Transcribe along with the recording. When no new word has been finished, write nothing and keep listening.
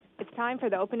time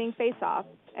for the opening face-off,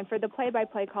 and for the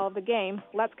play-by-play call of the game,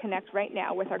 let's connect right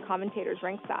now with our commentators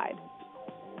ringside.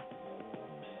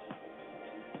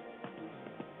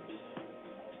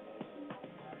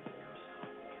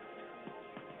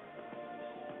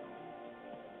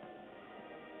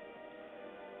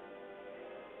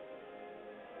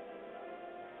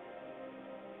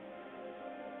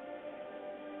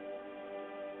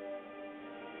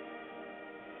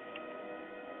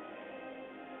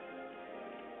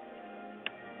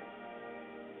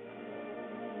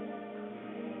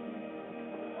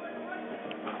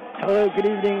 Hello, good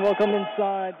evening. Welcome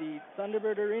inside the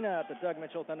Thunderbird Arena at the Doug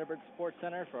Mitchell Thunderbird Sports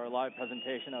Center for our live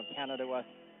presentation of Canada West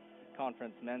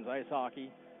Conference Men's Ice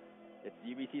Hockey. It's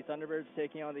UBC Thunderbirds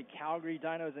taking on the Calgary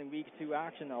Dinos in Week 2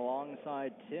 action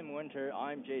alongside Tim Winter.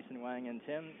 I'm Jason Wang, and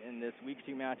Tim, in this Week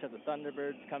 2 matchup, the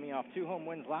Thunderbirds coming off 2 home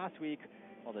wins last week,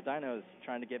 while the Dinos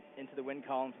trying to get into the win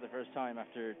column for the first time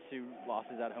after 2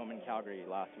 losses at home in Calgary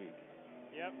last week.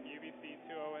 Yep, UBC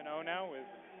 2-0 now with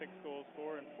 6 goals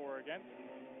for and 4 against.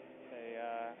 They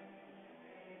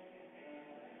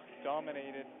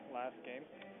dominated last game,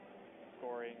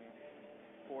 scoring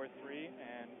 4-3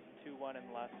 and 2-1 in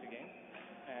the last 2 games.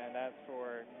 And as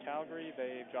for Calgary,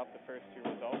 they dropped the first 2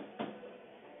 results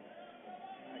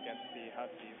against the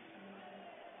Huskies.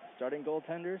 Starting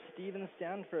goaltenders, Steven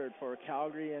Stanford for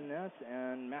Calgary in net,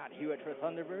 and Matt Hewitt for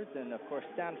Thunderbirds. And of course,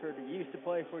 Stanford used to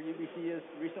play for UBC as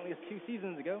recently as 2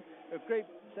 seasons ago. A great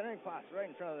centering pass right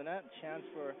in front of the net. Chance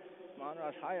for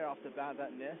Monraj higher off the bat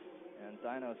that missed. And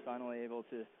Dinos finally able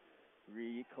to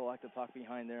recollect the puck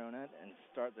behind their own net and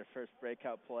start their first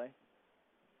breakout play.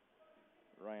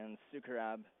 Ryan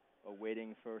Sukarab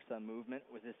waiting for some movement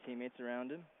with his teammates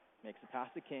around him. Makes a pass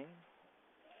to King.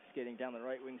 Skating down the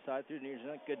right wing side through near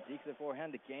net. Good deke to the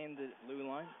forehand to gain the blue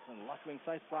line. On the left wing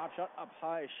side, slap shot up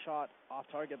high, shot off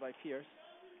target by Pierce.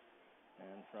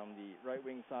 And from the right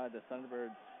wing side, the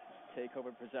Thunderbirds take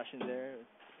over possession there.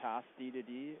 Pass D to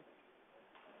D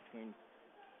between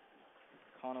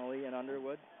Connolly and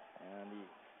Underwood. And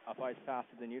the up ice pass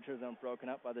to the neutral zone broken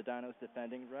up by the Dinos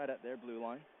defending right at their blue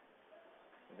line.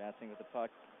 Advancing with the puck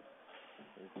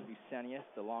is Lucenius,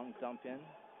 the long dump in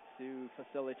to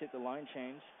facilitate the line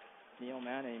change. Neil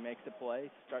Manning makes the play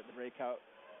to start the breakout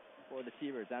for the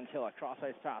T-Birds. Antilla, cross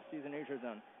ice pass through the neutral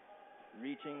zone.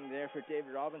 Reaching there for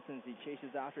David Robinson as he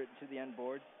chases after it to the end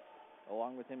boards.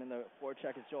 Along with him in the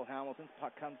forecheck is Joel Hamilton.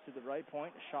 Puck comes to the right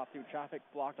point. A shot through traffic,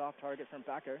 blocked off target from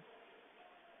Becker.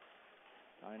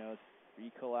 Dinos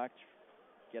recollect,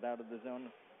 get out of the zone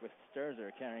with Sturzer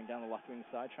carrying down the left wing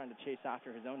side, trying to chase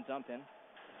after his own dump in.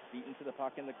 Beaten to the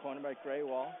puck in the corner by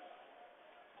Graywall.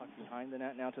 Puck behind the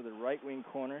net now to the right wing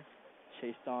corner.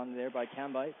 Chased on there by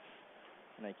Cambites.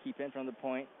 And they keep in from the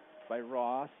point by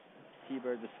Ross.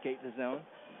 T-Birds escape the zone.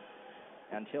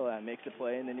 Antilla makes a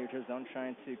play in the neutral zone,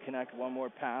 trying to connect one more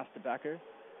pass to Becker.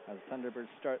 As the Thunderbirds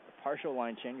start the partial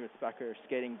line change with Becker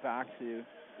skating back to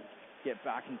get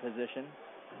back in position.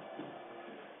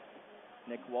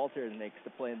 Nick Walters makes the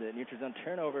play in the neutral zone.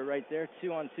 Turnover right there.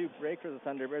 2-on-2 break for the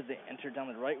Thunderbirds. They enter down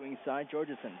the right wing side.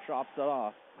 Georgeson drops it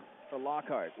off for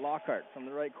Lockhart. Lockhart from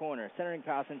the right corner. Centering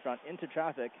pass in front into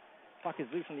traffic. Puck is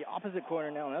loose from the opposite corner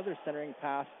now. Another centering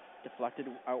pass deflected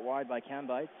out wide by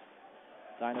Cambites.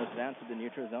 Dinos advance to the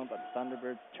neutral zone, but the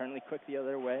Thunderbirds turn quick the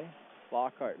other way.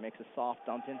 Lockhart makes a soft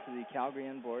dump into the Calgary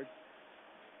end board.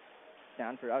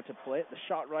 Stanford out to play it. The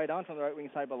shot right on from the right wing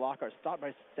side by Lockhart. Stopped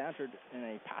by Stanford in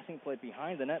a passing play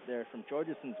behind the net there from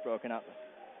Georgeson's broken up.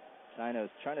 Dinos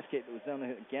trying to escape the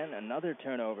zone again. Another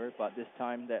turnover, but this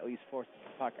time they at least forced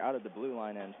the puck out of the blue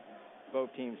line, and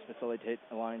both teams facilitate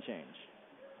a line change.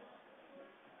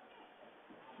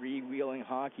 Freewheeling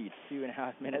hockey,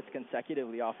 2.5 minutes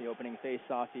consecutively off the opening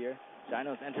face-off here.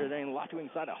 Dinos enter there in left wing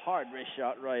side. A hard wrist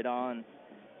shot right on.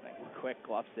 A quick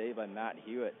glove save by Matt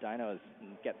Hewitt. Dinos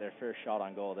get their first shot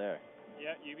on goal there.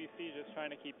 Yeah, UBC just trying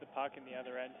to keep the puck in the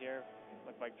other end here.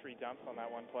 Looked like 3 dumps on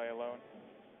that one play alone.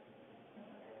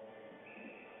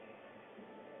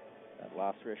 That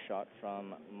last wrist shot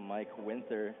from Mike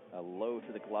Winther, low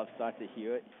to the glove side to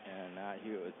Hewitt, and Matt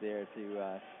Hewitt was there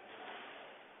to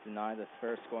deny the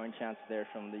first scoring chance there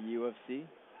from the UFC.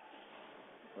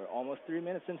 We're almost 3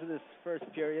 minutes into this first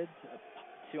period.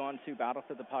 A 2-on-2 battle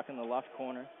for the puck in the left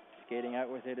corner. Skating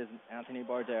out with it is Anthony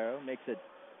Bardero. Makes a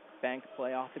bank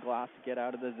play off the glass to get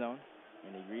out of the zone.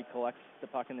 And he recollects the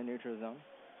puck in the neutral zone.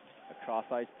 A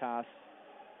cross-ice pass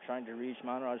trying to reach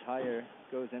Monraj Higher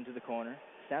goes into the corner.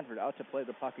 Stanford out to play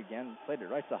the puck again. Played it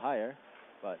right to Higher,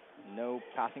 but no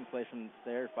passing play from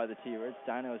there by the T-Birds.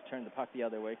 Dino has turned the puck the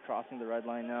other way, crossing the red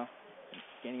line now.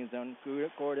 Gaining his zone.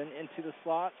 Gordon into the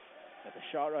slot. With a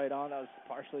shot right on that was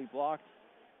partially blocked.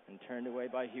 and turned away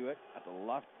by Hewitt. At the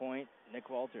left point, Nick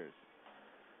Walters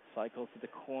cycles to the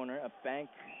corner, a bank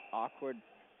awkward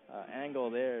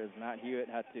angle there as Matt Hewitt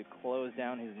had to close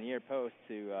down his near post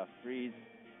to freeze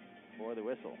for the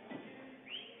whistle.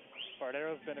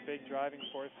 Bardero's been a big driving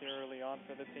force here early on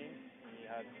for the team. He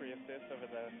had 3 assists over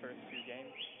the first 2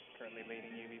 games, currently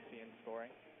leading UBC in scoring,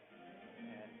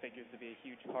 and figures to be a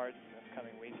huge part this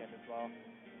coming weekend as well.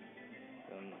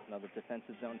 Another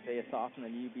defensive zone face-off in the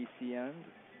UBC end.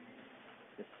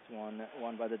 This one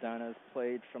won by the Dinos,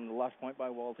 played from the left point by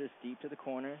Walters, deep to the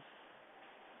corner.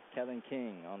 Kevin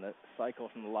King on the cycle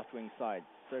from the left wing side,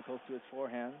 circles to his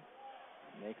forehand,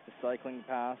 makes the cycling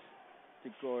pass to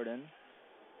Gordon,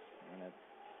 and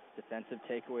a defensive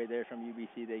takeaway there from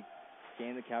UBC. They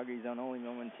gain the Calgary zone only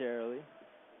momentarily.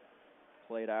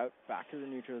 Played out, back to the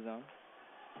neutral zone.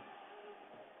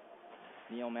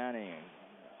 Neil Manning,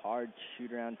 hard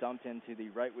shoot-around dump into the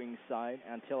right wing side.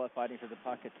 Antilla fighting for the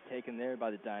puck. It's taken there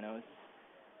by the Dinos.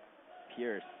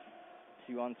 Pierce,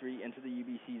 2-on-3 into the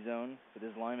UBC zone with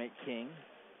his line mate King.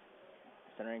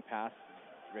 Centering pass,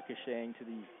 ricocheting to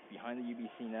the behind the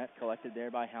UBC net, collected there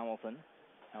by Hamilton.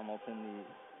 Hamilton,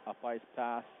 the up ice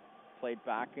pass, played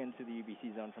back into the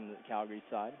UBC zone from the Calgary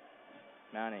side.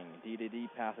 Manning, D-to-D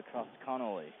pass across to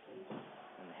Connolly.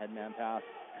 And the headman pass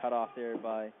cut off there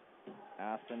by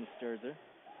Aspen Sturzer.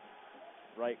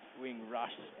 Right wing rush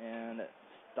and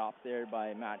stopped there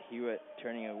by Matt Hewitt,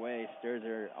 turning away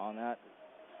Sturzer on that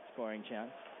scoring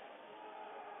chance.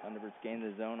 Thunderbirds gain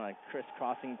the zone on a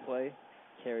crisscrossing play,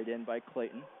 carried in by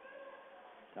Clayton.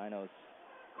 Dinos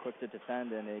quick to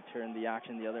defend, and they turn the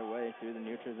action the other way through the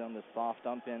neutral zone. The soft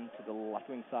dump in to the left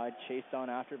wing side, chased on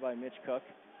after by Mitch Cook.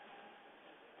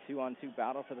 2-on-2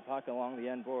 battle for the puck along the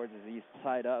end boards as he's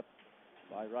tied up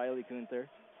by Riley Gunther.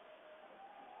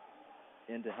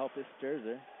 In to help his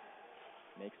Sturzer.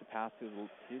 Makes a pass to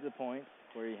the point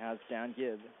where he has Dan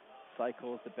Gibb.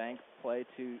 Cycles the bank play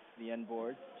to the end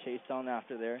boards. Chased on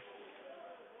after there.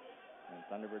 And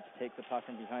Thunderbirds take the puck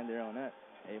from behind their own net.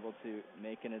 Able to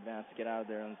make an advance, get out of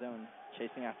their own zone.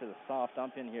 Chasing after the soft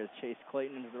dump in here is Chase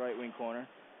Clayton into the right wing corner.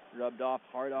 Rubbed off,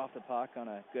 hard off the puck on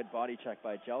a good body check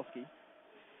by Jelski.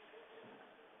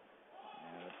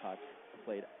 And the puck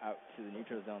played out to the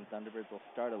neutral zone. Thunderbirds will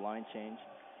start a line change.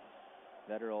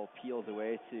 Vetterall peels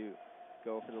away to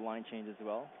go for the line change as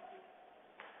well.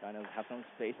 Dinos have some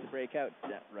space to break out.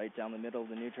 Right down the middle of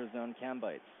the neutral zone, Cam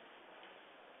Bites.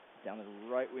 Down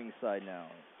the right wing side now.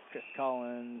 Chris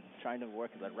Collins trying to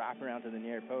work the wraparound to the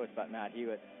near post, but Matt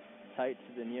Hewitt tight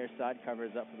to the near side,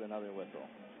 covers up with another whistle.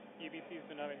 UBC's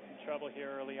been having some trouble here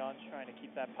early on trying to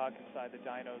keep that puck inside the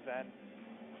Dinos end.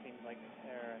 Seems like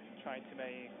they're trying to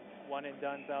make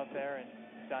one-and-dones out there, and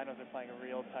Dinos are playing a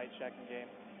real tight checking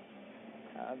game.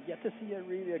 Yet to see a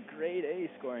really grade A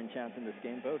scoring chance in this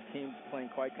game. Both teams playing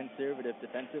quite conservative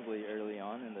defensively early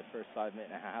on in the first 5.5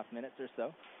 minutes or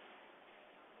so.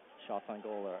 Shots on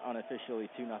goal are unofficially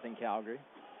 2-0 Calgary.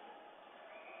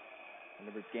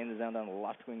 Thunderbirds gain the zone down the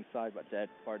left wing side, but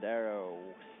Bardero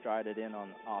strided in on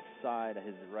offside.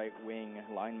 His right wing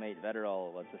line mate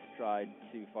Vetterall was a stride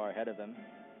too far ahead of him.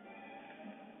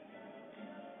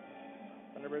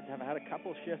 Thunderbirds have had a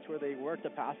couple shifts where they worked a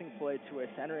passing play to a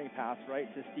centering pass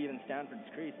right to Steven Stanford's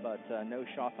crease, but no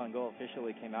shots on goal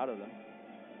officially came out of them.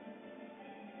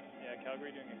 Yeah,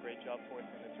 Calgary doing a great job forcing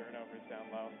the turnovers down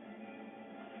low.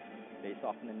 Face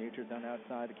off in the neutral zone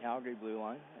outside the Calgary blue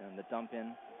line, and the dump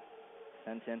in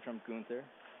sent in from Gunther.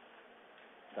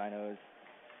 Dinos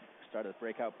started a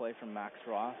breakout play from Max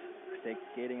Ross,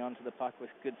 skating onto the puck with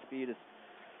good speed as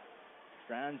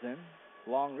Franzen.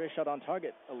 Long wrist shot on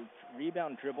target. A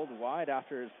rebound dribbled wide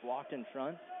after it's blocked in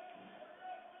front.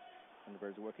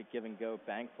 Thunderbirds work a give and go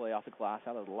bank play off the glass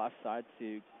out of the left side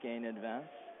to gain advance.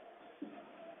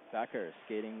 Becker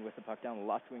skating with the puck down the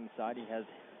left wing side. He has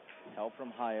help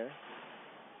from higher.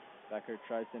 Becker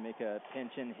tries to make a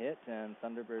pinch and hit, and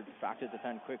Thunderbirds back to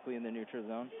defend quickly in the neutral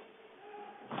zone.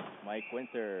 Mike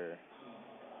Winter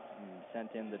sent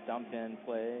in the dump in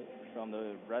play from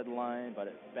the red line, but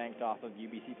it banked off of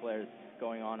UBC players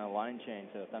going on a line change,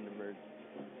 so Thunderbirds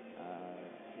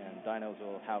and Dinos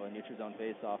will have a neutral zone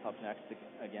face-off up next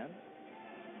again.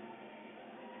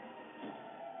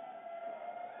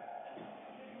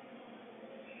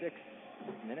 Six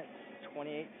minutes,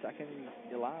 28 seconds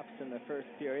elapsed in the first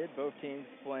period. Both teams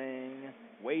playing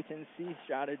wait-and-see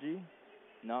strategy.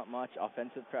 Not much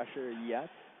offensive pressure yet.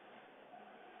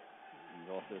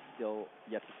 We've also still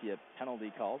yet to see a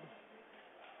penalty called.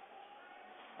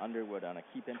 Underwood on a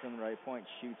keep in from the right point,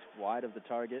 shoots wide of the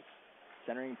target.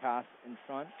 Centering pass in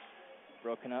front.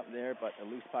 broken up there, but a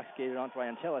loose puck skated onto by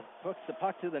Antilles. Hooks the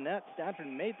puck to the net. Stanford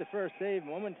made the first save.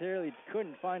 Momentarily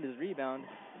couldn't find his rebound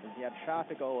as he had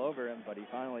traffic all over him, but he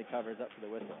finally covers up for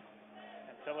the whistle.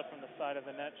 Antilla from the side of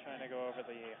the net trying to go over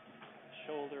the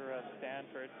shoulder of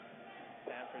Stanford.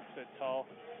 Stanford stood tall,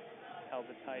 held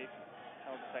the tight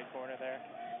corner there.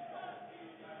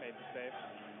 Made the save.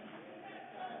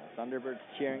 Thunderbirds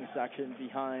cheering section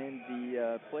behind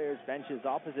the players' benches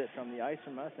opposite from the ice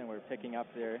from us, and we're picking up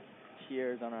their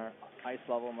cheers on our ice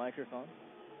level microphone.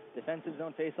 Defensive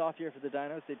zone face-off here for the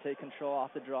Dinos. They take control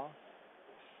off the draw.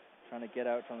 Trying to get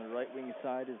out from the right wing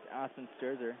side is Aspen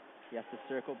Sturzer. He has to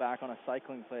circle back on a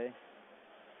cycling play.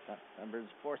 Thunderbirds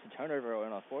forced a turnover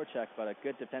on a forecheck, but a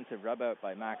good defensive rub out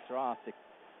by Max Ross to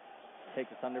take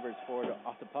the Thunderbirds forward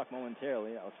off the puck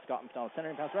momentarily. That was Scott McDonald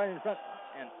centering pass right in front,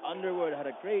 and Underwood had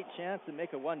a great chance to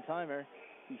make a one-timer.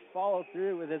 He followed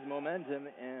through with his momentum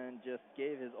and just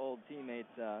gave his old teammate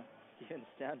Steven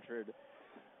Stanford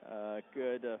a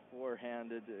good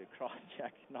four-handed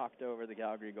cross-check, knocked over the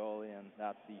Calgary goalie, and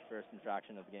that's the first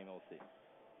infraction of the game we'll see.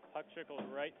 Puck trickled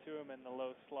right to him in the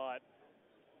low slot.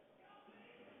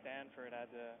 Stanford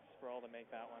had to sprawl to make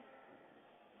that one.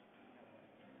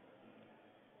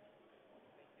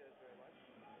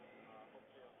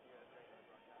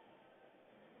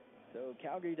 So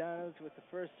Calgary Dinos with the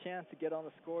first chance to get on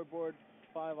the scoreboard,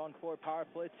 5-on-4 power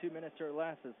play, 2 minutes or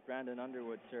less, as Brandon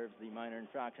Underwood serves the minor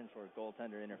infraction for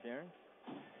goaltender interference.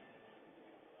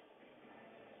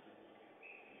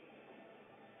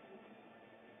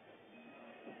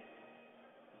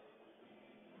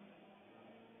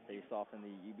 Face off in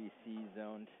the UBC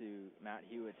zone to Matt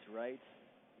Hewitt's right.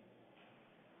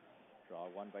 Draw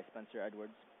won by Spencer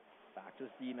Edwards. Back to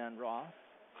his D-man Ross.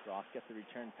 Ross gets the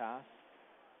return pass.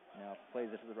 Now plays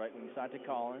it to the right wing side to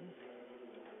Collins.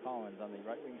 Collins on the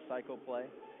right wing cycle play.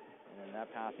 And then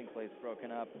that passing play is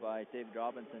broken up by David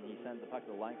Robinson. He sends the puck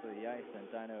to the length of the ice, and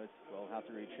Dinos will have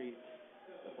to retreat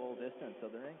the full distance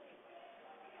of the rink.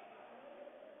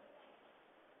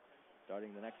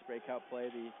 Starting the next breakout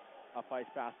play, the up ice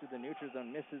pass through the neutral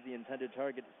zone misses the intended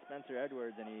target, Spencer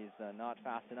Edwards, and he's not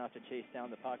fast enough to chase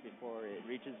down the puck before it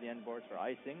reaches the end boards for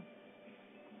icing.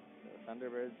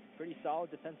 Thunderbirds pretty solid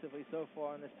defensively so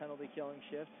far on this penalty killing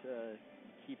shift,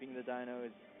 keeping the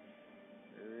Dinos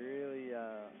really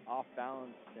off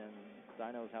balance, and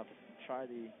Dinos have to try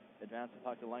the advance the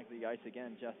puck to the length of the ice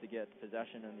again just to get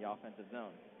possession in the offensive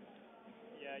zone.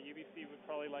 Yeah, UBC would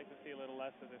probably like to see a little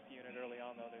less of this unit early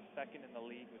on, though. They're second in the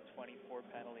league with 24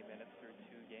 penalty minutes through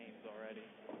 2 games already.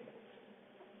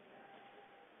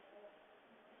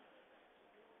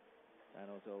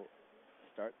 Dinos will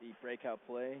start the breakout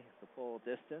play, the full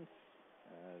distance,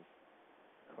 as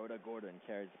Coda Gordon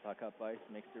carries the puck up ice,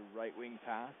 makes the right wing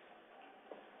pass,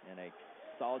 and a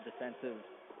solid defensive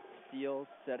steal,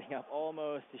 setting up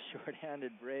almost a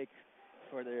shorthanded break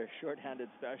for their shorthanded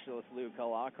specialist, Luke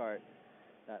Lockhart.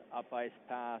 That up ice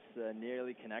pass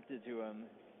nearly connected to him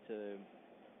to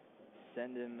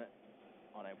send him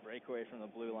on a breakaway from the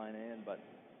blue line in, but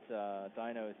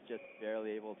Dinos just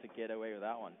barely able to get away with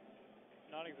that one.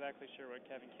 Not exactly sure what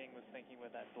Kevin King was thinking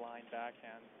with that blind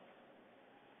backhand.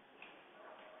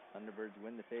 Thunderbirds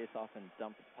win the face-off and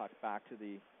dump the puck back to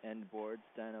the end boards.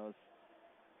 Dinos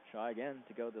try again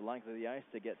to go the length of the ice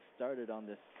to get started on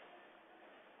this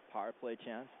power play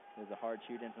chance. There's a hard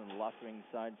shoot in from the left wing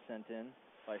side sent in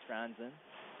by Franzen.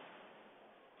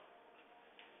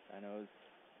 Dinos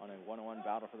on a one-on-one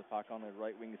battle for the puck on the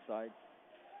right wing side.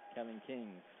 Kevin King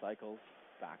cycles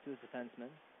back to his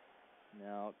defenseman.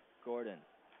 Now Gordon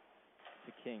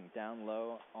to King, down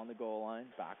low on the goal line,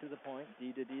 back to the point,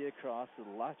 D to D across to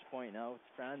the left point now. It's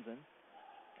Franzen.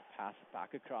 Pass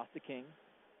back across to King.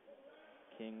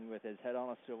 King with his head on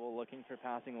a swivel looking for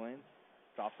passing lanes.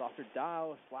 Drops off to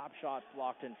Dow, slap shot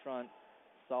blocked in front.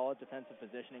 Solid defensive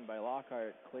positioning by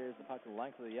Lockhart, clears the puck the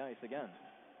length of the ice again.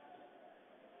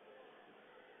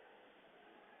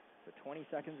 So 20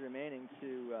 seconds remaining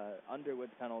to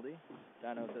Underwood's penalty.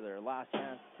 Dinos to their last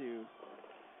chance to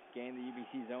gain the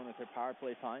UBC zone with their power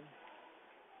play time.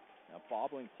 Now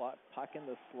bobbling puck in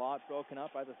the slot, broken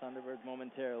up by the Thunderbirds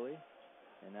momentarily.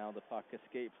 And now the puck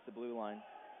escapes the blue line.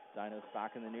 Dinos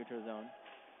back in the neutral zone,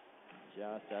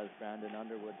 just as Brandon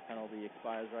Underwood's penalty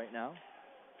expires right now.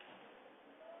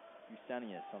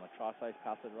 Eustenius on the cross ice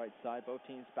pass to the right side. Both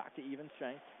teams back to even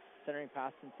strength. Centering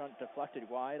pass in front, deflected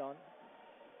wide on.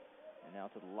 And now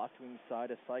to the left wing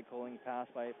side, a cycling pass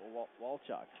by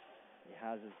Walchuk. He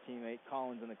has his teammate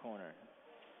Collins in the corner.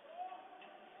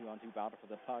 2-on-2 battle for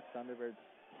the puck. Thunderbirds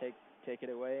take it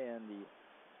away, and the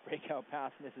breakout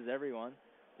pass misses everyone.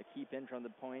 The keep in from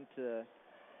the point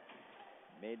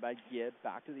made by Gibb,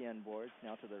 back to the end boards,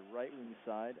 now to the right wing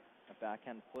side. A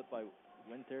backhand flip by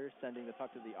Winter, sending the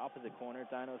puck to the opposite corner.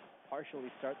 Dinos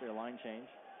partially start their line change.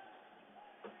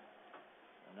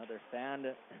 Another fan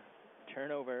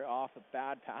turnover off a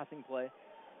bad passing play.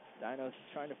 Dinos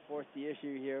trying to force the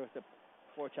issue here with the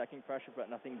forechecking pressure, but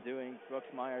nothing doing. Brooks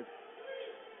Myers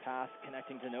pass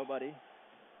connecting to nobody.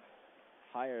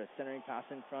 Higher, a centering pass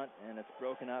in front, and it's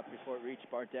broken up before it reached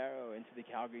Bardero into the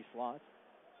Calgary slot.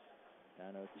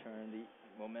 Dinos turn the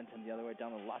momentum the other way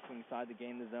down the left wing side to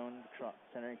gain the zone.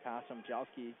 Centering pass from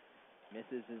Jalski.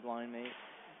 Misses his line mate.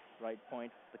 Right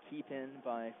point, the keep in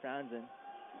by Franzen.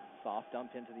 Soft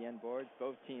dump into the end boards.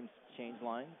 Both teams change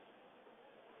lines.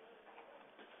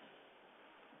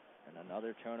 And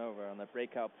another turnover on the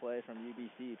breakout play from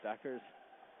UBC. Becker's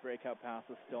breakout pass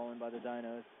was stolen by the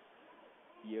Dinos.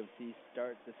 UFC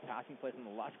starts this passing play from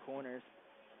the left corners.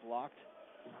 Blocked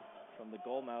from the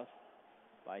goal mouth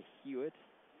by Hewitt.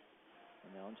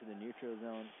 And now into the neutral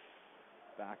zone.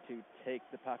 Back to take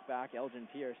the puck back. Elgin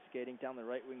Pierce skating down the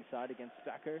right wing side against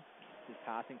Becker. His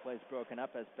passing play is broken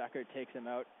up as Becker takes him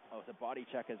out with a body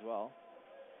check as well.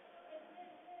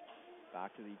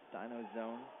 Back to the Dino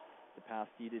zone. The pass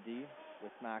D to D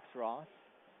with Max Ross.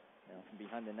 Now from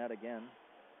behind the net again.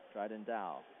 Dryden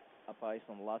Dow. Up ice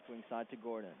on the left wing side to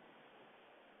Gordon.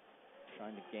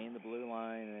 Trying to gain the blue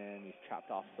line, and he's trapped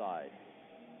offside.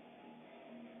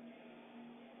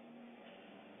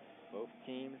 Both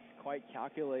teams quite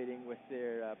calculating with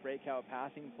their breakout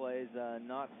passing plays,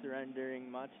 not surrendering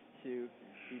much to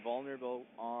be vulnerable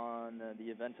on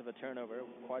the event of a turnover.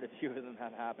 Quite a few of them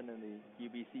have happened in the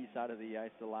UBC side of the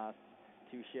ice the last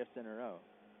two shifts in a row.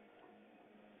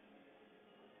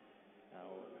 Now,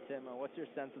 Tim, what's your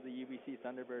sense of the UBC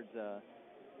Thunderbirds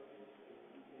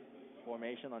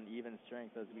formation on even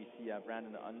strength as we see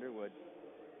Brandon Underwood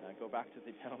go back to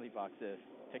the penalty box to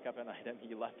pick up an item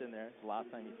he left in there the last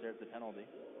time he served the penalty?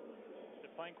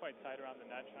 They're playing quite tight around the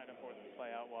net, trying to force the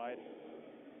play out wide.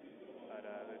 But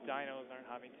the Dinos aren't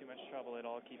having too much trouble at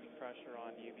all keeping pressure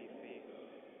on UBC.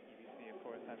 UBC, of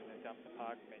course, having to dump the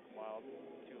puck, make wild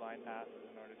two-line passes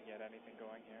in order to get anything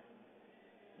going here.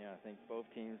 Yeah, I think both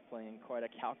teams playing quite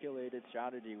a calculated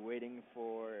strategy, waiting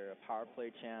for a power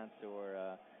play chance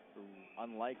or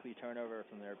unlikely turnover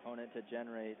from their opponent to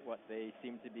generate what they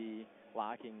seem to be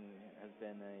lacking. Has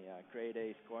been a grade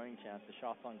A scoring chance. The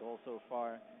shots on goal so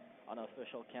far,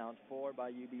 unofficial count, 4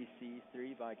 by UBC,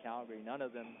 3 by Calgary. None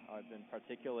of them have been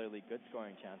particularly good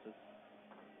scoring chances.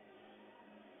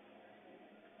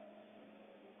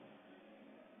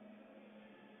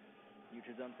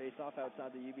 Neutral zone face-off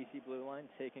outside the UBC blue line,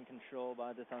 taken control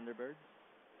by the Thunderbirds.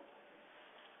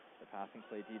 The passing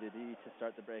play D to D to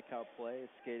start the breakout play.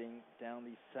 Skating down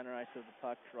the center ice of the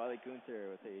puck, Riley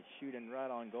Gunther with a shoot and run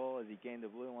on goal as he gained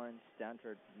the blue line.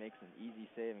 Stanford makes an easy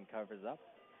save and covers up.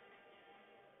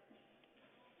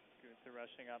 Gunther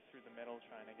rushing up through the middle,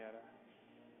 trying to get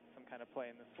some kind of play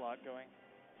in the slot going.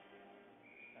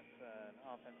 That's an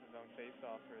offensive zone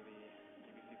face-off for the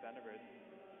UBC Thunderbirds.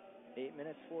 8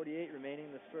 minutes 48 remaining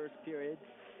in this first period.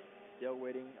 Still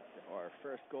waiting for our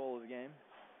first goal of the game.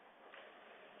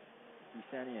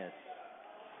 Busanias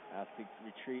has to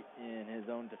retreat in his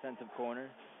own defensive corner.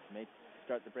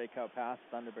 Start the breakout pass.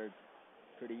 Thunderbirds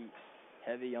pretty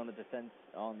heavy on the defense,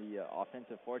 on the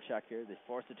offensive forecheck here. They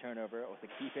force a turnover with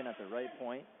a keep in at the right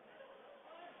point.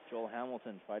 Joel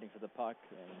Hamilton fighting for the puck,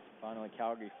 and finally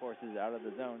Calgary forces it out of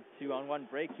the zone. 2-on-1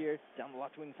 break here down the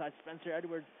left wing side. Spencer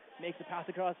Edwards makes a pass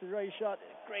across the right shot.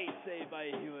 Great save by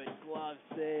Hewitt. Glove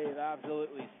save.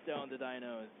 Absolutely stoned the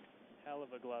Dinos. Hell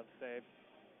of a glove save.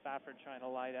 Bafford trying to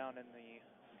lie down in the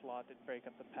slot to break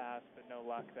up the pass, but no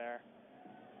luck there.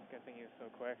 Good thing he was so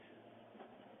quick.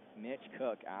 Mitch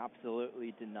Cook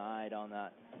absolutely denied on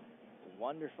that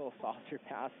wonderful saucer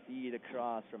pass feed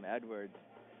across from Edwards.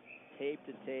 Tape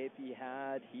to tape, he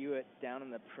had Hewitt down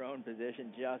in the prone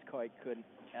position, just quite couldn't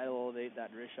elevate that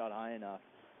wrist shot high enough.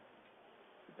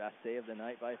 The best save of the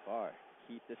night by far.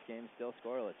 Keep this game still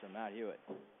scoreless from Matt Hewitt.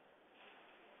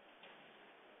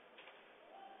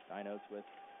 Dinos with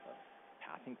a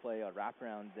passing play, a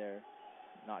wraparound there,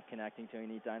 not connecting to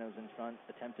any Dinos in front,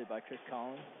 attempted by Chris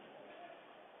Collins.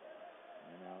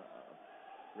 And now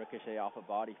a ricochet off a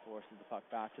body forces the puck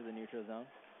back to the neutral zone.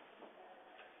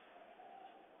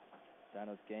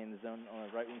 Dinos gain the zone on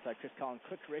the right wing side. Chris Collins,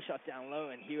 quick wrist shot down low,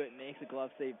 and Hewitt makes a glove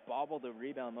save, bobbled the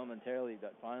rebound momentarily,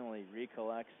 but finally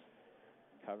recollects,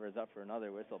 covers up for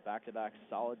another whistle. Back-to-back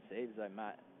solid saves by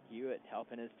Matt Hewitt,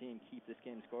 helping his team keep this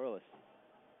game scoreless.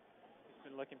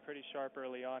 He's been looking pretty sharp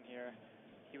early on here.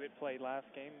 Hewitt played last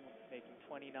game, making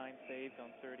 29 saves on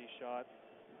 30 shots.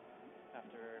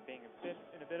 after being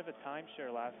in a bit of a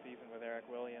timeshare last season with Eric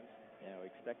Williams. Yeah, we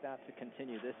expect that to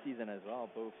continue this season as well.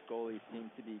 Both goalies seem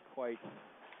to be quite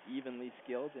evenly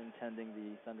skilled in tending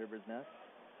the Thunderbirds net.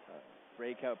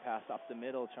 Breakout pass up the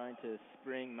middle, trying to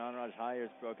spring Mount Raj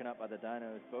Hires, broken up by the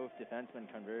Dinos. Both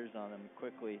defensemen converged on them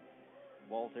quickly.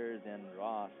 Walters and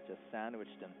Ross just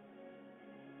sandwiched him,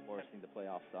 forcing the play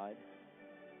offside.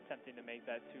 Attempting to make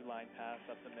that two-line pass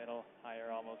up the middle.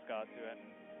 Hire almost got to it.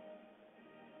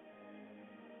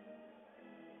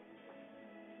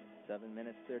 7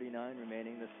 minutes 39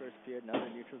 remaining this first period. Another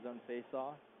neutral zone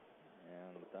face-off.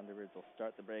 And the Thunderbirds will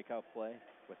start the breakout play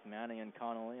with Manning and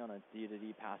Connolly on a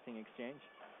D-to-D passing exchange.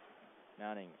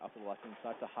 Manning up to the left wing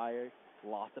side to Hire.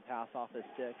 Lost the pass off his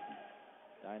stick.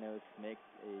 Dinos make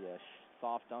a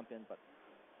soft dump in, but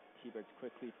T-Birds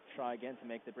quickly try again to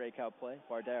make the breakout play.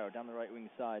 Bardero down the right wing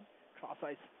side. Cross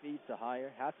ice feed to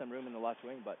Hire. Had some room in the left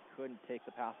wing, but couldn't take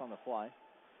the pass on the fly.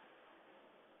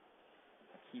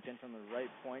 A keep in from the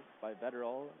right point by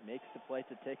Vetterall. Makes the play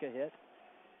to take a hit.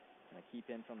 And a keep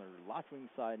in from the left wing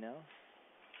side now.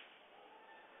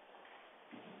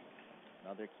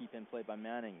 Another keep in play by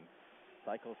Manning.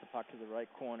 Cycles the puck to the right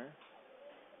corner.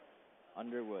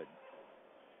 Underwood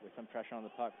with some pressure on the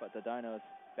puck, but the Dinos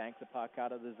bank the puck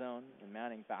out of the zone, and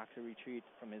Manning back to retreat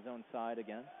from his own side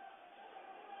again.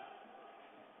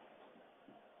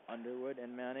 Underwood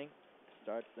and Manning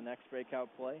start the next breakout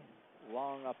play.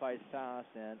 Long up ice pass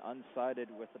and unsided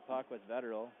with the puck was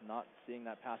Vetterall, not seeing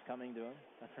that pass coming to him.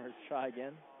 Let's try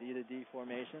again. D-to-D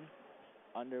formation.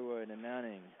 Underwood and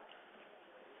Manning.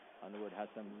 Underwood has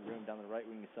some room down the right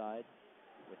wing side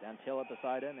with Antilla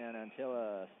beside him, and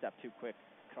Antilla stepped too quick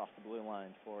across the blue line,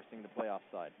 forcing the play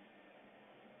offside.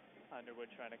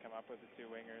 Underwood trying to come up with the two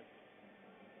wingers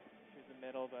through the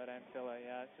middle, but Antilla,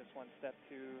 just one step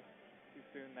too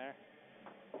soon there.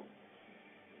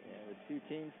 Yeah, the two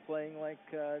teams playing like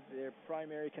their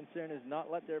primary concern is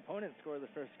not let their opponent score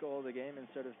the first goal of the game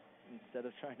instead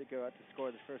of trying to go out to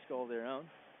score the first goal of their own.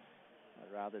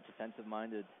 A rather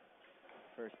defensive-minded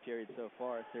first period so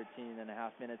far, 13 and a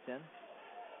half minutes in.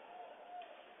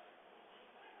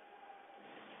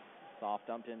 Soft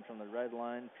dump in from the red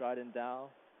line. Dryden Dow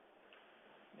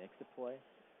makes the play.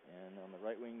 And on the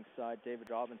right wing side,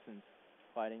 David Robinson's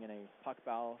fighting in a puck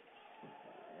battle.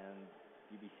 And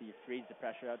UBC frees the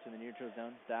pressure out to the neutral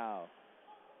zone. Dow,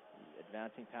 the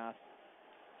advancing pass,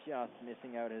 just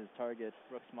missing out his target,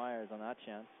 Brooks Myers, on that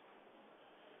chance.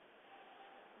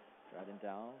 Dryden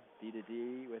Dow,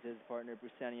 D-to-D with his partner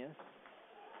Brusenius.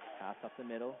 Pass up the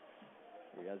middle.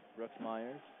 Here he has Brooks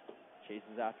Myers.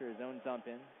 Chases after his own dump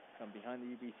in from behind the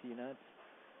UBC net.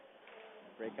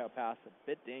 Breakout pass, a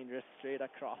bit dangerous, straight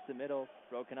across the middle.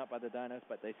 Broken up by the Dinos,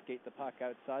 but they skate the puck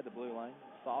outside the blue line.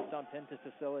 Soft dump in to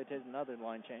facilitate another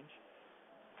line change.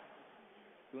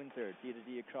 Gunther,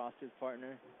 D-to-D across his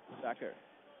partner, Becker.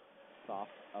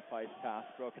 Soft up ice pass,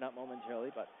 broken up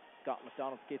momentarily, but Scott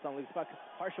McDonald skates on loose puck.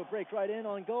 Partial break right in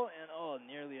on goal, and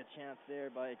nearly a chance there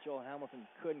by Joel Hamilton.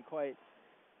 Couldn't quite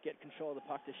get control of the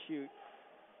puck to shoot.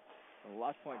 On the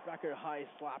left point, Becker, high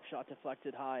slap shot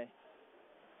deflected high.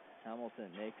 Hamilton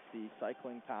makes the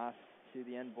cycling pass to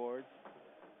the end boards,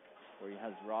 where he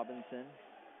has Robinson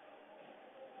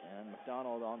and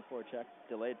McDonald on forecheck.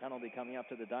 Delayed penalty coming up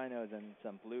to the Dinos, and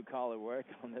some blue-collar work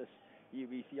on this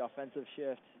UBC offensive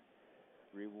shift.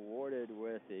 Rewarded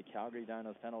with a Calgary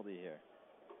Dinos penalty here.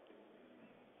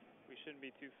 We shouldn't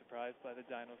be too surprised by the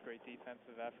Dinos' great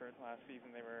defensive effort. Last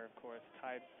season they were, of course,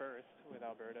 tied first with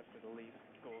Alberta for the least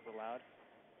goals allowed,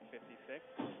 56.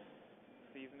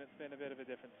 This season it's been a bit of a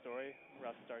different story.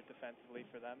 Rough start defensively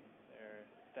for them. They're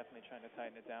definitely trying to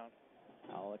tighten it down.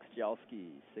 Alex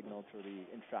Jelski signaled for the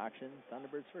infraction.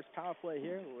 Thunderbirds' first power play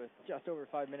here with just over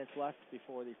 5 minutes left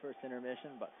before the first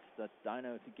intermission, but the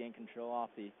Dinos to gain control off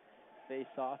the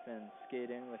face-off and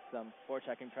skate in with some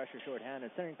forechecking pressure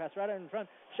shorthanded. Centering pass right out in front.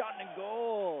 Shot and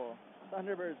goal.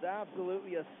 Thunderbirds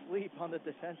absolutely asleep on the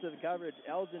defensive coverage.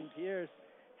 Elgin Pierce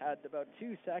had about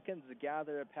 2 seconds to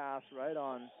gather a pass right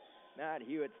on Matt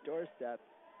Hewitt's doorstep.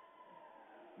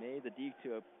 Made the deke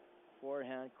to a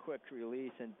forehand quick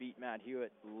release and beat Matt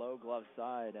Hewitt low glove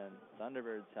side, and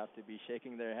Thunderbirds have to be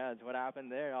shaking their heads. What happened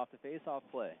there off the face-off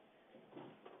play?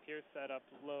 Pierce set up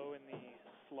low in the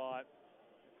slot.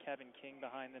 Kevin King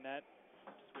behind the net,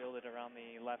 just wheeled it around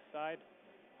the left side,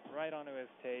 right onto his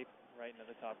tape, right into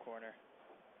the top corner.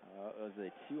 It was a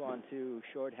 2-on-2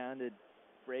 shorthanded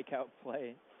breakout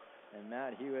play, and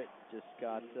Matt Hewitt just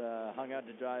got hung out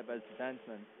to dry by his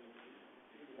defenseman.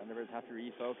 Thunderbirds have to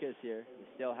refocus here. We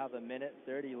still have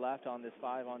 1:30 left on this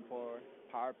 5-on-4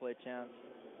 power play chance.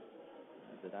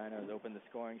 As the Dinos open the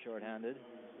scoring shorthanded.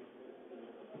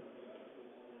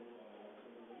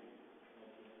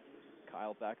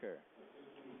 Kyle Becker.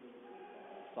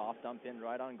 Soft dump in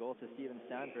right on goal to Steven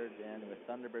Stanford, and with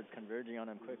Thunderbirds converging on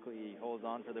him quickly, he holds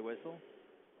on for the whistle.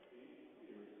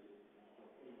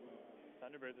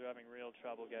 Thunderbirds are having real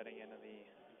trouble getting into the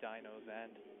Dinos'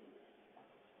 end.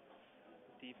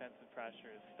 Defensive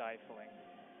pressure is stifling.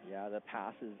 Yeah, the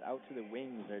passes out to the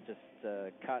wings are just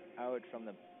cut out from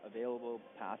the available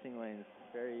passing lanes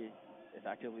very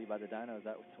effectively by the Dinos.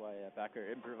 That's why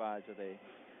Becker improvised with a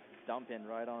dump in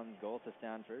right on goal to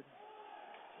Stanford.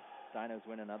 Dinos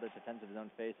win another defensive zone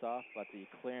face-off, but the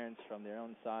clearance from their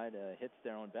own side hits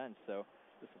their own bench, so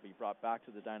this will be brought back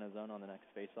to the Dino zone on the next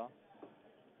face-off.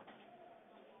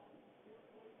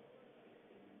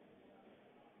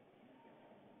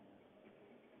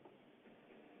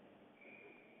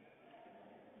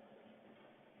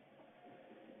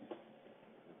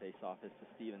 Face-off is to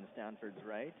Steven Stanford's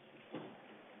right.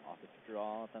 Off its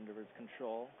draw, Thunderbirds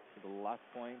control to the left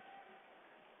point.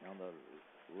 On the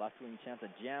left wing chance,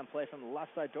 a jam play from the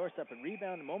left side doorstep. A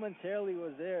rebound momentarily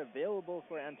was there, available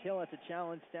for Antilla to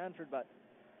challenge Stanford, but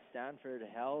Stanford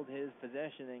held his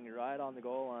positioning right on the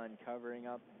goal line, covering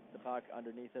up the puck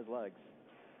underneath his legs.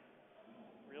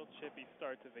 Real chippy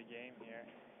start to the game here.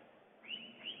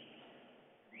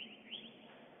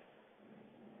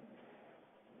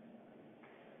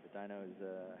 Dinos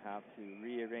have to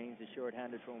rearrange the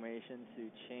shorthanded formation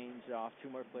to change off two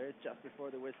more players just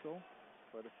before the whistle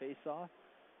for the face-off.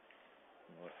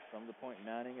 From the point,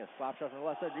 Manning, a slap shot from the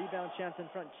left side, rebound chance in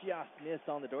front, just missed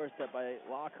on the doorstep by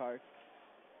Lockhart.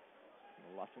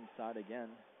 On the left wing side again.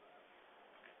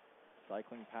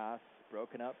 Cycling pass,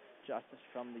 broken up, justice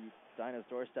from the Dinos'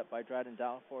 doorstep by Dryden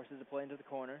Dow, forces the play into the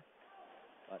corner.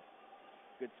 But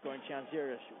good scoring chance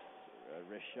here.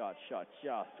 A wrist shot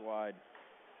just wide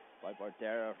by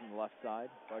Bardero from the left side.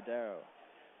 Bardero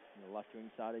from the left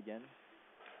wing side again.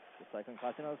 The cycling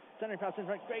pass in, centering pass in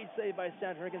front. Great save by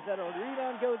Stanford against Federal.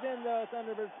 Rebound goes in though.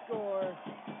 Thunderbirds score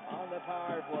on the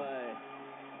power play.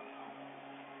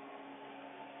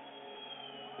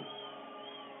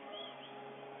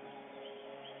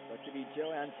 Looks to be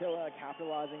Joe Antilla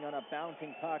capitalizing on a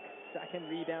bouncing puck. Second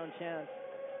rebound chance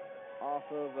off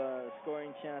of a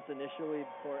scoring chance initially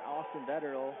for Austin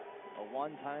Vetterl. A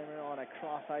one-timer on a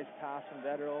cross-ice pass from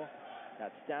Vetterl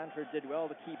that Stanford did well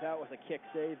to keep out with a kick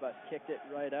save, but kicked it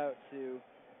right out to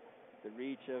the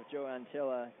reach of Joe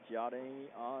Antilla. Giotto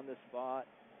on the spot,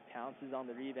 pounces on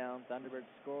the rebound. Thunderbirds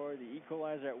score the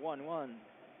equalizer at 1-1.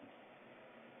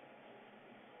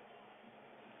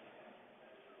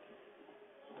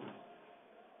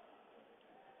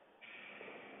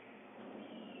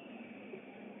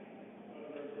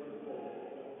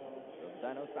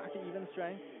 Dinos back to even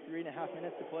strength. 3.5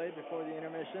 minutes to play before the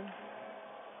intermission.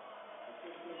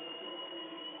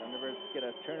 Thunderbirds get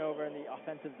a turnover in the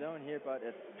offensive zone here, but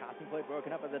it's passing play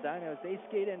broken up by the Dinos. They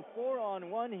skate in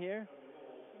 4-on-1 here.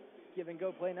 Give and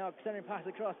go play now. Centering pass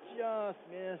across, just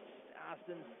missed.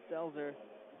 Aston Stelzer.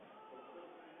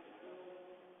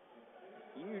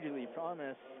 Hugely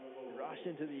promised. Rush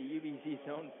into the UBC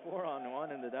zone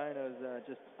 4-on-1, and the Dinos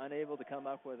just unable to come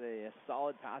up with a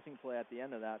solid passing play at the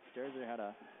end of that. Stelzer had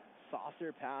a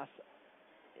saucer pass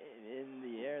in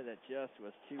the air that just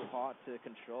was too hot to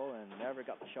control and never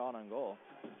got the shot on goal.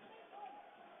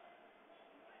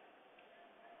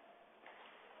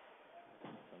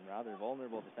 Some rather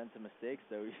vulnerable defensive mistakes,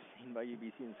 though, we've seen by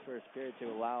UBC in its first period to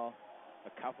allow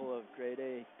a couple of grade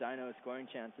A Dino scoring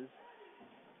chances.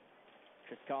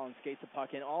 Chris Collins skates the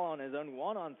puck in all on his own,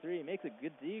 1-on-3, makes a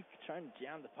good deke, trying to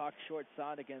jam the puck short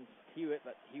side against Hewitt,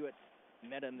 but Hewitt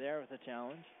met him there with a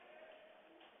challenge.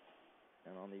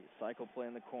 And on the cycle play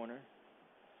in the corner,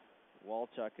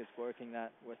 Walchuk is working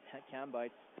that with Cam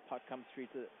Bites. The puck comes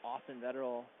straight to Austin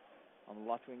Vetterl on the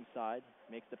left wing side,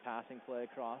 makes the passing play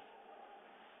across.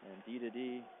 And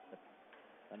D-to-D, the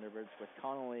Thunderbirds with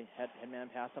Connolly, headman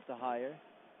pass up to Higher.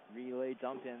 Relay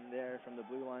dump in there from the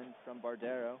blue line from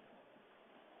Bardero.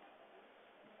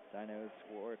 Dinos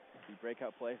work the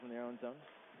breakout play from their own zone.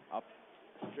 Up,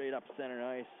 straight up center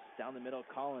ice, down the middle,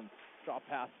 Collins. Drop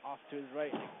pass off to his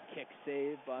right. Kick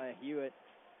save by Hewitt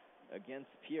against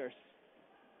Pierce.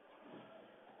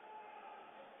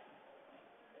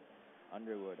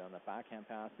 Underwood on the backhand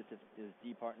pass to his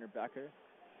D partner Becker.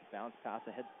 Bounce pass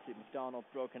ahead to McDonald,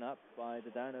 broken up by the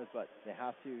Dinos, but they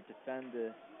have to defend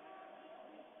the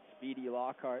speedy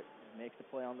Lockhart. Makes the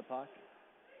play on the puck.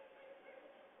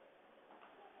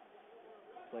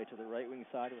 Play to the right wing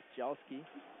side with Jelski,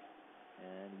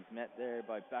 and he's met there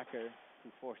by Becker, who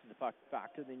forces the puck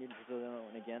back to the neutral zone,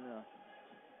 and again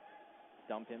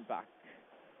dump him back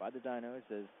by the Dinos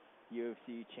as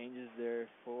UFC changes their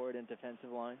forward and defensive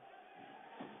line.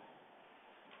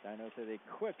 Dinos with a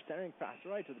quick centering pass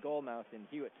right to the goal mouth, and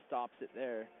Hewitt stops it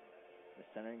there. The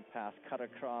centering pass cut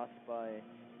across by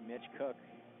Mitch Cook.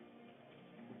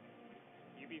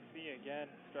 UBC again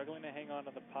struggling to hang on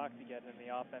to the puck to get in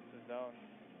the offensive zone.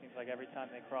 Seems like every time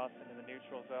they cross into the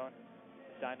neutral zone,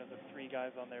 the Dinos have 3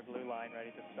 guys on their blue line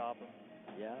ready to stop them.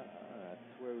 Yeah, that's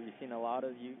where we've seen a lot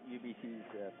of UBC's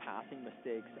passing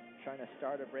mistakes. Trying to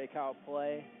start a breakout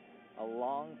play, a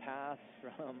long pass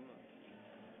from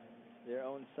their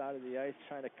own side of the ice,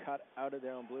 trying to cut out of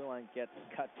their own blue line, gets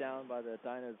cut down by the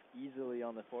Dinos easily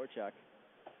on the forecheck.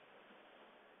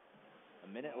 A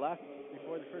minute left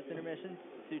before the first intermission.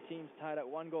 The 2 teams tied at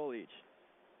 1 goal each.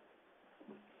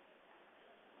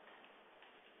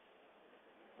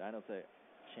 Dinos a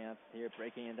chance here,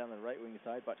 breaking in down the right wing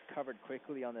side, but covered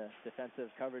quickly on the defensive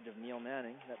coverage of Neil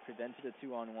Manning. That prevented a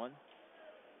 2-on-1.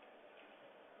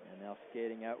 And now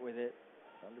skating out with it.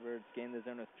 Thunderbirds gain the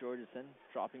zone with Georgeson,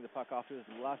 dropping the puck off to his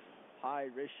left. High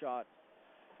wrist shot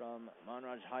from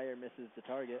Manraj Hire misses the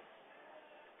target.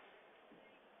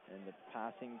 And the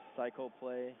passing cycle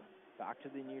play back to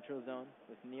the neutral zone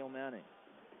with Neil Manning.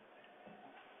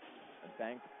 A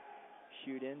bank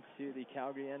shoot into the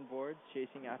Calgary end boards,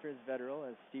 chasing after his Vetterl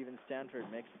as Steven Stanford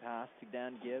makes the pass to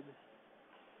Dan Gibb.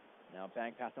 Now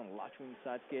bank pass on the left wing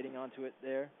side, skating onto it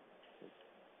there.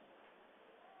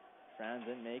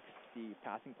 Franzen makes the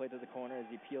passing play to the corner as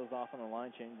he peels off on the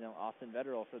line change. Now Austin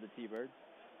Vetterl for the T-Birds.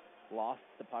 Lost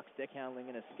the puck stick handling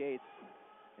in his skates,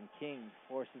 and King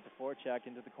forces the forecheck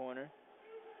into the corner.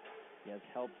 He has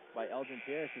help by Elgin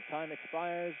Pierce. His time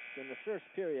expires in the first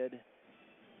period.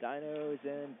 Dinos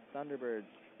and Thunderbirds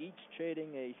each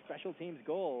trading a special teams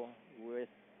goal, with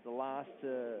the last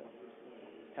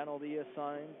penalty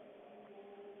assigned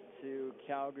to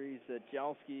Calgary's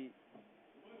Jalski.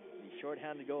 The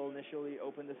shorthanded goal initially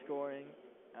opened the scoring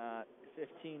at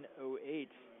 15:08.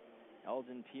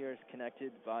 Elgin Pierce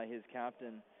connected by his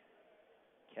captain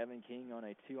Kevin King on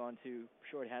a 2-on-2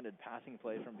 shorthanded passing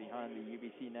play from behind the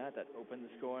UBC net that opened the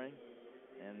scoring.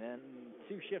 And then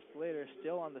 2 shifts later,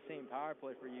 still on the same power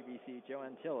play for UBC, Joe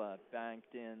Antilla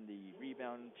banked in the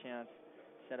rebound chance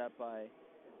set up by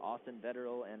Austin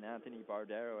Vetterl and Anthony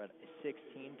Bardero at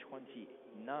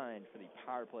 16:29 for the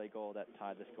power play goal that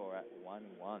tied the score at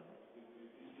 1-1.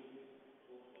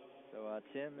 So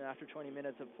Tim, after 20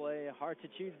 minutes of play, hard to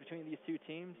choose between these 2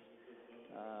 teams.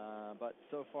 But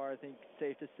so far, I think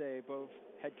safe to say both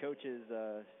head coaches,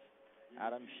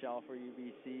 Adam Schell for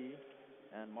UBC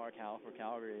and Mark Howell for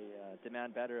Calgary,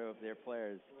 demand better of their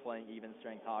players playing even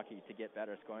strength hockey to get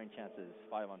better scoring chances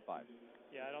 5-on-5.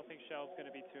 Yeah, I don't think Shell's going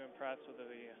to be too impressed with the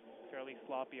fairly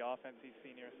sloppy offense he's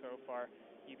seen here so far.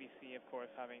 UBC, of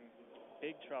course, having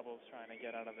big troubles trying to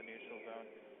get out of the neutral zone,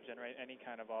 generate any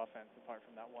kind of offense apart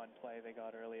from that one play they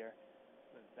got earlier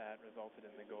that resulted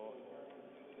in the goal.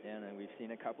 And we've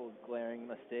seen a couple of glaring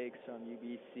mistakes from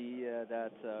UBC.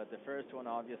 The first one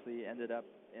obviously ended up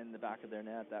in the back of their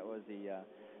net. That was the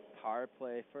power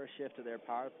play, first shift of their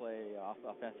power play off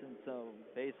offensive. So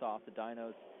face off, the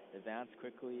Dinos advance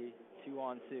quickly,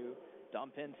 2-on-2,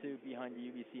 dump into behind the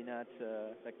UBC net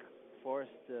that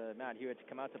forced Matt Hewitt to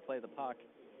come out to play the puck.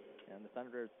 And the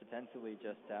Thunderbirds defensively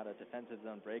just had a defensive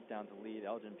zone breakdown to lead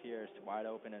Elgin Pierce wide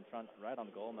open in front, right on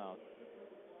the goal mouth.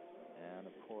 And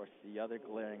of course, the other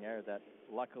glaring error that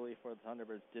luckily for the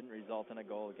Thunderbirds didn't result in a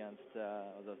goal against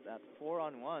that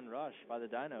 4-on-1 rush by the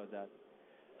Dinos that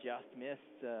just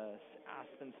missed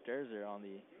Aspen Sturzer on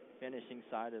the finishing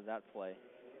side of that play.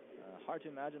 Hard to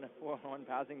imagine a 4-on-1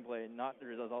 passing play not to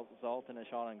result in a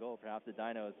shot on goal. Perhaps the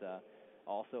Dinos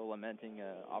also lamenting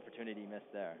opportunity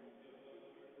missed there.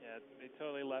 Yeah, they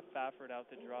totally left Fafford out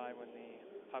to dry when the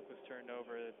puck was turned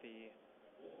over at the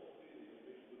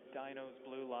Dinos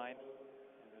blue line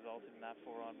and resulted in that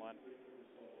 4-on-1.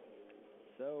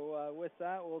 So with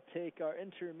that, we'll take our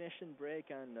intermission break,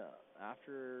 and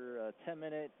after a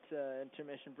 10-minute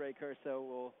intermission break or so,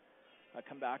 we'll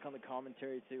come back on the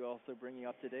commentary to also bring you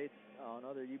up to date on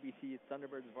other UBC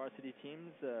Thunderbirds varsity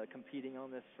teams competing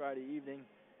on this Friday evening.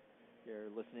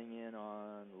 You're listening in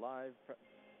on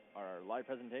our live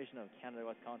presentation of Canada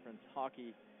West Conference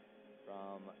Hockey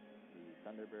from the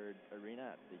Thunderbird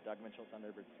Arena at the Doug Mitchell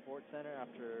Thunderbird Sports Center.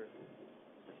 After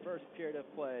the first period of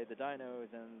play, the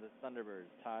Dinos and the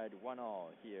Thunderbirds tied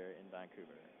 1-1 here in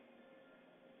Vancouver.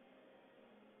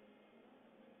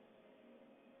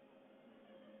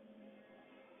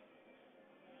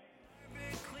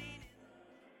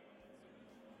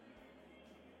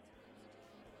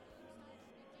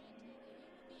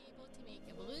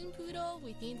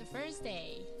 Within the first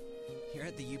day. Here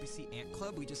at the UBC Ant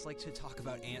Club, we just like to talk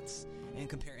about ants and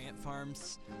compare ant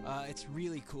farms. It's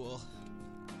really cool.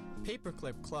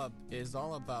 Paperclip Club is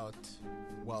all about,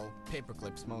 well,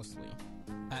 paperclips mostly.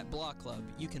 At Blah Club,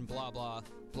 you can blah blah,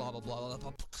 blah blah blah blah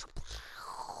blah.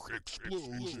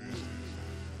 Explosion.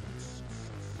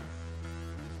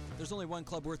 There's only one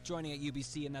club worth joining at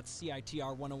UBC, and that's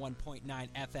CiTR 101.9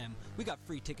 FM. We got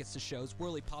free tickets to shows,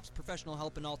 whirly pops, professional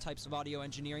help in all types of audio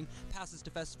engineering, passes to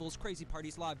festivals, crazy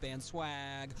parties, live band,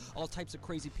 swag, all types of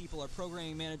crazy people. Our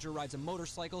programming manager rides a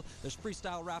motorcycle. There's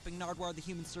freestyle rapping, Nardwar the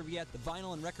Human Serviette, the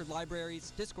vinyl and record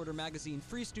libraries, Discorder magazine,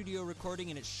 free studio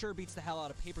recording, and it sure beats the hell out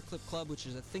of Paperclip Club, which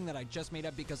is a thing that I just made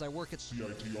up because I work at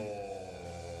CiTR.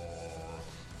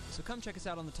 So come check us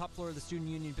out on the top floor of the Student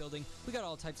Union building. We got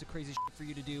all types of crazy shit for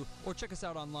you to do, or check us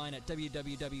out online at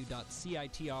www.citr.ca.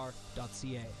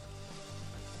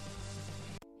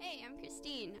 Hey, I'm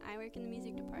Christine. I work in the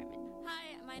music department.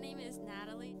 Hi, my name is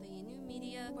Natalie, the new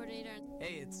media coordinator.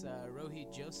 Hey, it's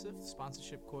Rohit Joseph,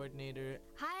 sponsorship coordinator.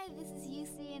 Hi, this is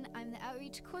Yusi, and I'm the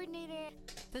outreach coordinator.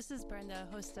 This is Brenda,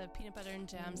 host of Peanut Butter and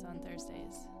Jams on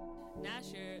Thursdays.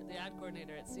 Nasher, the ad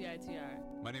coordinator at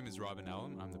CiTR. My name is Robin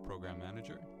Ellum. I'm the program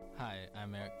manager. Hi,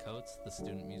 I'm Eric Coates, the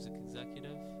student music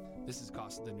executive. This is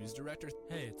Costa, the news director.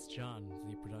 Hey, it's John,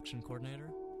 the production coordinator.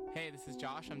 Hey, this is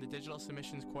Josh. I'm the digital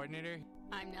submissions coordinator.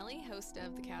 I'm Nellie, host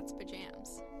of The Cat's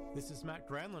Pajams. This is Matt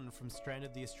Granlund from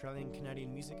Stranded, the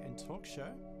Australian-Canadian music and talk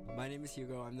show. My name is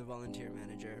Hugo. I'm the volunteer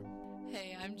manager.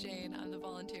 Hey, I'm Jane. I'm the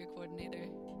volunteer coordinator.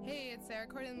 Hey, it's Sarah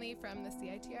Cordinley from the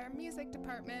CiTR Music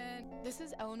Department. This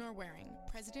is Eleanor Waring,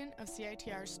 President of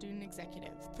CiTR Student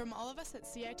Executive. From all of us at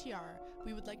CiTR,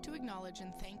 we would like to acknowledge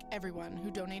and thank everyone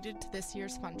who donated to this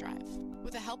year's fund drive.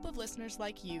 With the help of listeners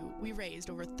like you, we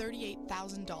raised over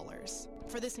 $38,000.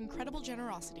 For this incredible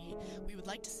generosity, we would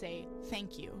like to say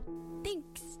thank you.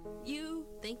 Thanks, you.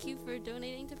 Thank you for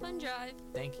donating to Fund Drive.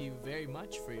 Thank you very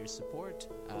much for your support.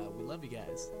 We love you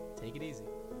guys. Take it easy.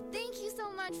 Thank you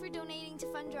so much for donating to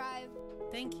Fund Drive.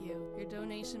 Thank you. Your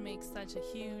donation makes such a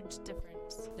huge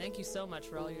difference. Thank you so much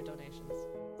for all your donations.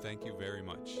 Thank you very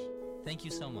much. Thank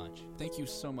you so much. Thank you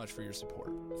so much for your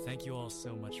support. Thank you all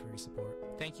so much for your support.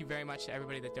 Thank you very much to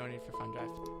everybody that donated for Fund Drive.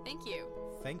 Thank you.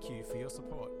 Thank you for your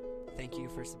support. Thank you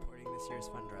for supporting this year's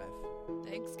fund drive.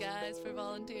 Thanks, guys, for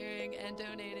volunteering and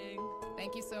donating.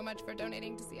 Thank you so much for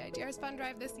donating to CiTR's Fund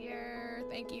Drive this year.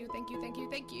 Thank you, thank you, thank you,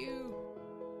 thank you.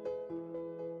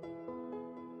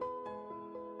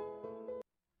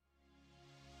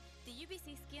 The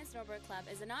UBC Ski and Snowboard Club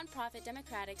is a non-profit,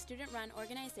 democratic, student-run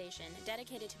organization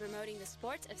dedicated to promoting the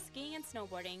sports of skiing and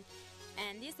snowboarding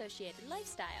and the associated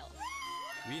lifestyle.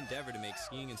 We endeavor to make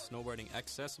skiing and snowboarding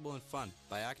accessible and fun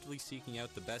by actively seeking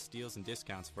out the best deals and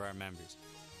discounts for our members,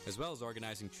 as well as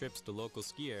organizing trips to local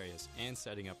ski areas and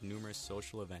setting up numerous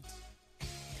social events.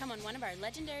 Come on one of our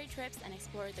legendary trips and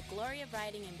explore the glory of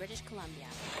riding in British Columbia.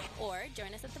 Or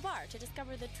join us at the bar to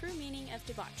discover the true meaning of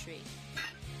debauchery.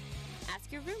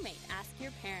 Ask your roommate, ask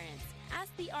your parents,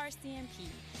 ask the RCMP.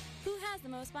 Who has the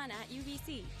most fun at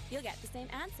UBC? You'll get the same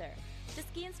answer. The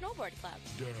Ski and Snowboard Club.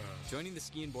 Duh. Joining the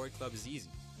Ski and Board Club is easy.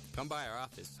 Come by our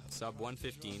office, sub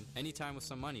 115, anytime with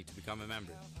some money to become a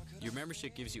member. Your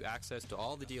membership gives you access to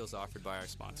all the deals offered by our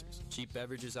sponsors, cheap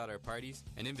beverages at our parties,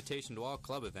 an invitation to all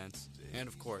club events, and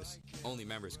of course, only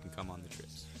members can come on the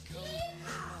trips.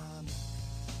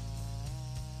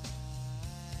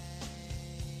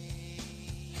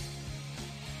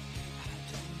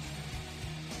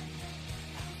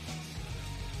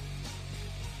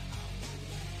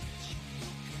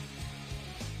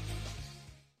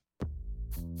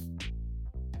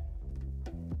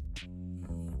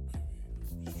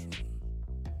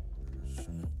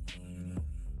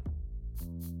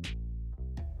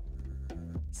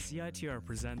 CiTR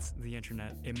presents The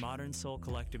Internet, a modern soul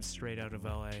collective straight out of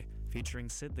LA, featuring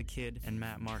Sid the Kid and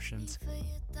Matt Martians.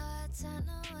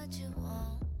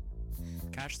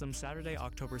 Catch them Saturday,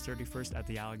 October 31st at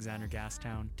the Alexander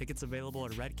Gastown. Tickets available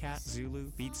at Red Cat, Zulu,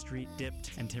 Beat Street,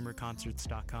 Dipped, and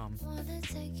TimberConcerts.com.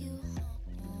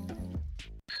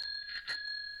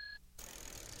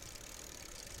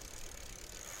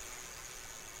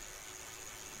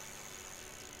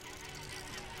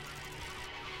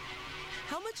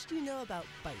 How much do you know about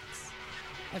bikes?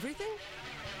 Everything?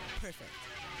 Perfect.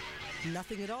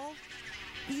 Nothing at all?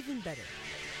 Even better.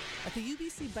 At the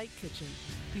UBC Bike Kitchen,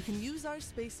 you can use our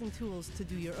space and tools to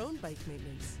do your own bike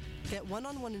maintenance, get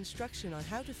one-on-one instruction on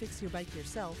how to fix your bike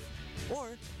yourself, or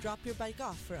drop your bike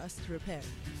off for us to repair.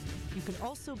 You can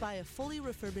also buy a fully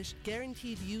refurbished,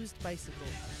 guaranteed used bicycle,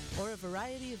 or a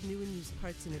variety of new and used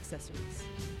parts and accessories.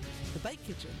 The Bike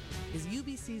Kitchen is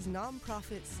UBC's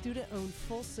non-profit, student-owned,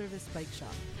 full-service bike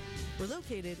shop. We're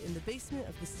located in the basement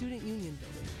of the Student Union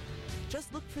building.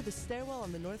 Just look for the stairwell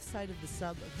on the north side of the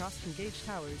sub across from Gage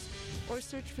Towers, or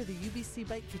search for the UBC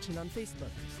Bike Kitchen on Facebook.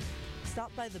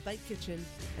 Stop by the Bike Kitchen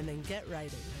and then get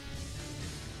riding.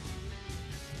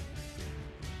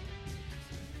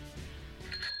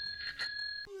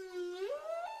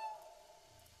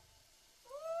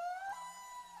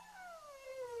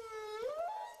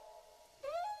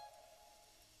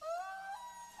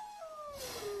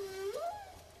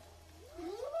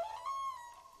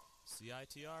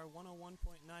 CiTR 101.9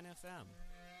 FM.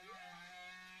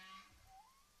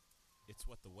 It's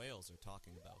what the whales are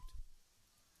talking about.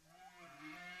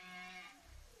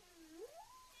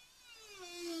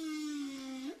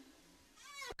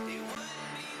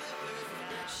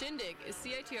 Shindig is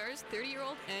CiTR's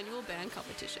 30-year-old annual band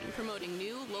competition, promoting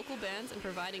new local bands and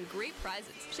providing great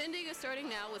prizes. Shindig is starting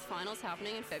now with finals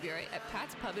happening in February at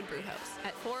Pat's Pub and Brew House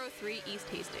at 403 East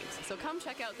Hastings. So come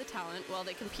check out the talent while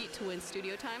they compete to win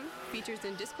studio time, features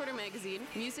in Discorder magazine,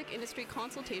 music industry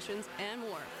consultations, and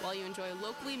more, while you enjoy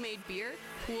locally made beer,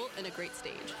 pool, and a great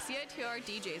stage. CiTR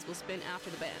DJs will spin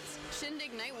after the bands.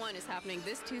 Shindig Night 1 is happening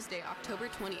this Tuesday, October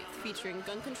 20th, featuring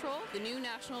Gun Control, the new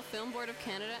National Film Board of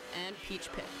Canada, and Peach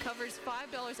Pit. Covers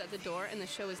 $5 at the door, and the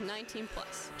show is 19+.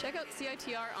 Check out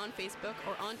CiTR on Facebook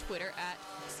or on Twitter at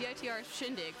CiTR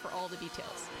Shindig for all the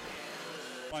details.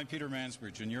 I'm Peter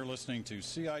Mansbridge, and you're listening to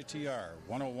CiTR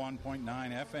 101.9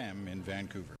 FM in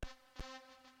Vancouver.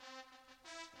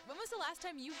 When was the last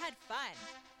time you had fun?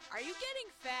 Are you getting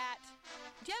fat?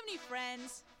 Do you have any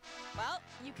friends? Well,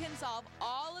 you can solve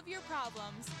all of your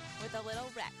problems with a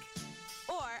little rec.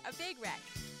 Or a big rec.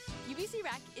 UBC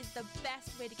Rec is the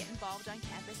best way to get involved on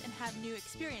campus and have new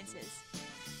experiences.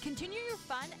 Continue your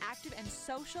fun, active, and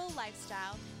social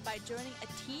lifestyle by joining a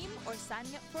team or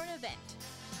signing up for an event.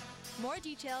 More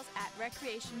details at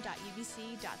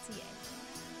recreation.ubc.ca.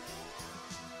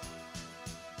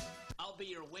 I'll be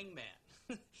your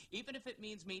wingman. Even if it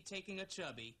means me taking a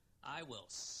chubby, I will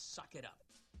suck it up.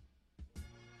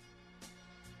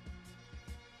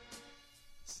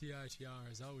 CiTR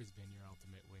has always been your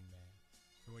ultimate wingman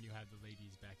for when you have the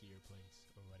ladies back at your place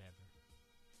or whatever.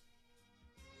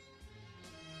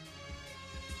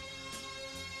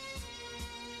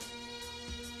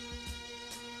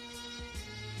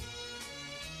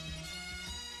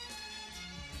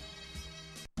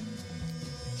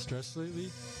 Stressed lately?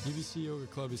 UBC Yoga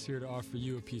Club is here to offer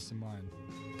you a peace of mind.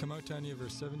 Come out to any of our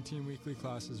 17 weekly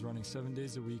classes running 7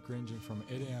 days a week ranging from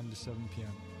 8 a.m. to 7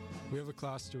 p.m. We have a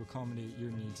class to accommodate your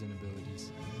needs and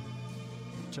abilities.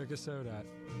 Check us out at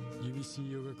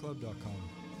ubcyogaclub.com.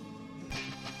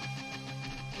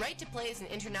 Right to Play is an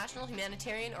international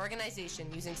humanitarian organization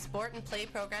using sport and play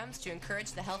programs to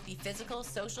encourage the healthy physical,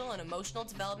 social, and emotional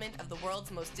development of the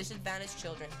world's most disadvantaged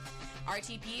children.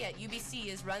 RTP at UBC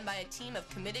is run by a team of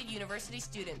committed university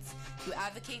students who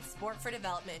advocate sport for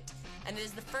development, and it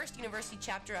is the first university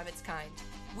chapter of its kind.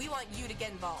 We want you to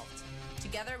get involved.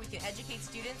 Together, we can educate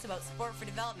students about sport for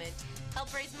development,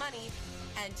 help raise money,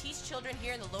 and teach children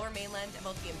here in the Lower Mainland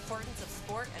about the importance of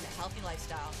sport and a healthy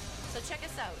lifestyle. So check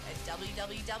us out at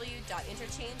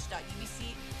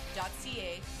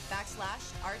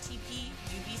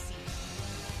www.interchange.ubc.ca/RTPUBC.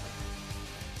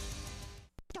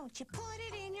 Don't you put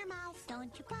it in your mouth.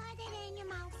 Don't you put it in your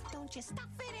mouth. Don't you stuff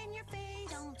it in your face.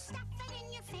 Don't stuff it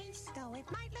in your face. Though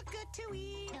it might look good to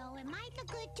eat. Though it might look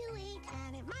good to eat.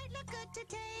 And it might look good to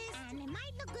taste. And it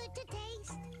might look good to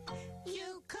taste.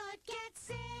 You could get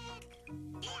sick.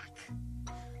 Ick.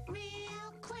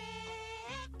 Real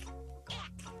quick.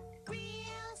 Ick.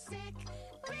 Real sick.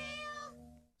 Real.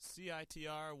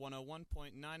 CiTR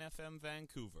 101.9 FM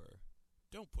Vancouver.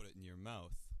 Don't put it in your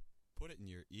mouth. Put it in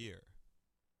your ear.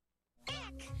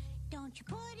 Ick. Don't you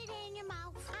put it in your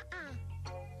mouth.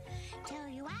 Till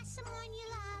you ask someone you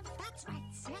love. That's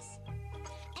right, sis.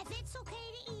 If it's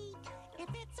okay to eat. If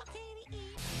it's okay to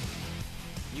eat.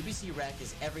 UBC Rec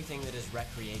is everything that is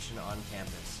recreation on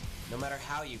campus. No matter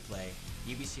how you play,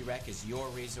 UBC Rec is your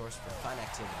resource for fun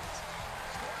activities.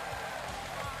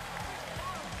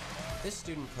 This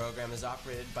student program is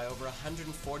operated by over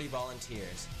 140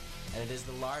 volunteers, and it is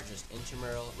the largest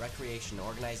intramural recreation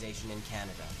organization in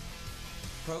Canada.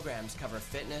 Programs cover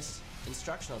fitness,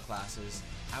 instructional classes,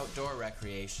 outdoor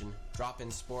recreation, drop-in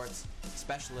sports,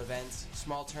 special events,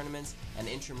 small tournaments, and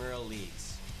intramural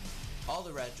leagues. All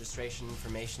the registration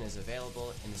information is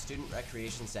available in the Student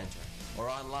Recreation Center or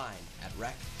online at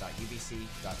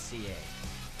rec.ubc.ca.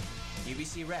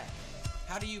 UBC Rec.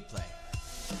 How do you play?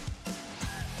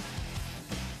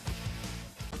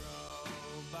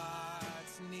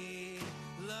 Robots need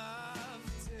love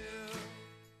too.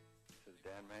 This is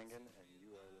Dan Mangan, and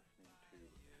you are listening to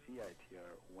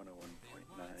CiTR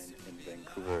 101.9 in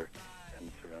Vancouver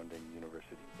and surrounding universities.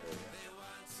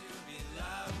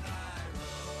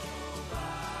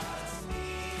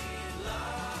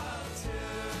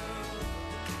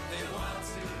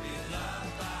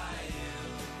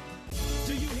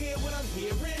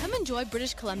 enjoy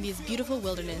British Columbia's beautiful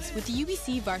wilderness with the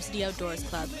UBC Varsity Outdoors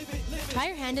Club. Try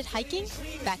your hand at hiking,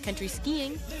 backcountry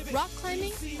skiing, rock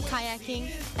climbing, kayaking,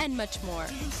 and much more.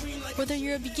 Whether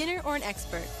you're a beginner or an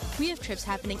expert, we have trips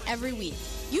happening every week,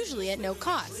 usually at no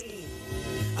cost.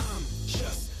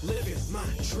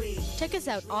 Check us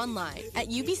out online at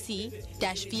ubc-voc.com.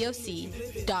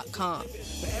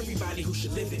 For everybody who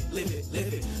should live it, live it,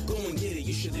 live it. Go and get it,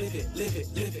 you should live it, live it,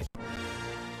 live it.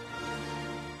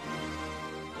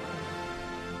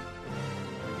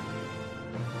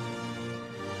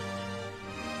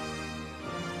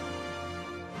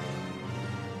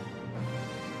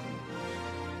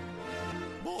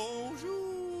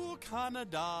 Bonjour,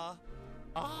 Canada.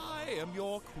 I am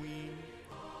your queen.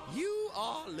 You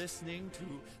are listening to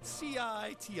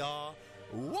CiTR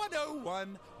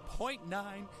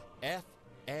 101.9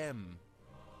 FM.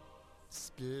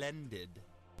 Splendid.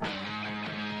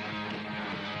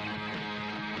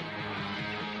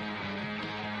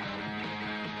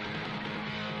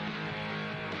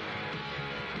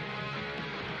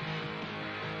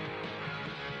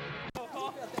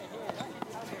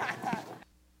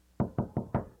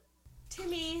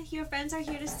 Timmy, your friends are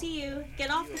here to see you. Get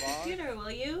off the computer,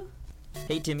 will you?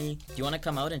 Hey Timmy, do you want to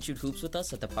come out and shoot hoops with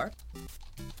us at the park?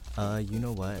 You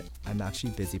know what? I'm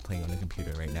actually busy playing on the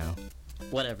computer right now.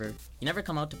 Whatever. You never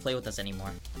come out to play with us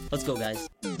anymore. Let's go, guys.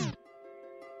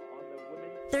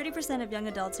 30% of young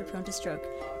adults are prone to stroke,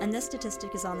 and this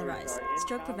statistic is on the rise.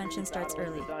 Stroke prevention starts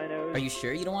early. Are you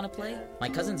sure you don't want to play? My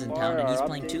cousin's in town and he's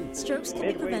playing too. Strokes can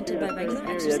be prevented by regular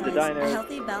exercise, a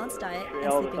healthy, balanced diet, and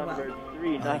sleeping well.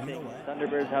 3-0.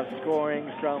 Thunderbirds have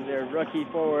scoring from their rookie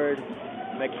forward,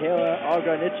 Michaela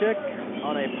Ogranichuk,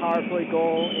 on a power play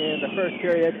goal in the first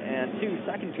period, and 2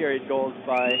 second period goals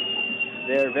by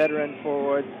their veteran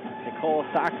forwards, Nicole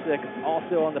Saksik,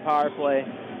 also on the power play,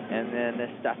 and then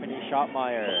Stephanie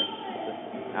Schottmeyer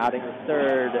adding the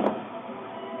third in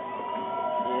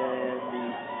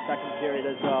the second period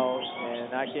as well.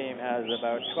 And that game has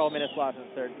about 12 minutes left in the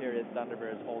third period.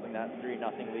 Thunderbirds holding that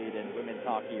 3-0 lead in women's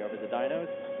hockey over the Dinos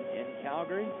in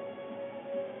Calgary.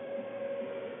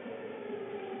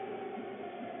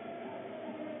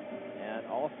 And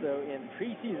also in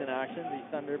preseason action, the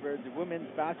Thunderbirds women's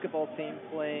basketball team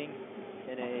playing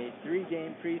in a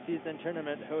 3-game preseason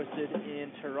tournament hosted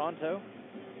in Toronto.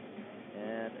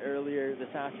 And earlier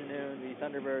this afternoon, the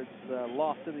Thunderbirds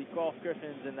lost to the Guelph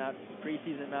Griffins in that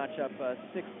preseason matchup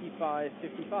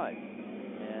 65-55.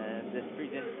 And this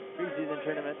preseason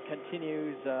tournament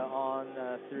continues on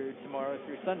through tomorrow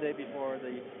through Sunday before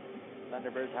the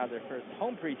Thunderbirds have their first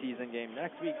home preseason game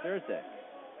next week, Thursday.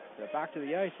 So back to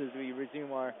the ice as we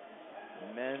resume our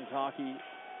men's hockey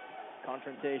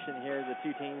confrontation here. The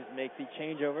two teams make the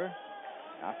changeover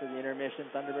after the intermission.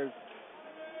 Thunderbirds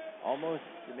almost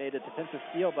made a defensive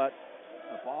steal, but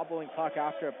a bobbling puck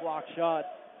after a block shot.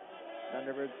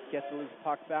 Thunderbirds get the loose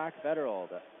puck back. Federal,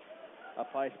 the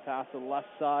up ice pass to the left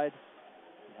side.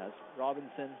 It has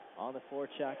Robinson on the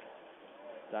forecheck.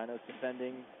 Dinos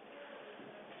defending. And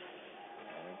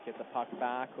get the puck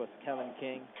back with Kevin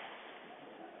King.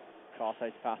 Cross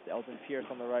ice pass to Elton Pierce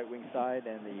on the right wing side,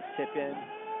 and the tip in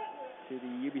to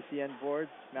the UBC end boards.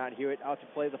 Matt Hewitt out to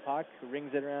play the puck,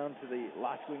 rings it around to the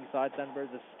left wing side.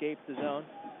 Thunderbirds escape the zone.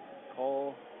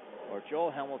 Cole or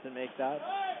Joel Hamilton make that,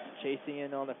 chasing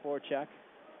in on the forecheck.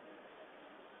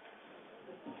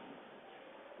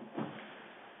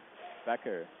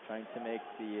 Becker trying to make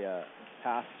the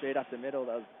pass straight up the middle.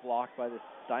 That was blocked by the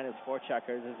Dinos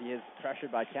forecheckers as he is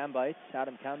pressured by Kambites.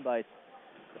 Adam Kambites,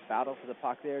 the battle for the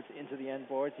puck there. It's into the end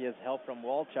boards. He has help from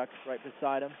Walchuk right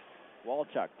beside him.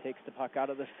 Walchuk takes the puck out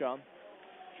of the scrum.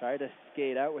 Try to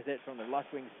skate out with it from the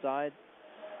left wing side.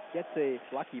 Gets a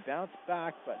lucky bounce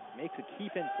back, but makes a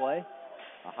keep-in play.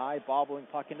 A high bobbling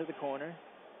puck into the corner.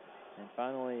 And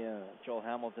finally, Joel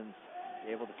Hamilton's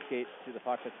able to skate to the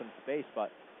puck with some space,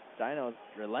 but Dinos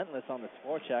relentless on the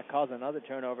forecheck, caused another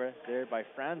turnover there by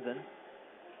Franzen.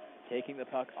 Taking the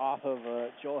puck off of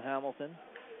Joel Hamilton.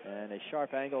 And a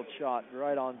sharp angled shot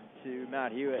right on to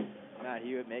Matt Hewitt. Matt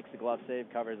Hewitt makes the glove save,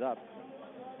 covers up.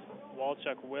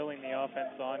 Walchuk willing the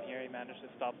offense on here. He managed to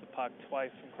stop the puck twice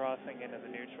from crossing into the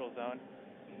neutral zone.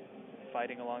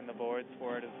 Fighting along the boards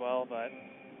for it as well, but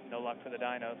no luck for the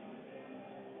Dinos.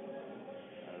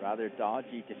 A rather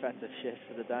dodgy defensive shift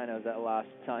for the Dinos that last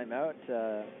time out.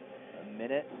 A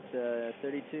minute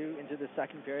 32 into the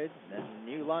second period. Then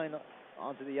new line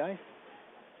onto the ice.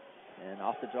 And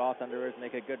off the draw, Thunderbirds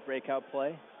make a good breakout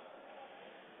play.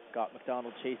 Scott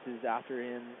McDonald chases after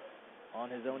him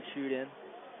on his own shoot-in.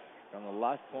 From the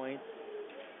left point,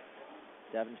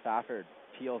 Devin Fafford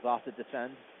peels off the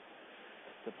defense.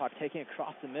 The puck taking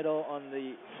across the middle on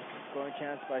the scoring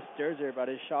chance by Sturzer, but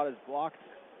his shot is blocked.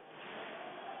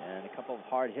 And a couple of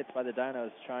hard hits by the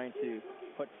Dinos trying to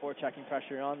put forechecking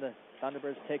pressure on. The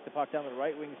Thunderbirds take the puck down the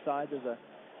right wing side. There's a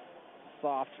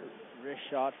soft wrist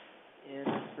shot in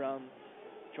from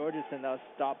Georgeson that was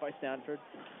stopped by Stanford.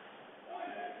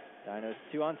 Dinos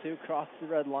 2-on-2 cross the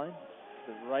red line.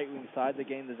 The right wing side, they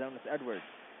gain the zone with Edwards.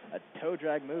 A toe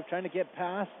drag move, trying to get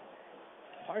past.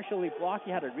 Partially blocked.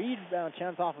 He had a rebound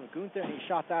chance off of Gunther, and he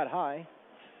shot that high.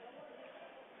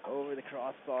 Over the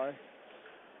crossbar.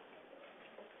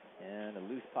 And a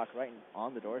loose puck right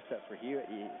on the doorstep for Hewitt.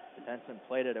 The defenseman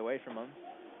played it away from him.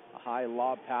 A high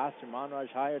lob pass from Monraj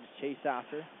Higher to chase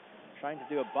after. Trying to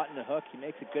do a button to hook. He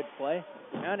makes a good play.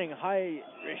 Mounting high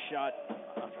wrist shot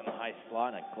from the high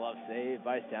slot, and a glove save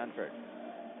by Stanford.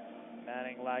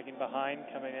 Manning lagging behind,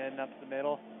 coming in up the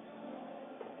middle.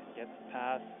 Gets the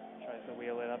pass, tries to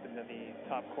wheel it up into the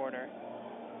top corner.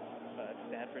 But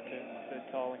Stanford stood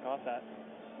tall and caught that.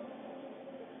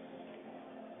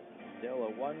 Still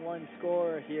a 1-1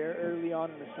 score here early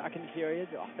on in the second period.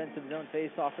 The offensive zone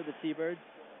face-off for the T-Birds.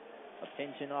 A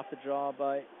pinch in off the draw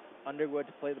by Underwood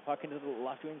to play the puck into the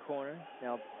left wing corner.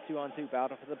 Now 2-on-2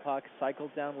 battle for the puck.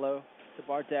 Cycles down low to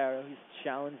Bardaro. He's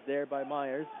challenged there by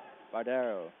Myers.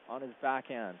 Bardaro on his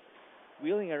backhand.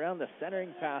 Wheeling around the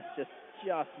centering pass, just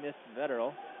missed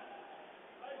Vetterl.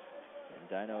 And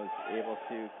Dino is able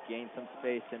to gain some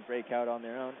space and break out on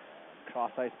their own.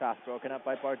 Cross-ice pass broken up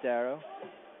by Bardaro.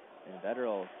 And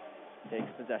Vetterl takes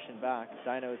possession back.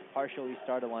 Dinos partially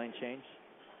start a line change.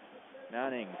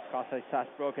 Manning, cross-ice pass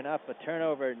broken up, a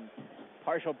turnover, and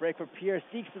partial break for Pierce.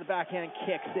 Seeks to the backhand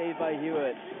kick, saved by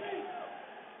Hewitt.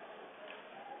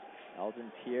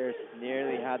 Eldon Pierce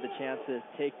nearly had the chance to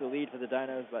take the lead for the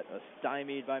Dinos, but was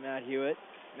stymied by Matt Hewitt.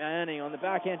 Manning on the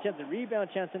backhand chance, a rebound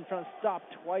chance in front,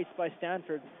 stopped twice by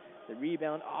Stanford. The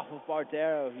rebound off of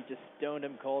Bardaro. He just stoned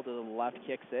him cold to the left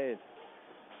kick save.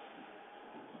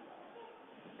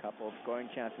 Couple of scoring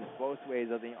chances both ways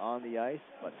on the ice,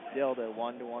 but still the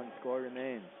 1-1 score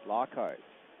remains. Lockhart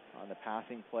on the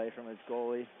passing play from his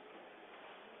goalie.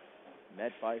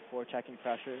 Met by forechecking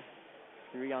pressure.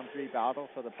 3-on-3 battle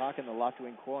for the puck in the left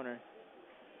wing corner.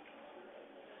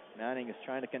 Manning is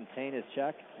trying to contain his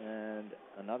check, and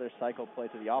another cycle play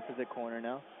to the opposite corner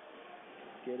now.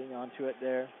 Getting onto it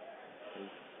there is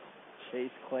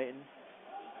Chase Clayton,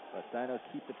 but Dinos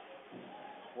keep the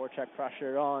forecheck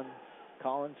pressure on.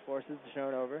 Collins forces the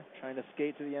turnover, trying to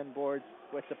skate to the end boards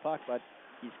with the puck, but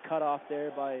he's cut off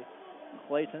there by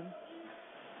Clayton.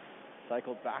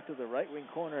 Cycled back to the right wing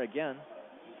corner again.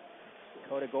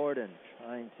 Dakota Gordon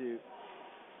trying to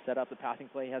set up the passing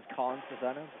play. He has Collins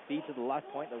beside him. Feed to the left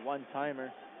point, the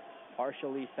one-timer.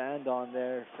 Partially fanned on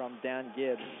there from Dan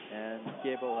Gibb, and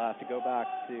Gibb will have to go back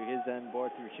to his end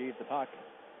board to retrieve the puck.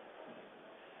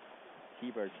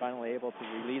 T-Birds finally able to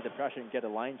relieve the pressure and get a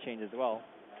line change as well.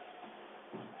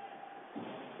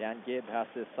 Dan Gibb has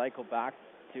to cycle back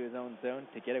to his own zone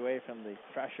to get away from the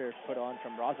pressure put on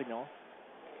from Rosignol.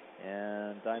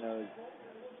 And Dinos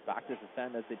back to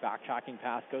defend as the backtracking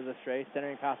pass goes astray.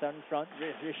 Centering pass out in front.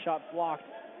 Wrist shot blocked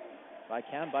by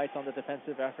Cam Bites on the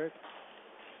defensive effort.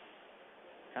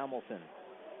 Hamilton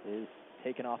is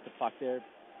taken off the puck there.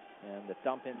 And the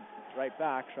dump in right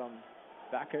back from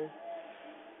Becker.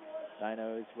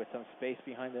 Dinos with some space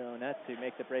behind their own net to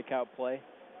make the breakout play.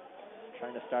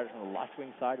 Trying to start it from the left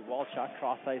wing side. Walchuk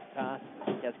cross-ice pass.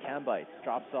 He has Cam Bites.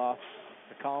 Drops off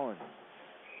to Collins.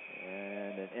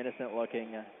 And an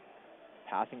innocent-looking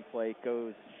passing play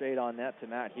goes straight on net to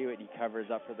Matt Hewitt. He covers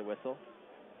up for the whistle.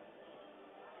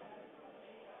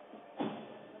 And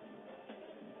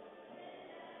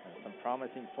some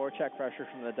promising forecheck pressure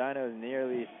from the Dinos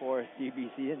nearly forced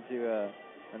UBC into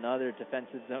another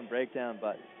defensive zone breakdown,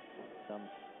 but some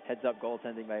heads-up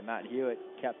goaltending by Matt Hewitt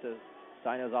kept the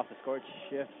Dinos off the score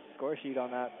sheet on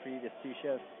that previous two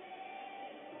shifts.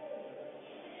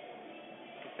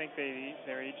 I think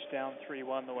they're each down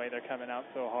 3-1 the way they're coming out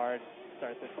so hard to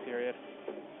start this period.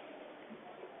 So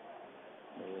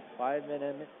with 5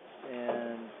 minutes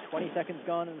and 20 seconds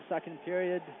gone in the second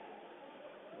period,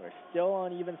 we're still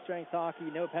on even strength hockey.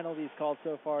 No penalties called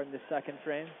so far in this second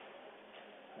frame.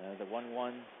 The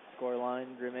 1-1 score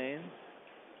line remains.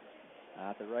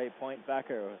 At the right point,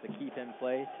 Becker with a keep-in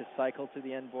play to cycle to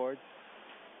the end boards.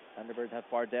 Thunderbirds have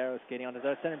Bardaro skating onto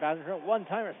the center pass in front.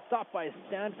 One-timer stopped by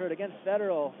Stanford against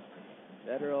Vetterl.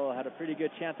 Vetterl had a pretty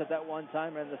good chance at that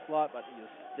one-timer in the slot, but he was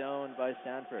stoned by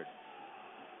Stanford.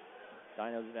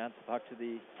 Dinos advance the puck to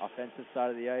the offensive side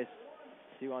of the ice.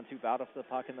 2-on-2 battle for the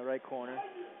puck in the right corner.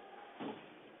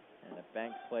 And a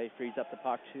bank play frees up the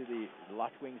puck to the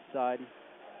left wing side.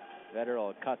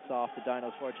 Vetterl cuts off the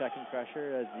Dinos forechecking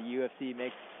pressure as the UFC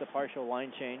makes the partial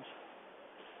line change.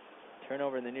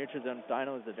 Turnover in the neutral zone.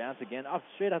 Dinos advance again. Up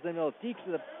straight up the middle. Deeks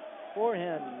to the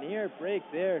forehand. Near break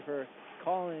there for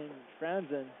Colin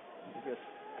Franzen. He gets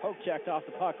poke checked off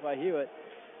the puck by Hewitt.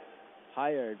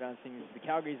 Higher advancing to the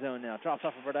Calgary zone now. Drops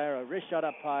off of Bordero. Wrist shot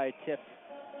up high. Tipped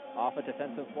off a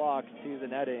defensive block to the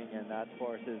netting, and that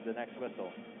forces the next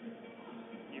whistle.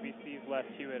 UBC's left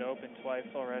Hewitt open twice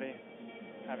already,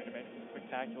 having to make some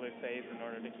spectacular saves in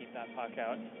order to keep that puck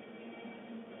out.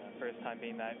 First time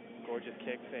being that gorgeous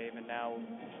kick save, and now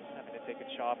having to take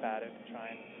a chop at it and try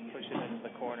and push it into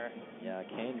the corner. Yeah,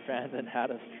 Kane Franzen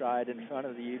had a stride in front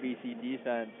of the UBC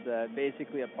defense.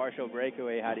 Basically a partial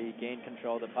breakaway had he gained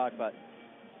control of the puck, but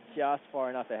just far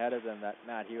enough ahead of them that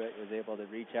Matt Hewitt was able to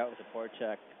reach out with a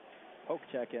poke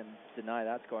check and deny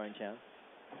that scoring chance.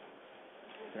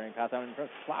 Turning pass out in front,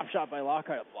 slap shot by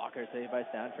Lockhart, a blocker saved by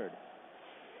Stanford.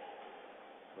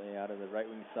 Play out of the right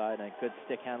wing side, and a good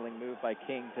stick handling move by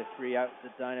King to free out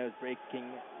the Dinos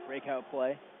breakout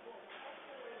play.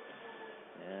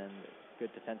 And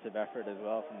good defensive effort as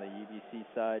well from the UBC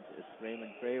side as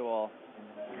Raymond Greywall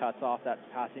cuts off that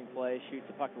passing play, shoots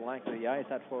the puck to the length of the ice.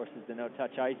 That forces the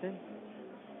no-touch icing.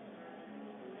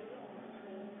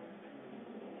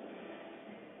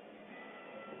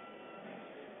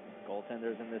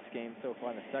 Goaltenders in this game so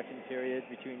far in the second period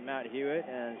between Matt Hewitt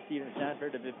and Steven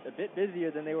Stanford a bit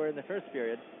busier than they were in the first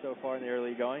period so far in the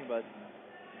early going, but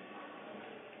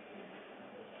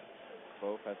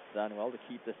both have done well to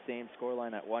keep the same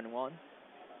scoreline at 1-1.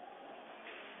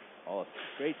 Oh,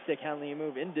 great stick handling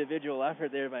move, individual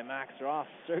effort there by Max Ross.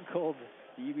 Circled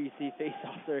the UBC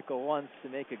face-off circle once to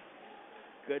make a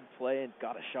good play and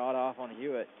got a shot off on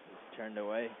Hewitt. He's turned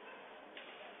away.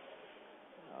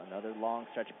 Another long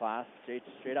stretch pass,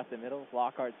 straight up the middle.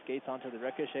 Lockhart skates onto the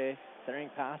ricochet. Centering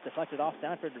pass, deflected off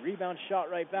Stanford. Rebound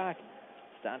shot right back.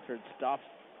 Stanford stops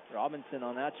Robinson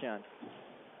on that chance.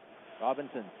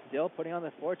 Robinson still putting on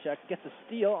the forecheck. Gets a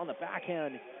steal on the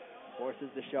backhand. Forces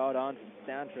the shot on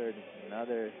Stanford.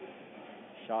 Another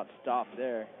shot stop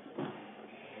there.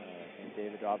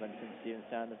 David Robinson, Steven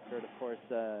Stanford, of course,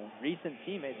 recent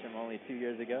teammates from only 2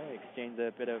 years ago. Exchanged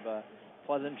a bit of a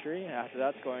pleasantry after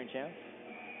that scoring chance.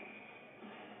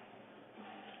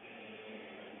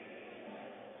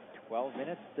 12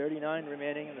 minutes, 39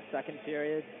 remaining in the second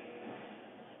period.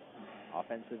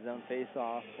 Offensive zone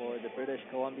face-off for the British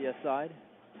Columbia side.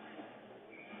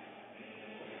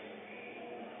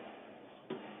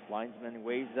 Linesman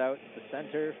waves out the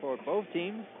center for both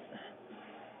teams.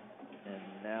 And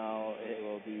now it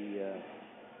will be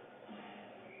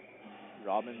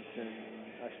Robinson.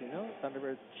 Actually, no,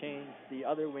 Thunderbirds changed the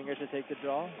other winger to take the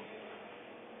draw.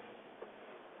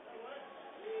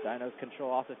 Dinos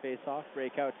control off the face-off,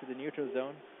 break out to the neutral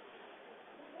zone.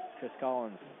 Chris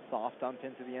Collins, soft dump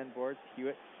into the end boards.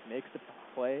 Hewitt makes the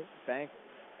play, bank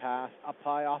pass up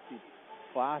high off the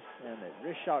glass, and a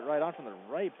wrist shot right on from the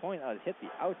right point. Hit the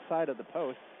outside of the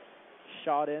post.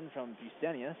 Shot in from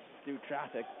Bustenius through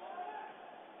traffic.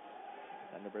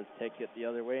 Thunderbirds take it the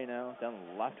other way now, down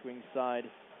the left wing side.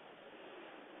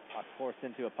 Puck forced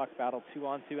into a puck battle,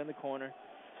 2-on-2 in the corner.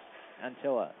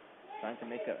 Antilla trying to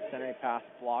make a centering pass,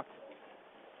 blocked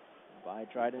by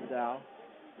Dryden Dow.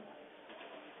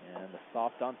 And the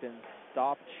soft dump in,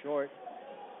 stopped short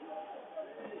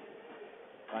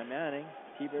by Manning.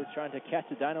 T-Birds trying to catch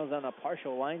the Dinos on a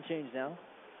partial line change now.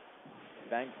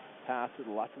 Bank pass to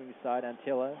the left wing side.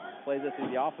 Antilla plays it to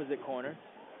the opposite corner.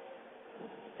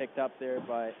 Picked up there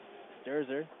by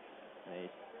Sturzer. A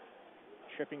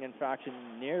tripping infraction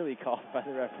nearly called by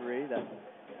the referee that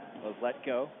was let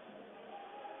go.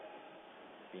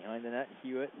 Behind the net,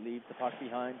 Hewitt leaves the puck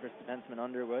behind for defenseman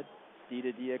Underwood.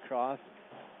 D across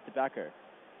to Becker.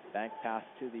 Bank pass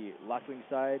to the left wing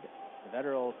side. The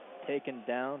Vetterl taken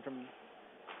down from...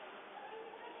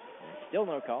 Still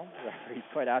no call. The referee's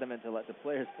quite adamant to let the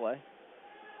players play.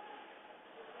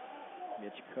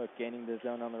 Mitch Cook gaining the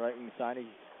zone on the right wing side. He's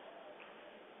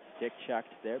stick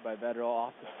checked there by Vetterl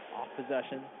off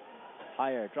possession.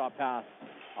 Higher, drop pass.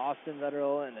 Austin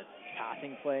Vetterl and the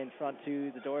passing play in front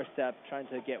to the doorstep, trying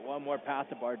to get one more pass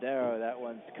to Bardero. That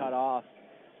one's cut off,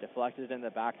 deflected in the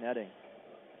back netting.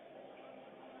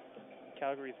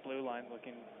 Calgary's blue line's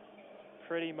looking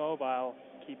pretty mobile,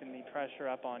 keeping the pressure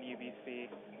up on UBC.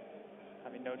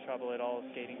 Having no trouble at all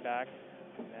skating back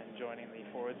and joining the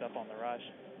forwards up on the rush.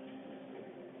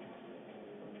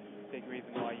 Big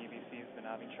reason why UBC has been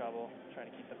having trouble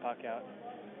trying to keep the puck out.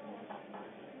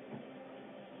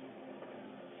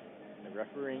 The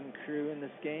refereeing crew in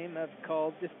this game have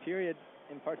called this period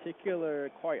in particular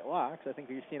quite lax. I think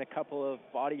we've seen a couple of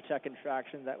body check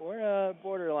infractions that were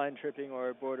borderline tripping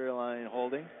or borderline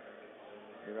holding.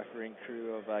 The refereeing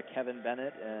crew of Kevin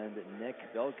Bennett and Nick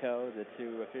Bilko, the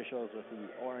two officials with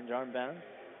the orange armbands.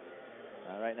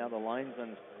 Right now the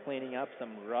linesman's cleaning up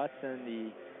some ruts in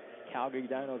the Calgary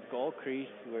Dinos goal crease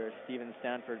where Steven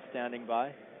Stanford's standing by.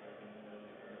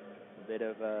 A bit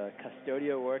of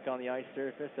custodial work on the ice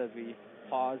surface as we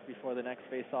pause before the next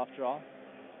face-off draw.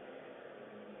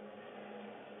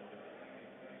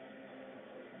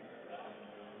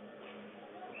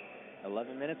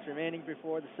 "11 minutes remaining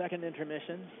before the second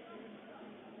intermission.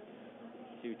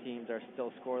 Two teams are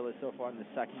still scoreless so far in the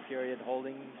second period,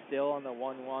 holding still on the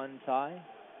 1-1 tie.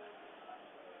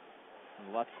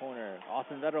 In the left corner,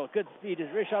 Austin Vetterl, good speed, his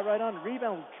wrist shot right on,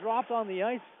 rebound dropped on the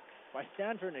ice by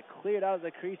Stanford and it cleared out of the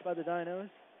crease by the Dinos.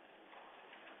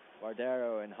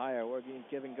 Bardero and Hire working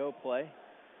give and go play.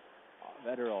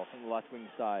 Vetterl from the left wing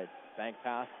side, bank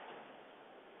pass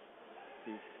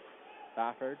to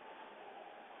Bafford.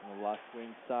 On the left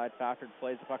wing side, Bafford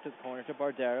plays the puck to the corner to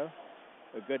Bardero.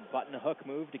 A good button hook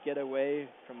move to get away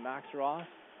from Max Ross.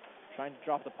 Trying to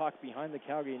drop the puck behind the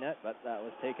Calgary net, but that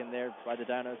was taken there by the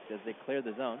Dinos as they cleared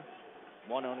the zone.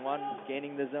 1-on-1,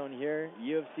 gaining the zone here.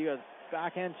 U of C with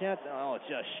backhand chance. Oh,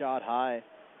 just shot high.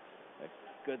 A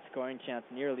good scoring chance,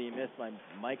 nearly missed by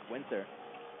Mike Winter.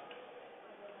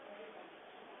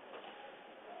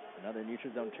 Another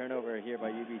neutral zone turnover here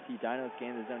by UBC. Dinos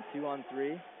gain the zone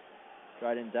 2-on-3.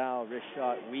 Dryden Dow, wrist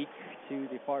shot weak to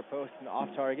the far post and off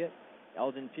target.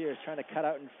 Elgin Pierce trying to cut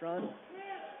out in front.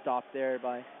 Stopped there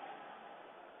by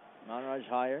Manraj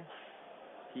Hire.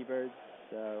 T-Birds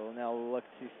will now look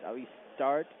to at least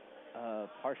start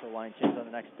partial line change on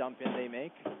the next dump in they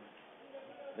make.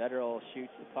 Vetterl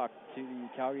shoots the puck to the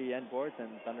Calgary end boards, and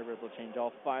Thunderbirds will change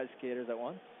all 5 skaters at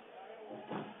once.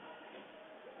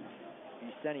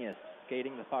 Eugenius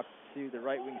skating the puck to the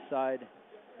right wing side,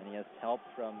 and he has help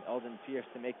from Elgin Pierce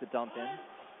to make the dump in.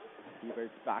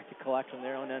 T-Birds back to collect on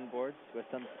their own end boards with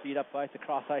some speed up ice. A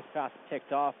cross ice pass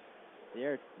picked off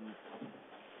there.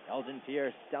 Elgin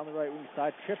Pierce down the right wing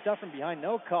side, tripped up from behind,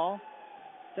 no call.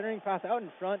 Centering pass out in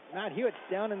front. Matt Hewitt's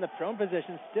down in the prone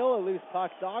position, still a loose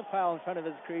puck, dog pile in front of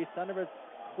his crease. Thunderbirds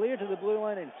clear to the blue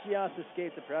line and just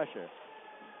escaped the pressure.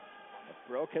 A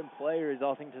broken play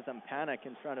resulting to some panic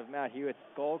in front of Matt Hewitt's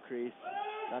goal crease.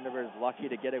 Thunderbirds lucky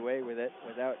to get away with it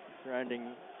without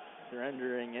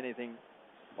surrendering anything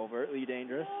overtly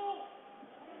dangerous.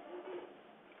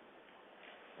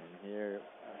 And here,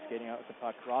 skating out with the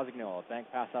puck, Rosignol, a bank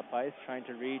pass up ice, trying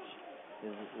to reach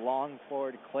his long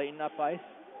forward Clayton up ice.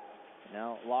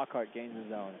 Now Lockhart gains the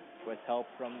zone with help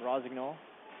from Rosignol.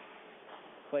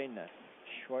 Clayton, a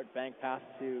short bank pass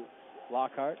to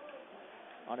Lockhart.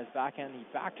 On his backhand, he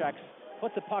backtracks,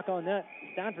 puts the puck on net.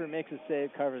 Stanford makes a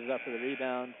save, covers it up for the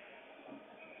rebound.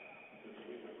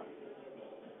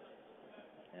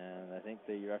 And I think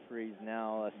the referee's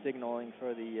now signaling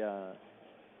for the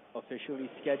officially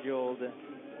scheduled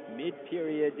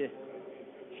mid-period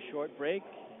short break.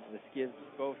 This gives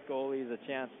both goalies a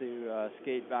chance to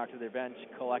skate back to their bench,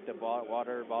 collect a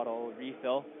water bottle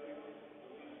refill.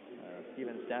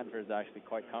 Steven Stanford is actually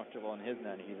quite comfortable in his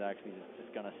net. He's actually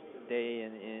just going to stay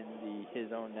in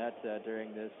his own net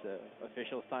during this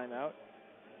official timeout.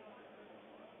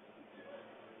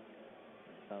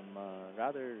 Some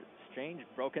rather strange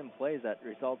broken plays that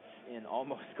results in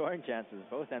almost scoring chances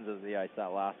both ends of the ice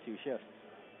that last 2 shifts.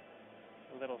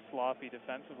 A little sloppy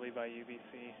defensively by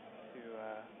UBC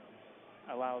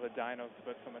to allow the Dinos to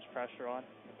put so much pressure on.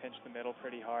 They pinched the middle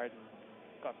pretty hard and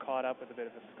got caught up with a bit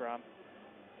of a scrum.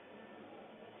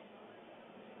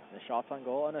 The shots on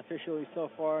goal unofficially so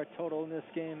far, total in this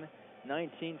game,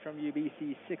 19 from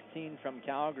UBC, 16 from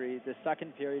Calgary. The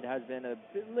second period has been a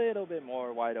little bit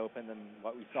more wide open than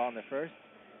what we saw in the first,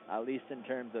 at least in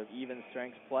terms of even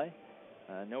strength play.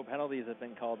 No penalties have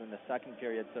been called in the second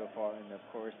period so far, and of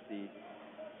course the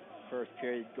first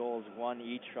period goals, one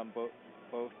each from both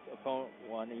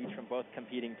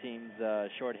competing teams.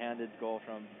 Shorthanded goal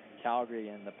from Calgary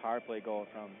and the power play goal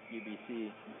from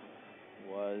UBC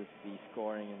was the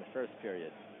scoring in the first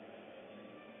period.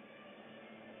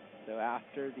 So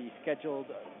after the scheduled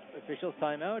official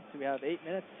timeout, we have 8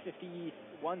 minutes,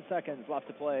 51 seconds left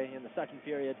to play in the second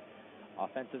period.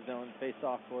 Offensive zone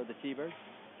face-off for the T-Birds.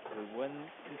 They win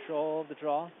control of the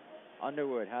draw.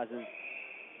 Underwood has his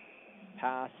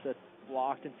pass that's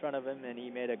blocked in front of him, and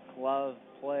he made a glove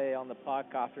play on the puck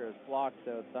after it was blocked,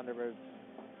 so Thunderbirds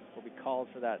will be called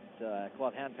for that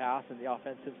glove hand pass on the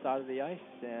offensive side of the ice,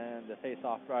 and the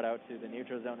face-off brought out to the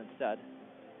neutral zone instead.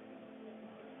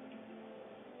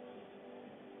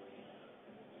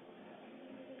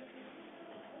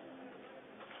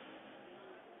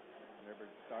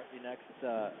 Thunderbirds start the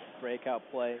next breakout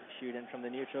play. Shoot in from the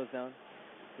neutral zone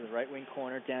to the right wing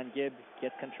corner. Dan Gibb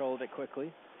gets control of it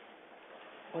quickly.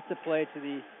 Puts the play to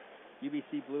the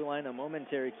UBC blue line, a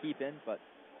momentary keep in, but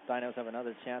Dinos have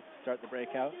another chance to start the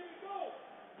breakout.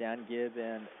 Dan Gibb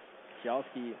and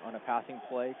Jalski on a passing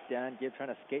play. Dan Gibb trying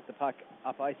to skate the puck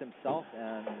up ice himself,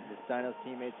 and his Dinos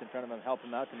teammates in front of him help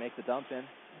him out to make the dump in.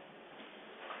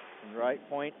 From the right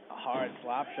point, a hard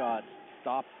slap shot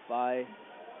stopped by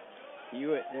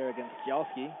Hewitt there against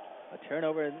Jalski. A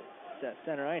turnover at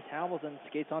center ice. Hamilton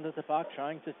skates onto the puck,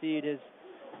 trying to feed his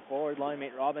forward line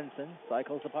mate Robinson.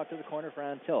 Cycles the puck to the corner for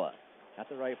Antilla. At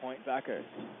the right point, Becker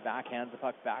backhands the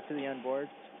puck back to the end boards.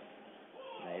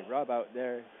 And a rub out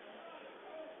there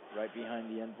right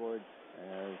behind the end boards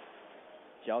as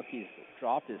Jalski's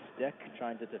dropped his stick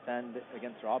trying to defend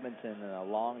against Robinson, and a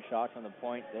long shot from the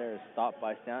point there is stopped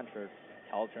by Stanford.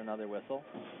 Held for another whistle.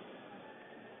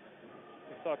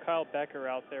 We saw Kyle Becker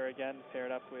out there again,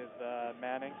 paired up with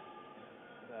Manning,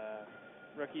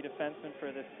 the rookie defenseman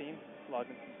for this team, logged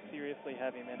in some seriously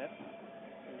heavy minutes.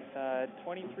 He's had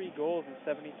 23 goals and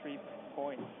 73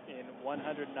 points in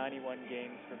 191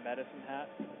 games for Medicine Hat,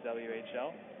 the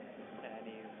WHL, and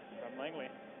he's from Langley.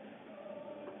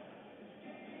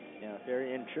 Yeah,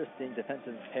 very interesting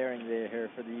defensive pairing there here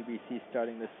for the UBC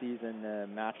starting this season,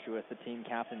 matched with the team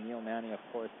captain Neil Manning, of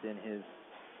course, in his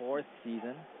 4th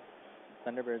season.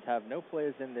 Thunderbirds have no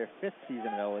players in their 5th season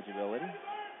of eligibility.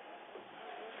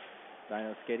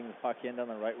 Dino skating the puck in down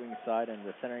the right wing side, and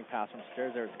the centering pass from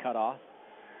Sturzer is cut off.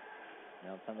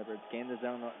 Now Thunderbirds gain the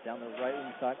zone down the right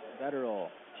wing side. Vetterall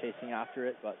chasing after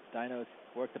it, but Dinos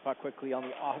work the puck quickly on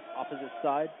the opposite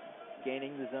side,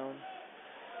 gaining the zone.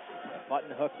 A button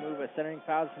hook move, a centering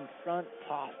pass in front,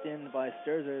 tossed in by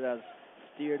Sturzer. That's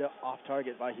steered off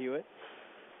target by Hewitt.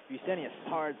 Busenius,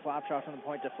 hard slap shot from the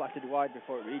point, deflected wide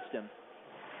before it reached him.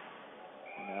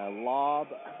 And a lob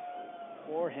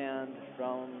forehand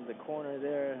from the corner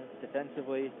there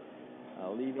defensively,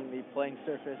 leaving the playing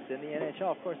surface in the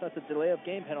NHL. Of course, that's a delay of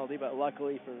game penalty, but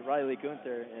luckily for Riley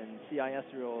Gunther in CIS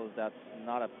rules, that's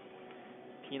not a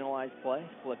penalized play,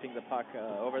 flipping the puck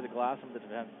over the glass from the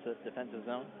defensive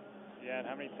zone. Yeah, and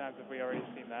how many times have we already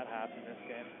seen that happen this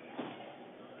game?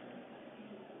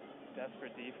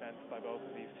 Desperate defense by both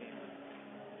of these teams.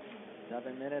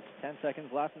 7 minutes, 10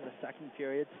 seconds left in the second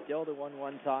period. Still the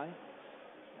 1-1 tie.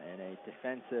 And a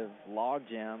defensive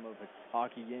logjam of a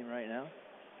hockey game right now.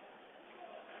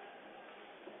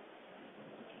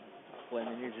 Play in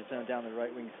the neutral zone down the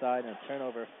right wing side, and a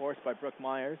turnover forced by Brooke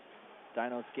Myers.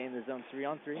 Dinos gain the zone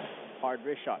 3-on-3. Hard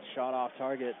wrist shot, shot off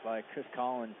target by Chris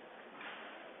Collins.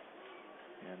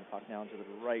 And the puck now into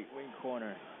the right wing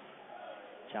corner.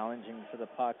 Challenging for the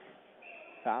puck.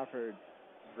 Fafford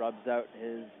rubs out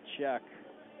his check.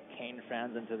 Kane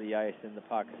Franzen to the ice, and the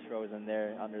puck is frozen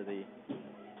there under the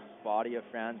body of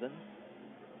Franzen.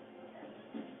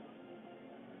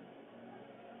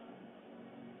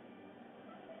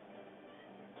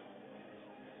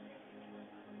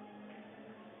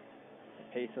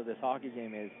 The pace of this hockey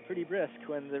game is pretty brisk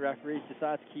when the referees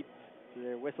decide to keep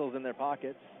their whistles in their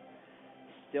pockets.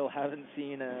 Still haven't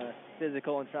seen a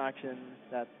physical infraction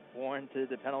that warranted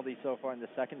the penalty so far in the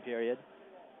second period.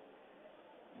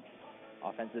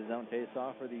 Offensive zone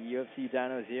face-off for the UFC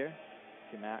Dinos here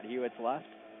to Matt Hewitt's left.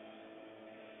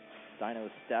 Dinos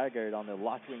staggered on the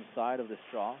left wing side of the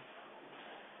straw.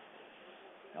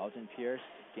 Elgin Pierce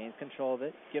gains control of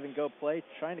it. Give and go play,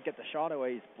 trying to get the shot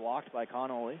away. He's blocked by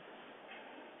Connolly.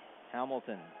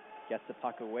 Hamilton gets the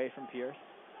puck away from Pierce.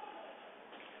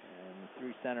 And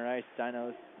through center ice,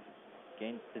 Dinos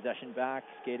gain possession back,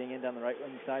 skating in down the right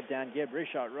wing side. Dan Gibb,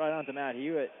 wrist shot right onto Matt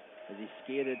Hewitt as he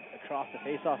skated across the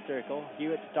face-off circle.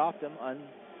 Hewitt stopped him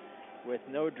with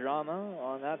no drama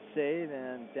on that save,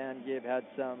 and Dan Gibb had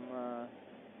some a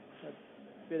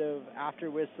bit of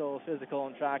after-whistle physical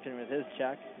infraction with his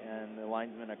check, and the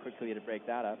linesmen are quickly to break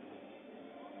that up.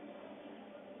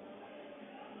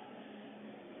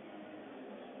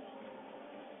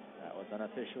 That was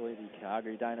unofficially the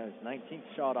Calgary Dinos'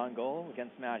 19th shot on goal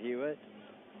against Matt Hewitt.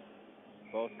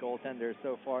 Both goaltenders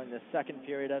so far in this second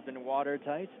period have been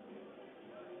watertight.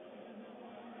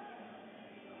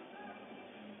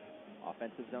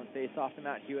 Offensive zone face-off to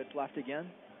Matt Hewitt's left again.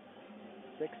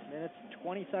 6 minutes and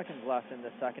 20 seconds left in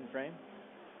the second frame.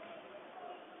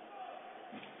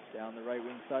 Down the right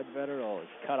wing side, Vetterall is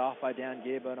cut off by Dan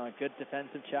Gibb on a good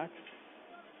defensive check.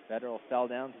 Vetterall fell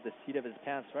down to the seat of his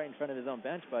pants right in front of his own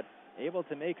bench, but able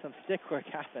to make some stick work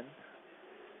happen.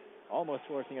 Almost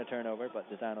forcing a turnover, but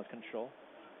the Dinos control.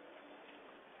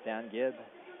 Dan Gibb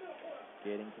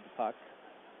skating to the puck.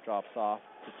 Drops off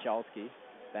to Chalski.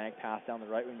 Bank pass down the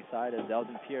right wing side as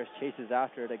Elgin Pierce chases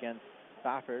after it against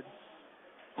Spafford.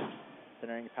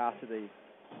 Centering pass to the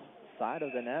side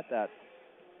of the net that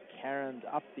Karen's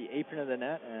up the apron of the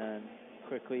net, and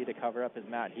quickly to cover up is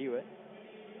Matt Hewitt.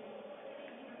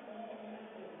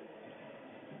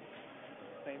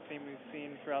 Same thing we've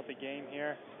seen throughout the game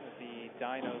here, with the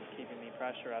Dinos keeping the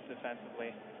pressure up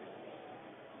defensively,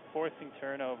 forcing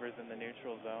turnovers in the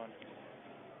neutral zone.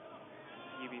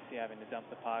 UBC having to dump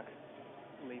the puck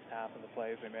at least half of the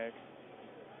plays they make.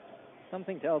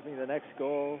 Something tells me the next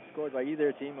goal scored by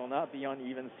either team will not be on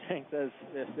even strength as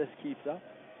if this keeps up.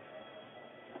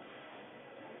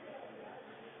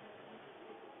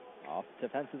 Off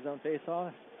defensive zone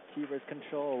faceoff. T-Birds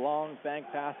control a long bank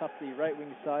pass up the right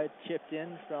wing side, chipped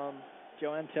in from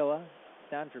Joe Antilla.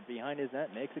 Stanford behind his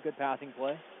net, makes a good passing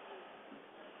play.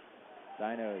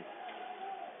 Dinos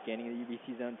gaining the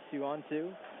UBC zone 2-on-2.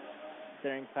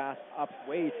 Centering pass up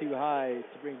way too high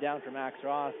to bring down for Max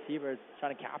Ross. T-Birds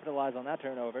trying to capitalize on that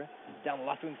turnover. Down the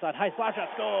left wing side, high slap shot,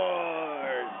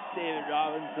 scores! David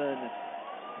Robinson.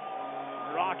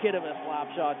 Rocket of a slap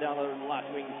shot down the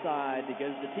left wing side to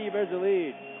give the T-Birds a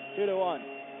lead, 2-1.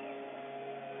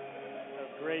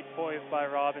 Great poise by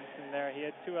Robinson there. He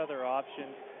had two other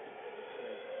options.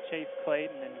 Chase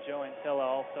Clayton and Joe Antilla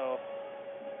also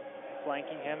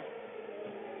flanking him.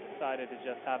 Decided to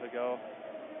just have a go.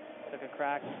 Took a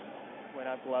crack, went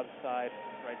up glove side,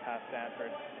 right past Stanford.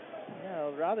 Yeah,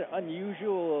 a rather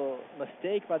unusual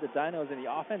mistake by the Dinos in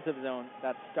the offensive zone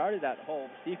that started that whole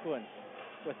sequence,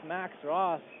 with Max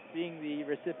Ross being the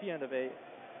recipient of a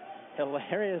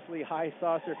hilariously high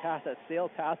saucer pass that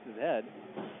sailed past his head.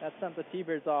 That sent the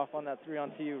T-Birds off on that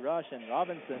 3-on-2 rush, and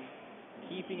Robinson,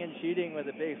 keeping and shooting with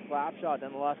a big slap shot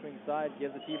down the left wing side,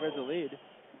 gives the T-Birds a lead.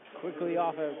 Quickly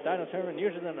off a Dino tournament,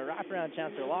 usually than a wraparound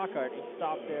chance for Lockhart. He's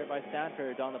stopped there by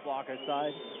Stanford on the blocker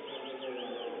side.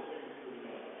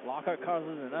 Lockhart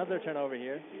causes another turnover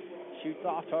here. Shoots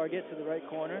off target to the right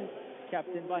corner. Kept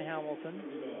in by Hamilton.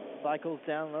 Cycles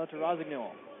down low to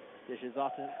Rosignol. Dishes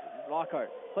off to Lockhart.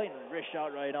 Clayton, wrist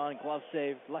shot right on, glove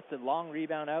save. Left a long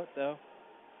rebound out though.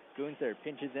 Gunther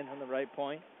pinches in from the right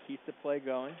point. Keeps the play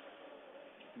going.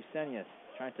 Eusenius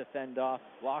trying to fend off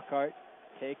Lockhart.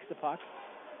 Takes the puck.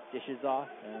 Dishes off,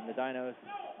 and the Dinos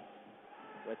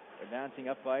with advancing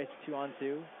up ice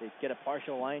 2-on-2. They get a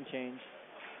partial line change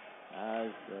as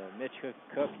Mitch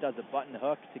Cook does a button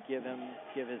hook to give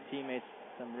his teammates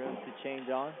some room to change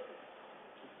on.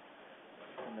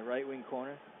 In the right wing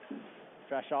corner,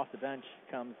 fresh off the bench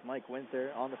comes Mike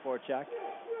Winther on the forecheck.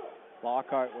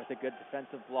 Lockhart with a good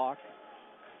defensive block.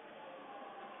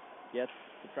 Gets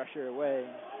the pressure away,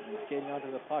 and skating onto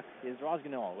the puck is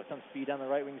Rosganol with some speed on the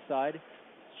right wing side.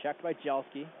 Checked by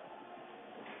Jelski.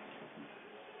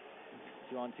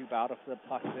 2-on-2 battle for the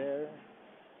puck there.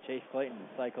 Chase Clayton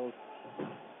cycles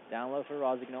down low for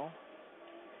Rosignol.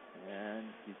 And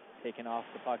he's taken off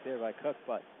the puck there by Cook,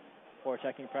 but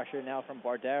forechecking pressure now from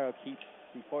Bardero keeps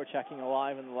the forechecking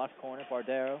alive in the left corner.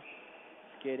 Bardero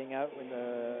skating out in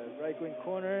the right wing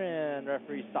corner, and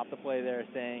referee stopped the play there,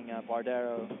 saying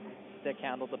Bardero stick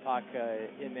handled the puck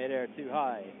in midair too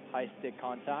high. High stick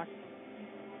contact.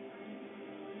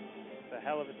 A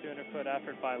hell of a 200-foot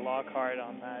effort by Lockhart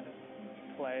on that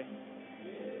play.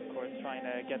 Of course, trying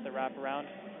to get the wraparound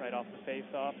right off the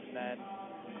face-off, and then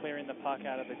clearing the puck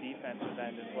out of the defensive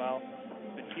end as well.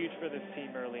 It's been huge for this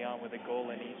team early on, with a goal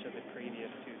in each of the previous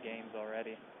two games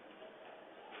already.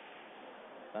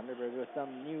 Thunderbirds with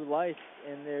some new life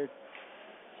in their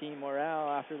team morale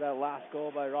after that last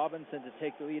goal by Robinson to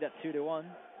take the lead at 2-1.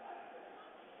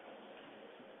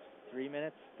 3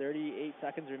 minutes, 38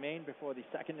 seconds remain before the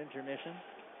second intermission.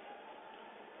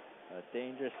 A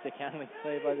dangerous stick handling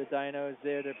play by the Dinos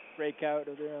there to break out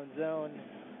of their own zone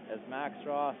as Max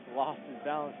Ross lost his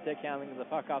balance stick handling the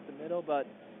puck off the middle, but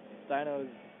Dinos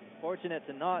fortunate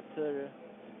to not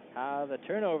have a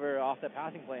turnover off that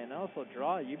passing play and also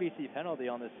draw a UBC penalty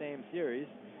on the same series.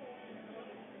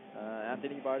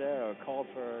 Anthony Bardero called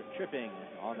for tripping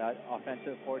on that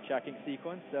offensive forechecking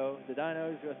sequence. So the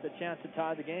Dinos with the chance to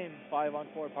tie the game.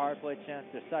 5-on-4 power play chance,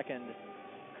 their second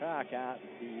crack at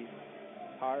the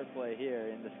power play here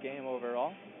in this game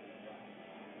overall.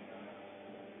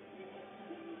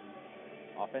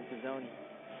 Offensive zone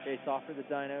face off for the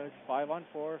Dinos. 5-on-4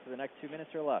 for the next 2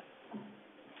 minutes or less.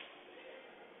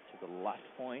 To the left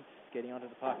point. Getting onto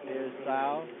the puck there is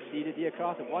Sal. Seated D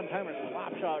across a one-timer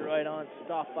slap shot right on.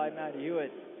 Stopped by Matt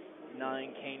Hewitt.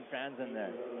 9 Kane fans in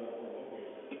there.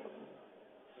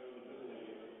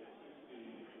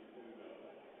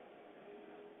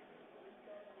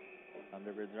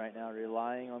 Thunderbirds right now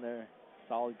relying on their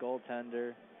solid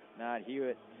goaltender, Matt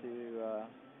Hewitt, to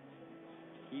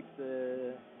keep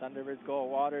the Thunderbirds goal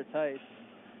watertight.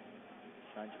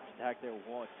 Trying to protect their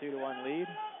 2-1 lead.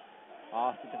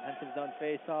 Off the defensive zone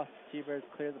face-off. T-Birds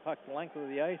clear the puck the length of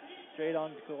the ice. Straight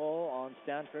on goal on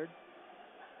Stanford.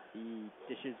 He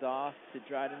dishes off to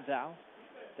Dryden Dow.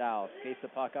 Dow skates the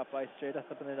puck up ice straight up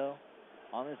the middle.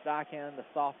 On his backhand, the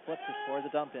soft flip to score the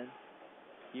dump in.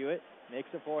 Hewitt makes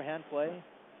a forehand play.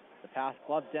 The pass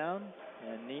gloved down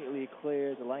and neatly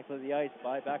cleared the length of the ice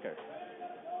by Becker.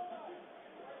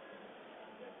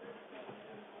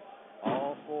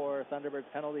 All 4 Thunderbirds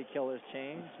penalty killers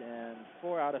change, and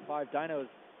 4 out of 5 Dinos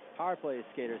power play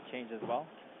skaters change as well.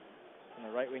 On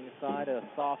the right wing side, a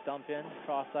soft dump in,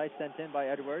 cross ice sent in by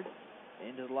Edwards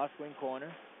into the left wing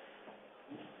corner.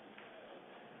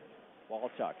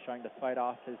 Walchuk trying to fight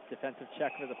off his defensive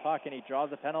check for the puck, and he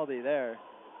draws a penalty there.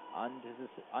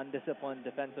 Undisciplined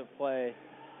defensive play.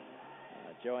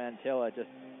 Joe Antilla just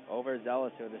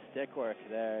overzealous with the stick work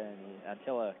there, and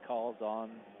Antilla calls on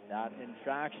that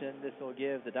infraction. This will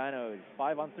give the Dinos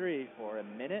 5-on-3 for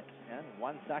 1 minute and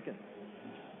 1 second.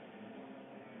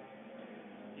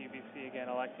 UBC again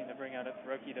electing to bring out its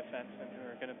rookie defensemen who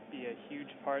are going to be a huge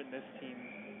part in this team's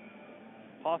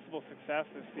possible success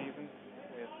this season,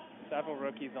 with several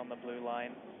rookies on the blue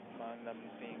line, among them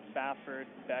being Spafford,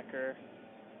 Becker,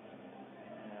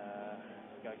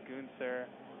 got Gunther,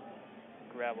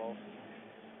 Grevel.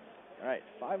 All right,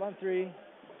 5-on-3.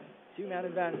 2-man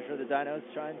advantage for the Dinos,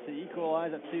 trying to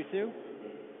equalize at 2-2.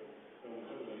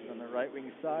 On the right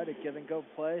wing side, a give and go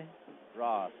play.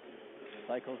 Ross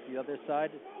cycles to the other side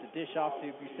to dish off to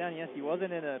Busanias. He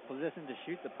wasn't in a position to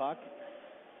shoot the puck,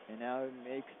 and now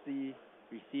makes the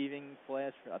receiving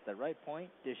play at the right point.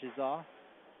 Dishes off.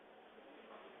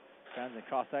 Stands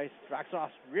across ice. Draxos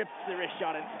rips the wrist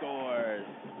shot and scores.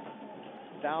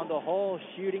 Found a hole,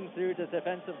 shooting through the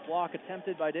defensive block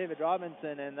attempted by David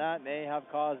Robinson, and that may have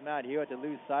caused Matt Hewitt to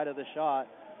lose sight of the shot.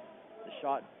 The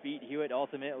shot beat Hewitt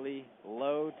ultimately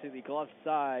low to the glove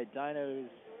side. Dinos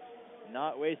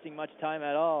not wasting much time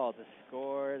at all to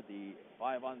score the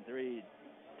 5-on-3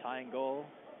 tying goal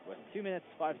with 2 minutes,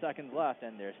 5 seconds left,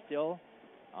 and they're still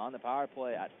on the power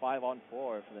play at 5-on-4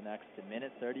 for the next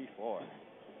minute 34.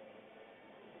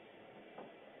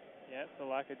 Yeah, it's the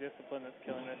lack of discipline that's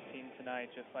killing this team tonight,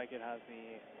 just like it has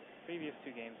the previous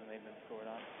 2 games when they've been scored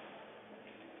on.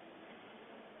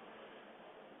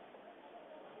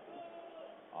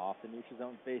 Off the neutral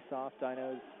zone face-off,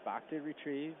 Dinos back to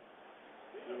retrieve.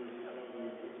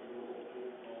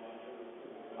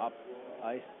 Up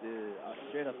ice,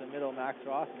 straight up the middle, Max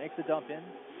Ross makes a dump in.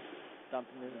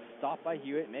 Stopped by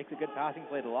Hewitt, makes a good passing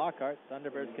play to Lockhart.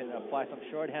 Thunderbirds can apply some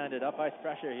shorthanded up ice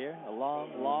pressure here. A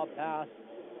long lob pass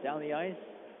down the ice,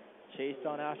 chased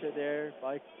on after there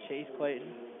by Chase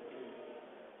Clayton.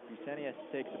 Busanias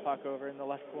takes the puck over in the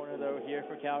left corner though here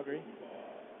for Calgary.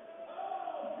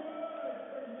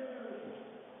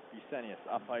 Busanias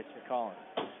up ice for Collins.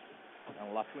 On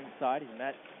the left wing side, he's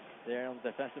met there on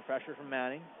the defensive pressure from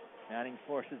Manning. Manning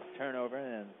forces turnover,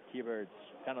 and T-Birds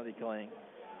penalty killing.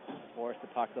 Force the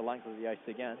puck the length of the ice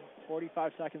again.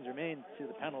 45 seconds remain to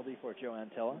the penalty for Joe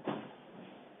Antilla.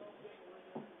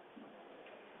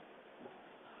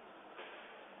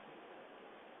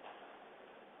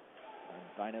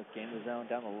 Dinos gain the zone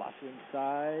down the left wing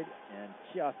side, and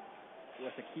just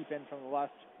with a keep in from the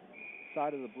left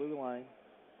side of the blue line.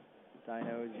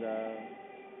 Dinos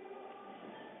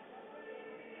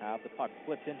have the puck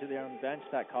flipped into their own bench.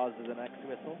 That causes the next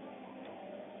whistle.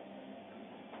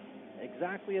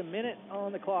 Exactly 1 minute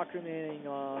on the clock remaining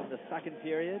on the second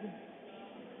period.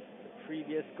 The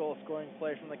previous goal-scoring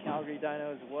play from the Calgary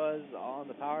Dinos was on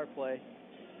the power play.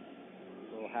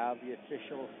 We'll have the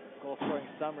official goal-scoring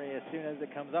summary as soon as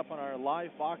it comes up on our live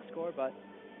box score, but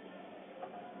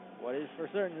what is for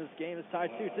certain, this game is tied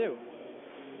 2-2.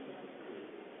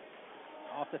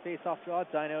 Off the face-off draw,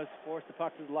 Dinos force the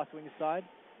puck to the left wing side.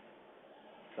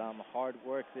 Some hard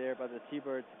work there by the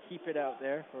T-Birds to keep it out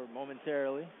there for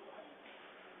momentarily.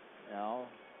 Now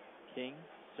King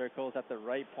circles at the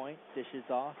right point, dishes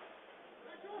off.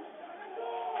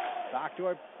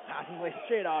 Backdoor passing play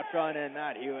straight out front, and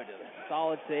Matt Hewitt does a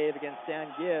solid save against Dan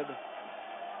Gibb.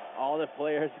 All the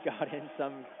players got in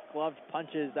some gloved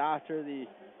punches after the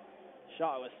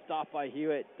shot was stopped by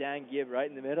Hewitt. Dan Gibb right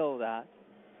in the middle of that.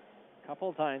 A couple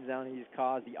of times now he's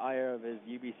caused the ire of his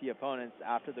UBC opponents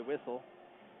after the whistle.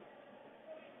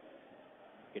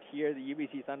 You could hear the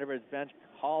UBC Thunderbirds bench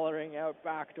hollering out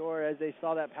backdoor as they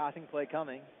saw that passing play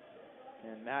coming.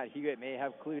 And Matt Hewitt may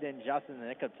have clued in just in the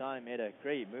nick of time, made a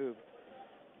great move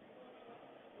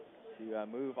to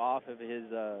move off of his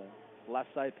left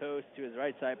side post to his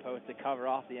right side post to cover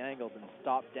off the angles and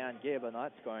stop Dan Gibb on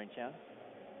that scoring chance.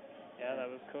 Yeah, that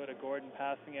was Coda Gordon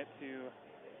passing it to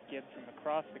Gibb from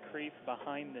across the crease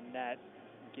behind the net.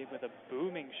 Gibb with a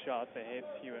booming shot that hits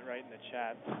Hewitt right in the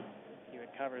chest. Hewitt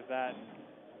covers that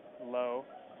low.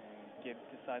 And Gibb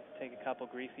decides to take a couple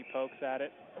greasy pokes at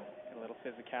it. A little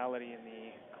physicality in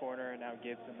the corner, and now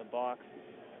Gibb's in the box.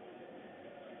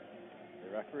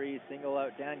 The referee single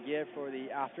out Dan Gibb for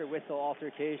the after whistle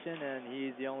altercation, and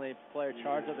he's the only player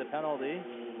charged with the penalty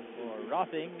for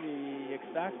roughing, we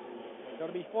expect. It's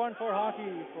going to be 4-on-4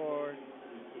 hockey for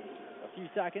a few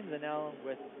seconds, and now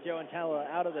with Joe Antella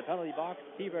out of the penalty box,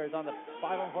 T-Birds on the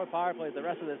 5-on-4 power play the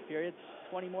rest of this period.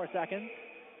 20 more seconds.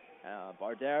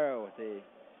 Bardero with a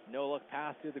no-look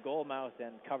pass through the goal mouth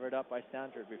and covered up by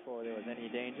Stanford before there was any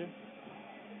danger.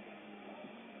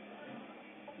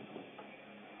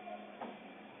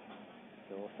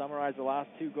 So we'll summarize the last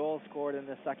two goals scored in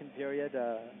the second period.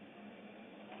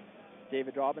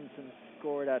 David Robinson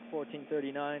scored at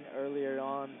 14:39 earlier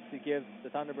on to give the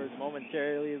Thunderbirds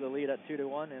momentarily the lead at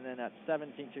 2-1, and then at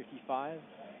 17:55,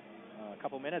 a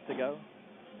couple minutes ago,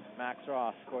 Max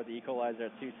Ross scored the equalizer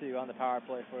at 2-2 on the power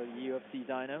play for the UFC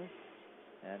Dinos.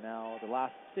 And now the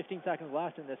last 15 seconds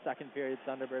left in this second period,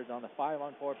 Thunderbirds on the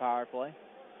 5-on-4 power play.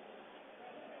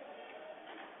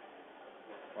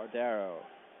 Bardero.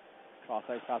 Cross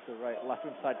ice pass to the right, left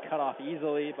wing side cut off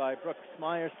easily by Brooks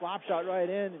Meyer. Slap shot right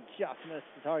in and just missed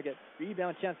the target.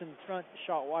 Rebound chance in front,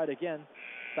 shot wide again.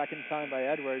 Second time by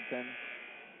Edwards, and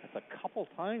that's a couple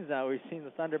times now we've seen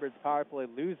the Thunderbirds power play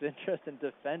lose interest in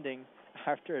defending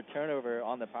after a turnover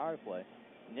on the power play.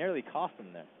 Nearly cost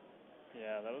them there.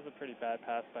 Yeah, that was a pretty bad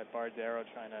pass by Bardero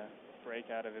trying to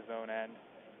break out of his own end.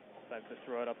 Decided to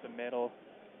throw it up the middle.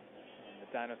 And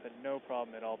the Dinos had no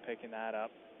problem at all picking that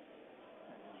up.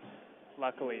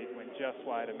 Luckily, it went just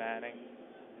wide of Manning.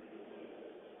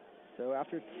 So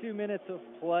after 2 minutes of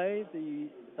play, the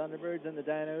Thunderbirds and the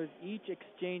Dinos each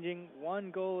exchanging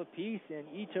one goal apiece in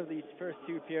each of these first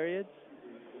two periods.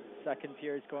 Second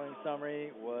period scoring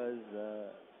summary was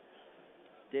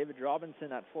David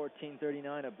Robinson at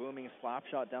 14:39, a booming slap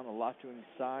shot down the left wing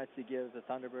side to give the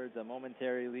Thunderbirds a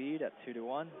momentary lead at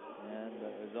 2-1. And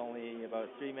it was only about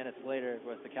 3 minutes later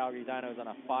with the Calgary Dinos on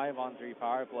a 5-on-3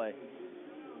 power play.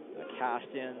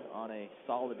 Cashed in on a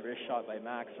solid wrist shot by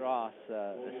Max Ross.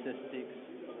 Assist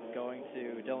going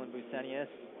to Dylan Busenius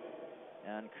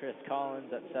and Chris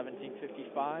Collins at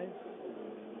 17:55.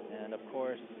 And of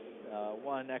course,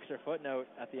 one extra footnote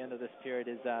at the end of this period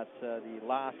is that the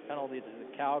last penalty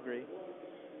to Calgary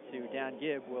to Dan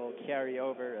Gibb will carry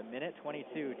over a minute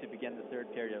 22 to begin the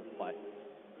third period of play.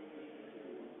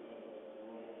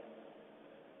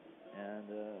 And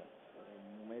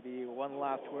maybe one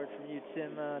last word from you,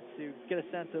 Tim, to get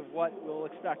a sense of what we'll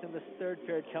expect in this third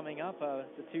period coming up.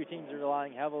 The two teams are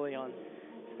relying heavily on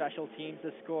special teams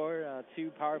to score, two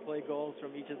power play goals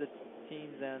from each of the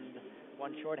teams and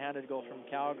one shorthanded goal from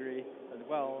Calgary as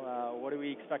well. What do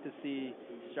we expect to see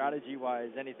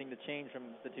strategy-wise? Anything to change from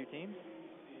the two teams?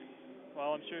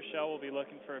 Well, I'm sure Shell will be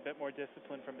looking for a bit more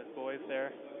discipline from his boys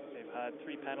there. They've had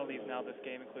 3 penalties now this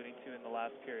game, including 2 in the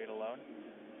last period alone.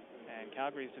 And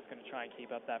Calgary's just going to try and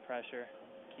keep up that pressure,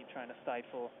 keep trying to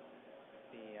stifle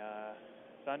the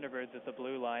Thunderbirds at the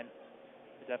blue line.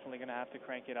 They're definitely going to have to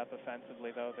crank it up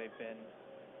offensively, though. They've been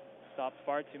stopped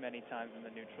far too many times in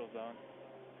the neutral zone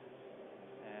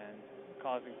and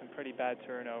causing some pretty bad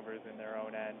turnovers in their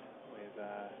own end with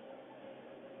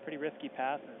pretty risky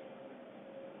passes.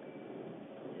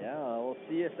 Yeah, we'll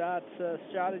see if that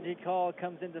strategy call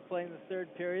comes into play in the third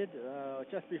period.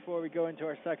 Just before we go into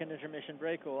our second intermission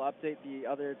break, we'll update the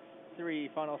other 3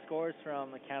 final scores from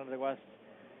the Canada West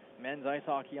men's ice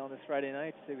hockey on this Friday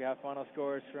night. So we have final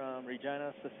scores from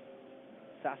Regina,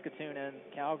 Saskatoon, and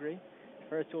Calgary.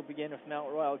 First, we'll begin with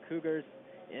Mount Royal Cougars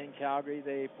in Calgary.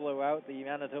 They blow out the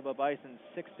Manitoba Bison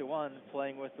 6-1,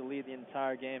 playing with the lead the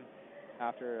entire game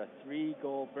after a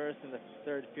 3-goal burst in the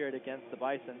third period against the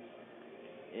Bison.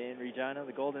 In Regina,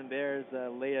 the Golden Bears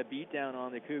lay a beatdown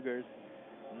on the Cougars,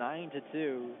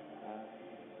 9-2.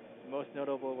 Most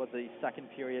notable was the second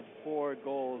period 4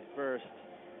 goals burst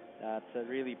that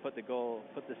really put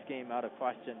this game out of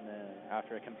question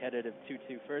after a competitive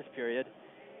 2-2 first period.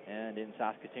 And in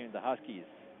Saskatoon, the Huskies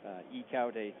eke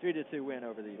out a 3-2 win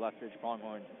over the Lethbridge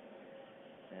Pronghorns.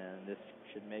 And this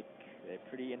should make a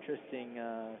pretty interesting,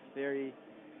 very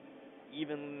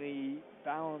evenly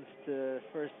balanced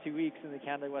first 2 weeks in the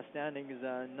Canada West standings.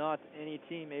 Not any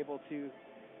team able to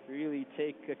really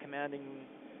take a commanding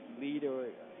lead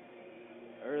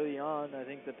early on. I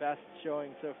think the best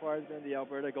showing so far has been the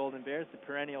Alberta Golden Bears, the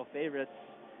perennial favorites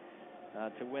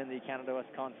to win the Canada West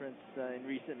Conference in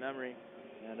recent memory.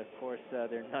 And of course,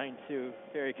 their 9-2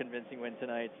 very convincing win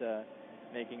tonight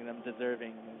making them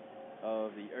deserving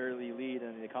of the early lead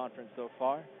in the conference so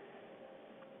far.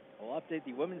 We'll update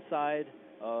the women's side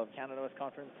of Canada West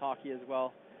Conference hockey as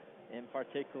well, in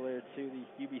particular to the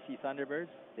UBC Thunderbirds.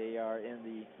 They are in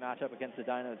the matchup against the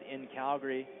Dinos in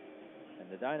Calgary, and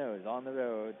the Dinos on the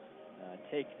road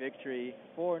take victory,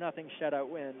 4-0 shutout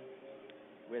win,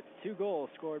 with 2 goals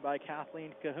scored by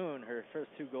Kathleen Cahoon, her first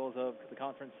 2 goals of the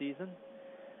conference season.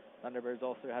 Thunderbirds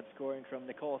also had scoring from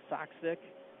Nicole Saksvik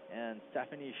and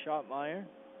Stephanie Schottmeyer.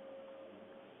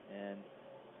 And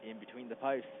in between the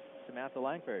pipes, Samantha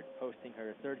Langford posting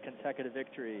her 3rd consecutive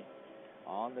victory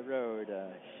on the road.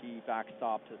 She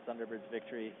backstopped the Thunderbirds'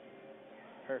 victory.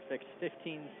 Perfect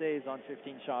 15 saves on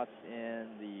 15 shots in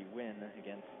the win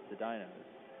against the Dinos.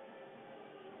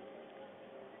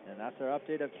 And that's our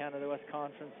update of Canada West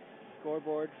Conference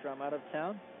scoreboard from out of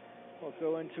town. We'll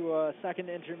go into a second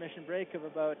intermission break of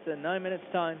about 9 minutes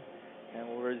time, and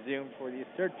we'll resume for the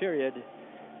 3rd period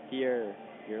here.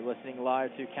 You're listening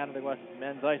live to Canada West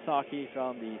men's ice hockey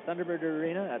from the Thunderbird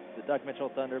Arena at the Doug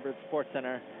Mitchell Thunderbird Sports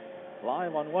Center,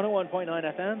 live on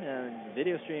 101.9 FM and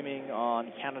video streaming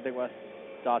on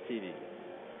CanadaWest.tv.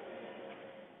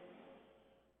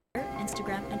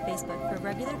 Instagram, and Facebook for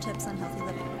regular tips on healthy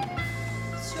living.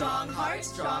 Strong heart,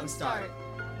 strong start.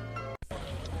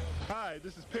 Hi,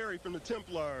 this is Perry from the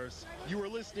Templars. You are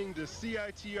listening to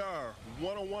CiTR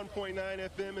 101.9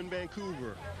 FM in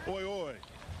Vancouver. Oi, oi.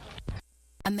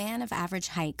 A man of average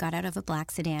height got out of a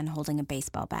black sedan holding a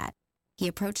baseball bat. He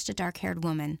approached a dark-haired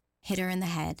woman, hit her in the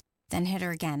head, then hit her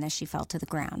again as she fell to the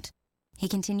ground. He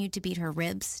continued to beat her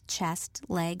ribs, chest,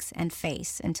 legs, and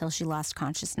face until she lost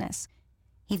consciousness.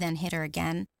 He then hit her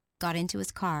again, got into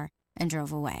his car, and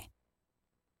drove away.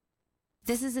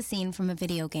 This is a scene from a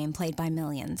video game played by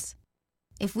millions.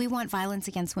 If we want violence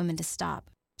against women to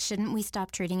stop, shouldn't we stop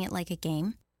treating it like a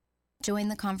game? Join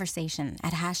the conversation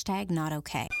at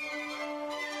 #NotOK.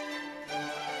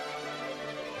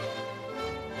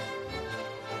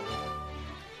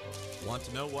 Want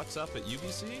to know what's up at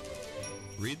UBC?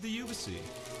 Read the UBC.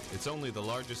 It's only the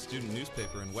largest student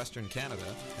newspaper in Western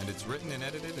Canada, and it's written and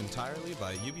edited entirely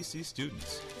by UBC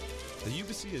students. The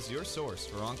UBC is your source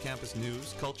for on-campus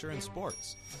news, culture, and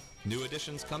sports. New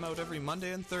editions come out every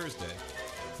Monday and Thursday.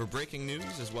 For breaking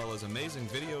news as well as amazing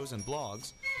videos and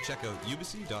blogs, check out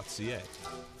ubc.ca.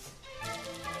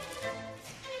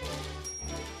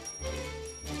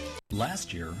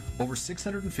 Last year, over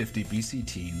 650 BC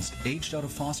teens aged out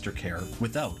of foster care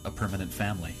without a permanent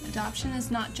family. Adoption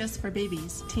is not just for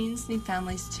babies. Teens need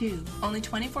families too. Only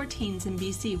 24 teens in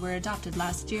BC were adopted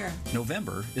last year.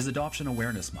 November is Adoption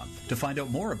Awareness Month. To find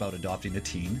out more about adopting a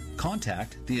teen,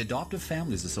 contact the Adoptive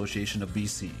Families Association of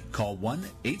BC. Call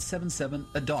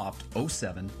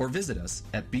 1-877-ADOPT-07 or visit us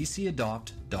at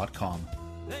bcadopt.com. I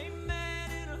don't know if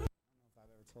I've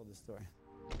ever told this story.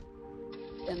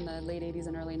 In the late 80s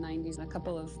and early 90s, a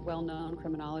couple of well-known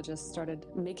criminologists started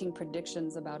making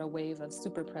predictions about a wave of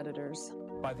super predators.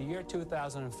 By the year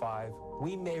 2005,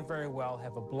 we may very well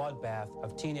have a bloodbath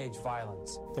of teenage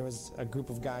violence. There was a group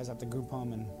of guys at the group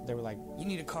home, and they were like, "You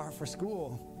need a car for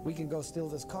school. We can go steal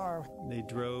this car." They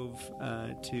drove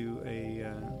to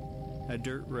a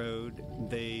dirt road.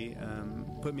 They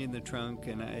put me in the trunk,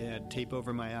 and I had tape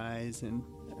over my eyes, and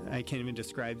I can't even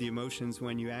describe the emotions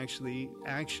when you actually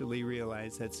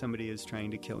realize that somebody is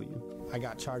trying to kill you. I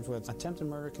got charged with attempted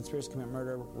murder, conspiracy to commit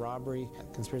murder, robbery,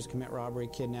 conspiracy to commit robbery,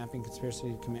 kidnapping,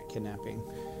 conspiracy to commit kidnapping.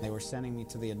 They were sending me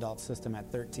to the adult system at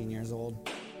 13 years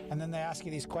old. And then they ask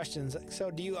you these questions.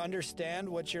 So do you understand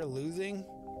what you're losing?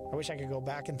 I wish I could go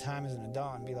back in time as an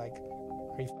adult and be like,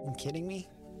 are you f***ing kidding me?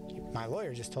 My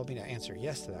lawyer just told me to answer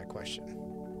yes to that question.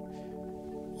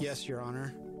 Yes, Your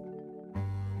Honor.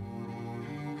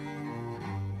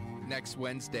 Next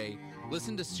Wednesday,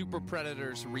 listen to Super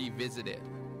Predators Revisited,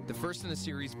 the first in a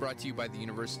series brought to you by the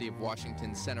University of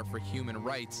Washington Center for Human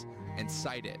Rights and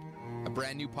CiTR, a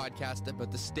brand new podcast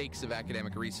about the stakes of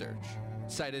academic research.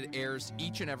 CiTR airs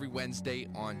each and every Wednesday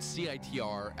on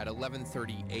CiTR at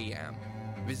 11:30 a.m.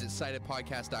 Visit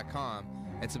CiTRpodcast.com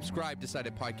and subscribe to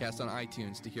CiTR Podcast on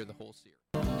iTunes to hear the whole series.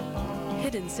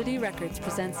 Hidden City Records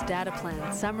presents Data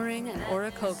Plan, Summering and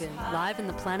Aura Kogan, live in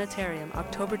the Planetarium,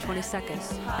 October 22nd.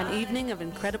 An evening of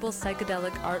incredible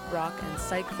psychedelic art rock and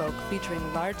psych folk featuring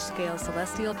large-scale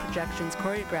celestial projections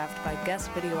choreographed by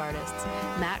guest video artists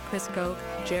Matt Crisco,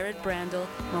 Jared Brandel,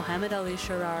 Mohammed Ali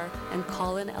Sharar, and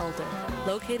Colin Elder,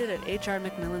 located at H.R.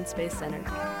 McMillan Space Center.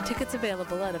 Tickets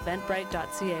available at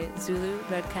eventbrite.ca, Zulu,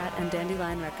 Red Cat, and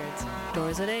Dandelion Records.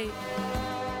 Doors at 8.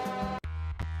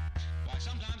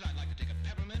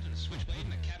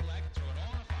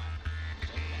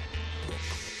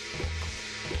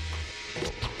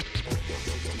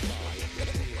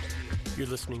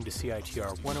 listening to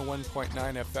CiTR 101.9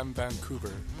 FM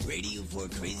Vancouver. Radio for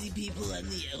crazy people and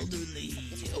the elderly.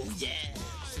 Oh yeah.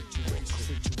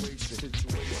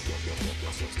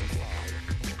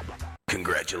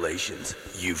 Congratulations,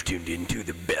 you've tuned into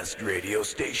the best radio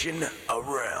station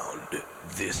around.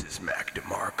 This is Mac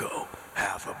DeMarco.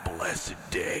 Have a blessed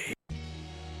day.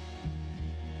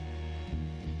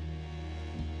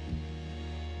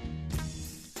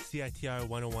 CiTR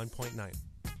 101.9.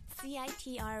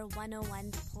 CiTR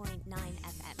 101.9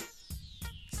 FM.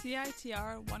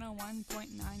 CiTR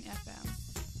 101.9 FM.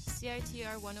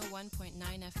 CiTR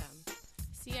 101.9 FM.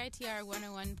 CiTR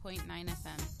 101.9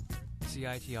 FM.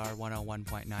 CiTR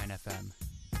 101.9 FM.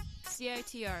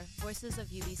 CiTR, Voices of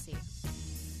UBC.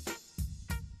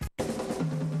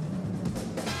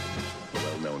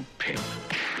 Well-known pimp,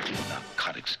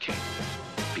 narcotics king,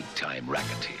 big-time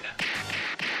racketeer.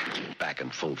 Back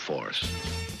in full force.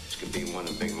 This could be one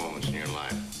of the big moments in your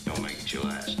life. Don't make it your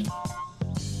last.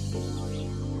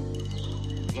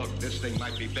 Look, this thing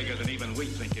might be bigger than even we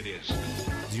think it is.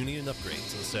 Do you need an upgrade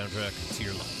to the soundtrack to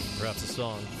your life? Perhaps a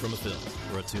song from a film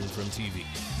or a tune from TV?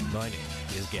 My name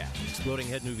is Gap. Exploding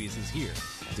Head Movies is here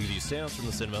to give you sounds from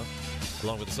the cinema,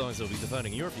 along with the songs that will be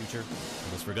defining your future,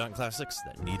 and those forgotten classics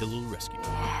that need a little rescue.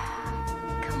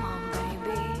 Come on,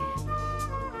 baby.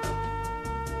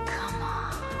 Come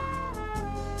on.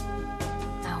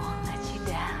 I won't let you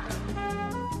down.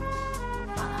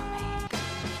 Follow me.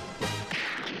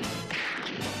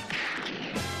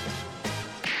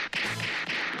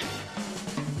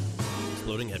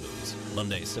 Exploding Head Movies,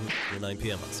 Monday, 7 to 9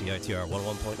 p.m. on CiTR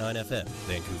 101.9 FM,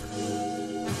 Vancouver.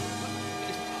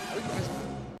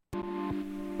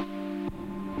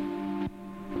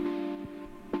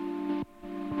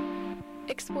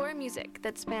 Explore music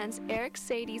that spans Eric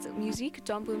Sadie's Musique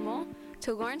d'Emboulement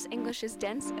to Lawrence English's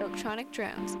dense electronic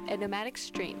drones and nomadic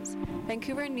streams.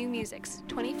 Vancouver New Music's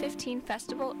 2015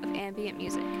 Festival of Ambient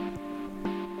Music.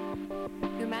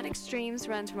 Nomadic Streams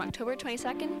runs from October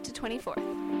 22nd to 24th.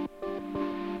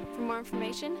 For more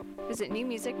information, visit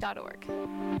newmusic.org.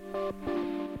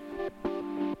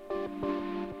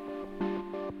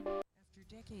 After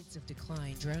decades of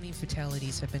decline, drowning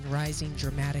fatalities have been rising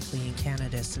dramatically in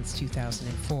Canada since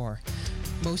 2004.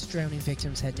 Most drowning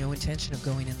victims had no intention of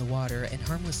going in the water, and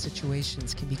harmless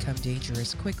situations can become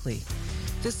dangerous quickly.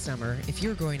 This summer, if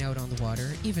you're going out on the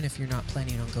water, even if you're not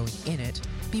planning on going in it,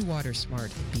 be water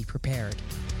smart and be prepared.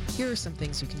 Here are some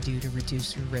things you can do to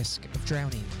reduce your risk of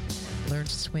drowning. Learn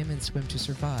to swim and swim to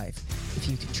survive. If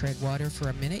you can tread water for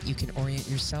a minute, you can orient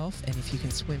yourself, and if you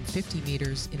can swim 50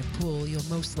 meters in a pool, you'll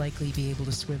most likely be able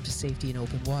to swim to safety in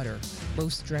open water.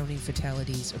 Most drowning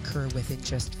fatalities occur within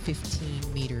just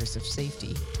 15 meters of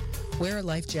safety. Wear a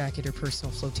life jacket or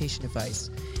personal flotation device.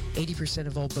 80%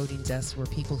 of all boating deaths were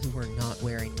people who were not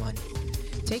wearing one.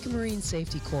 Take a marine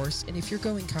safety course, and if you're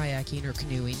going kayaking or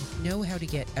canoeing, know how to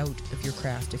get out of your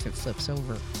craft if it flips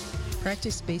over.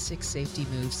 Practice basic safety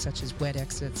moves such as wet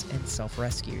exits and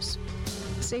self-rescues.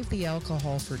 Save the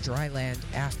alcohol for dry land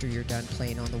after you're done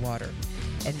playing on the water,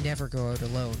 and never go out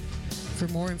alone. For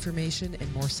more information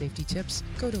and more safety tips,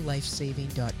 go to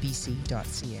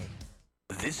lifesaving.bc.ca.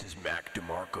 This is Mac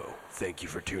DeMarco. Thank you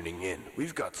for tuning in.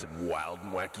 We've got some wild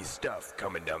and wacky stuff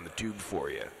coming down the tube for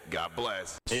you. God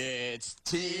bless. It's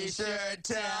T-shirt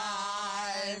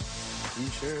time.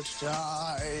 T-shirt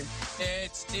time.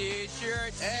 It's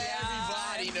T-shirt time.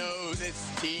 Everybody knows it's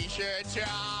T-shirt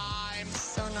time.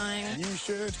 So nice.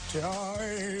 T-shirt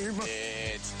time.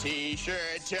 It's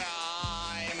T-shirt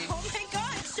time. Oh my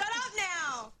God, shut up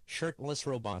now. Shirtless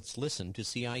robots listen to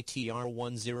CiTR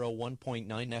 101.9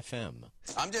 FM.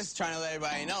 I'm just trying to let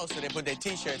everybody know so they put their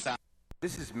T-shirts on.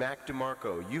 This is Mac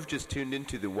DeMarco. You've just tuned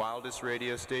into the wildest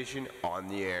radio station on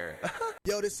the air.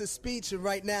 Yo, this is Speech, and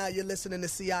right now you're listening to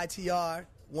CiTR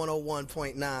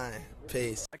 101.9.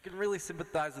 Peace. I can really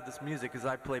sympathize with this music as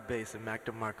I play bass in Mac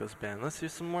DeMarco's band. Let's hear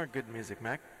some more good music,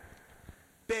 Mac.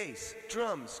 Bass,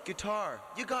 drums, guitar,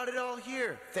 you got it all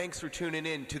here. Thanks for tuning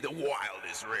in to the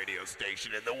wildest radio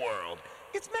station in the world.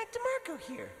 It's Mac DeMarco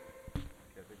here.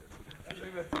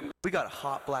 We got a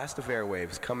hot blast of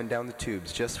airwaves coming down the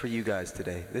tubes just for you guys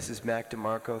today. This is Mac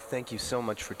DeMarco. Thank you so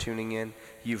much for tuning in.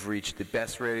 You've reached the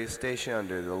best radio station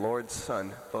under the Lord's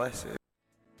sun. Bless it.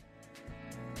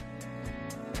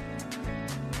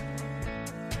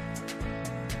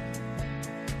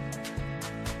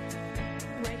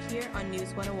 Right here on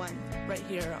News 101. Right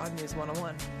here on News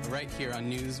 101. right here on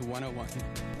News 101.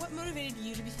 What motivated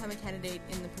you to become a candidate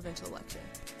in the provincial election?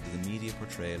 The media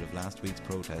portrayal of last week's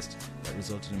protest that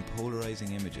resulted in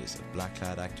polarising images of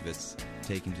black-clad activists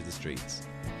taking to the streets.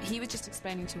 He was just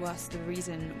explaining to us the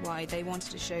reason why they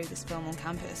wanted to show this film on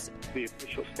campus. The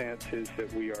official stance is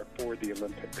that we are for the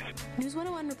Olympics. News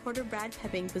 101 reporter Brad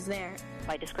Pepping was there.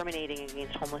 By discriminating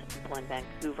against homeless people in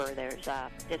Vancouver, there's a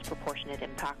disproportionate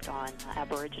impact on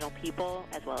Aboriginal people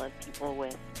as well as people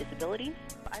with disabilities.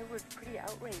 I was pretty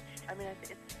outraged. I mean,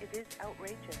 it is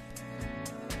outrageous.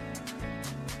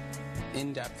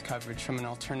 In-depth coverage from an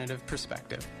alternative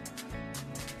perspective.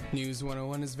 News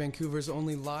 101 is Vancouver's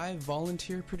only live,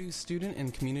 volunteer-produced student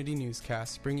and community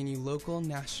newscast, bringing you local,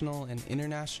 national, and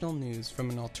international news from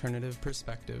an alternative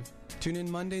perspective. Tune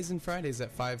in Mondays and Fridays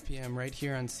at 5 p.m. right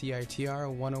here on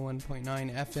CiTR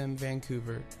 101.9 FM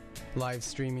Vancouver. Live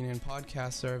streaming and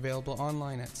podcasts are available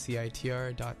online at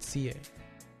citr.ca.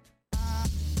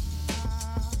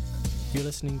 You're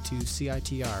listening to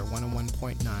CiTR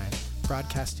 101.9,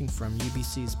 broadcasting from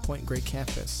UBC's Point Grey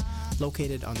campus,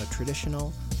 located on the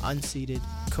traditional, unceded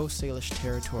Coast Salish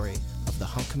territory of the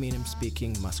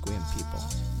Hunkaminam-speaking Musqueam people.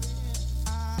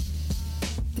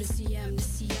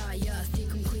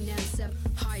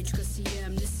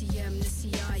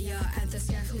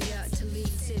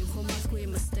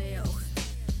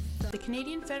 The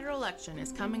Canadian federal election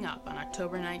is coming up on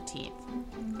October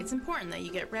 19th. It's important that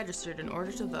you get registered in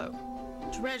order to vote.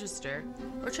 To register,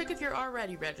 or check if you're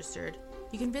already registered,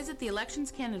 you can visit the Elections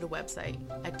Canada website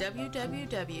at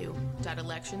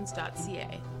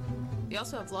www.elections.ca. We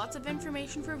also have lots of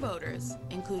information for voters,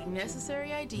 including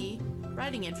necessary ID,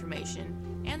 writing information,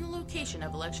 and the location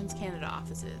of Elections Canada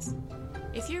offices.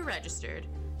 If you're registered,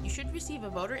 you should receive a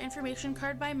voter information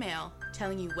card by mail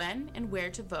telling you when and where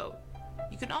to vote.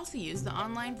 You can also use the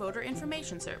online voter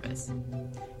information service.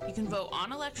 You can vote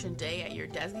on election day at your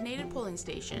designated polling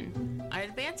station, on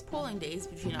advanced polling days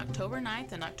between October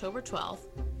 9th and October 12th,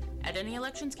 at any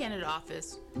Elections Canada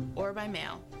office, or by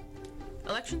mail.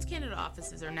 Elections Canada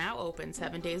offices are now open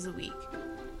 7 days a week.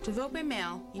 To vote by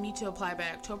mail, you need to apply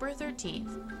by October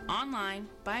 13th, online,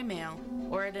 by mail,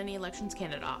 or at any Elections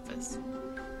Canada office.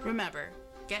 Remember,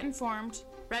 get informed,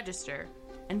 register,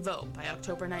 and vote by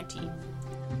October 19th.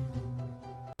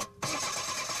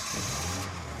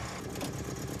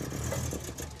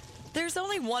 There's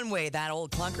only one way that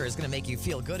old clunker is going to make you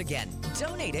feel good again.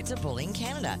 Donate it to Bullying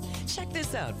Canada. Check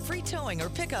this out. Free towing or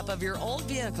pickup of your old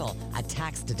vehicle, a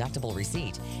tax-deductible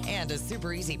receipt, and a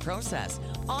super easy process.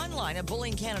 Online at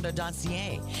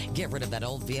bullyingcanada.ca. Get rid of that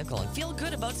old vehicle and feel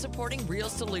good about supporting real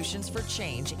solutions for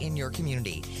change in your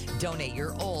community. Donate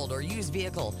your old or used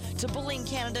vehicle to Bullying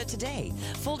Canada today.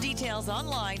 Full details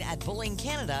online at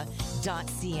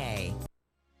bullyingcanada.ca.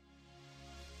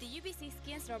 The UBC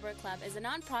Ski and Snowboard Club is a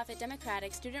non-profit,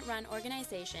 democratic, student-run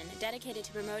organization dedicated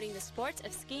to promoting the sports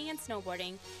of skiing and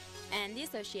snowboarding and the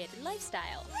associated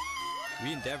lifestyle.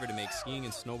 We endeavor to make skiing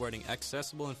and snowboarding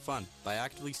accessible and fun by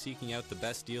actively seeking out the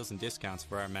best deals and discounts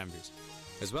for our members,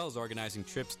 as well as organizing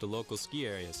trips to local ski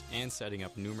areas and setting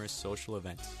up numerous social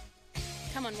events.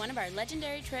 Come on one of our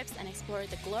legendary trips and explore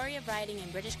the glory of riding in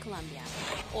British Columbia.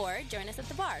 Or join us at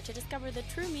the bar to discover the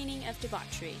true meaning of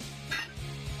debauchery.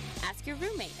 Ask your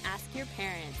roommate, ask your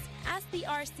parents, ask the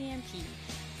RCMP.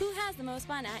 Who has the most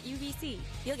fun at UBC?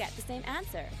 You'll get the same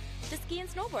answer. The Ski and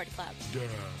Snowboard Club. Duh.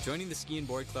 Joining the Ski and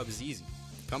Board Club is easy.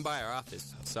 Come by our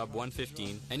office, sub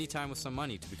 115, anytime with some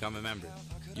money to become a member.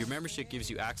 Your membership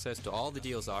gives you access to all the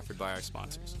deals offered by our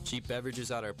sponsors, cheap beverages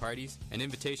at our parties, an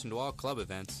invitation to all club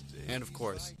events, and of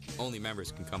course, only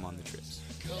members can come on the trips.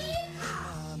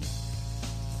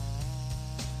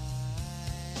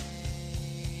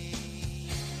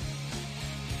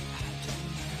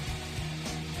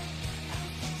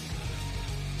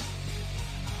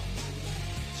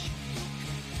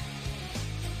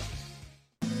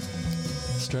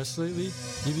 Stressed lately?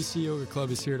 UBC Yoga Club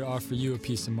is here to offer you a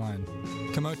peace of mind.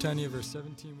 Come out to any of our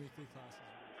 17 weekly classes.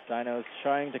 Dinos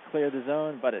trying to clear the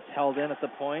zone, but it's held in at the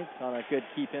point on a good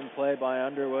keep-in play by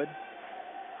Underwood.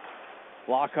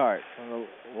 Lockhart from the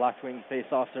left wing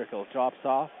face-off circle drops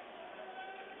off.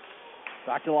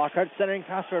 Back to Lockhart, centering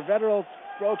pass for Vetterl,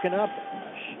 broken up.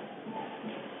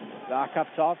 Back up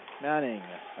top, Manning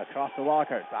across to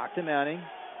Lockhart, back to Manning.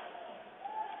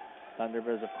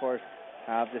 Thunderbirds, of course,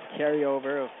 have this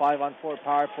carryover of 5-on-4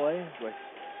 power play with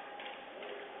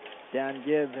Dan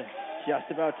Gibb just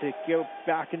about to go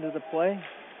back into the play.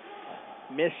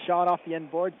 Missed shot off the end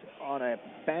boards on a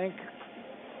bank.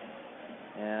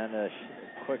 And a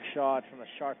quick shot from a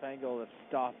sharp angle that's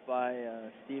stopped by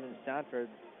Steven Stanford.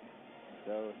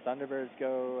 So Thunderbirds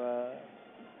go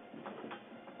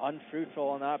unfruitful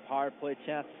on that power play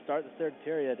chance to start the third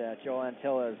period. Joe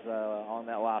Antilla's on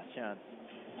that last chance.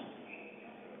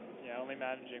 Yeah, only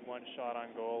managing one shot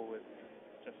on goal with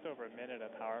just over a minute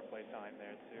of power play time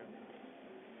there, too.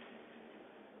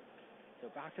 So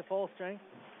back to full strength.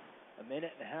 A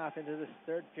minute and a half into this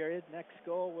third period. Next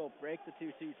goal will break the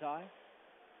 2-2 tie.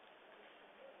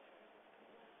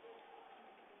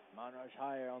 Monraj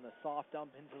Higher on the soft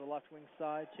dump into the left wing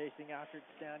side, chasing after it.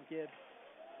 Stan Gibbs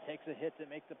takes a hit to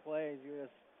make the play. He was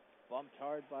bumped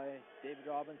hard by David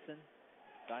Robinson.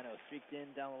 Dino streaked in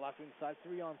down the left wing side,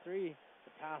 3-on-3.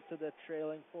 The pass to the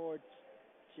trailing forward,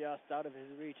 just out of his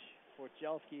reach for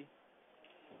Jelski.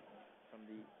 From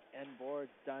the end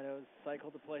boards, Dinos cycle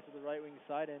the play to the right wing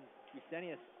side, and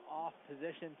Eustenius off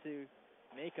position to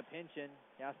make a pinch in.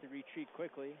 He has to retreat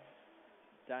quickly.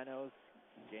 Dinos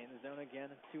gain the zone again,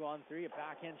 2-on-3. A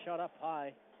backhand shot up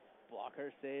high.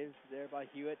 Blocker saves there by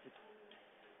Hewitt to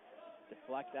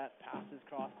deflect that passes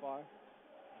crossbar.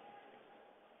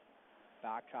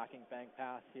 Backtracking bank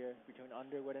pass here between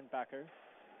Underwood and Becker.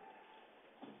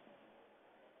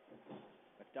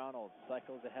 McDonald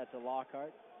cycles ahead to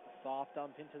Lockhart. Soft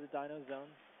dump into the Dino zone.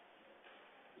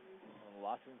 On the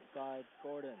left wing side,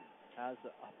 Gordon has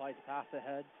a ice pass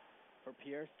ahead for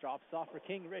Pierce. Drops off for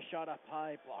King. Wrist shot up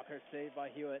high. Blocker saved by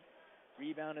Hewitt.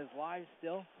 Rebound is live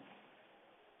still.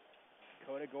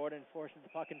 Dakota Gordon forces the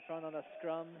puck in front on a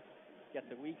scrum. Gets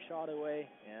a weak shot away,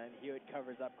 and Hewitt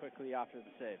covers up quickly after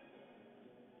the save.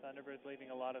 Thunderbirds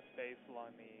leaving a lot of space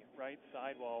along the right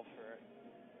sidewall for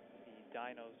the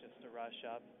Dinos just to rush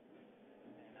up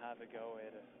and have a go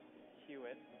at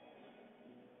Hewitt.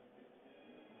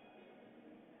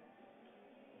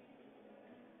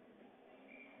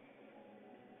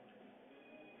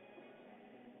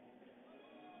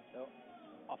 So,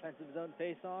 offensive zone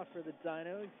face-off for the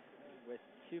Dinos with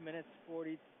 2 minutes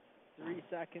 43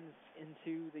 seconds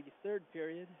into the third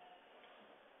period.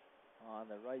 On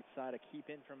the right side, a keep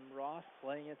in from Ross,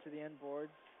 playing it to the end boards,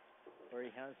 where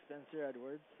he has Spencer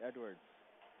Edwards. Edwards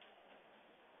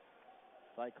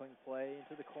cycling play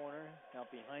into the corner, now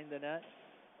behind the net.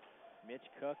 Mitch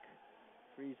Cook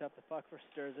frees up the puck for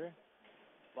Sturzer.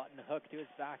 Button hook to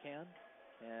his backhand.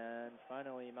 And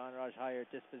finally, Monraj Higher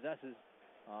dispossesses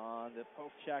on the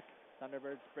poke check.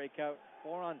 Thunderbirds break out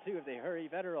 4-on-2 if they hurry.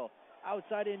 Vetterl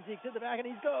outside in deep to the back, and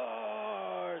he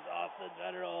scores off the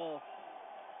Vetterl.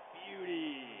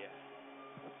 Beauty.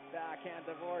 Backhand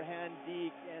to forehand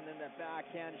Deke, and then the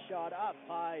backhand shot up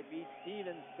high beats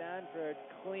Steven Stanford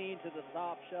clean to the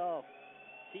top shelf.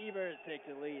 T-Birds take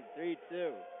the lead, 3-2.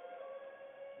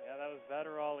 Yeah, that was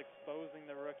Vetterall exposing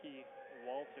the rookie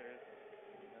Walters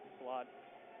in the slot.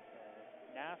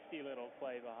 Nasty little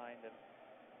play behind him.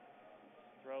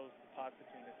 Throws the puck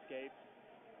between his skates,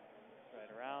 right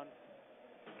around,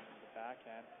 the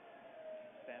backhand.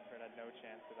 Stanford had no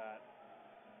chance of that.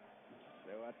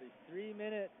 So at the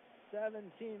 3-minute,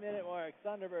 17-minute mark,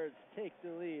 Thunderbirds take the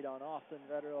lead on Austin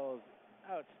Vetterall's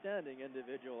outstanding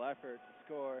individual effort to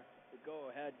score the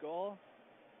go-ahead goal.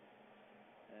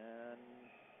 And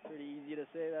pretty easy to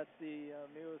say that's the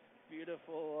most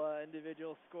beautiful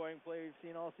individual scoring play we've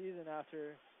seen all season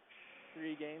after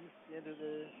 3 games into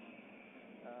the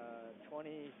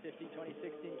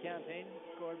 2015-2016 campaign,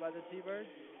 scored by the T-Birds.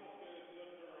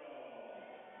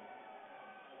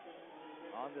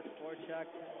 On the forecheck,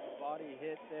 body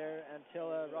hit there.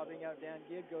 Antilla rubbing out Dan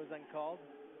Gibb goes uncalled.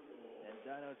 And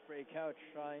Dinos break out,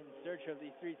 try in search of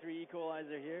the 3-3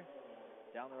 equalizer here.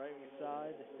 Down the right wing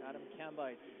side, Adam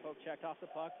Cambite poke checked off the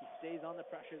puck. He stays on the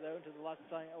pressure though into the left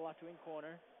side, left wing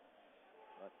corner.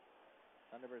 But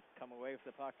Thunderbirds come away with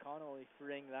the puck. Connolly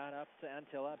freeing that up to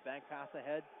Antilla. Bank pass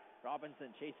ahead. Robinson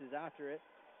chases after it.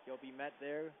 He'll be met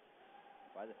there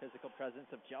by the physical presence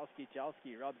of Jelski.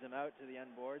 Jelski rubs him out to the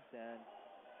end boards, and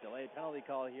delayed penalty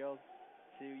call here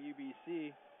to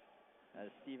UBC as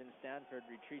Steven Stanford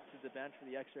retreats to the bench for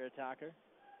the extra attacker.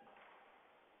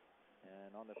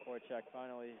 And on the forecheck,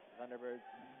 finally, Thunderbirds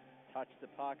touch the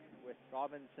puck with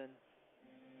Robinson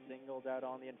singled out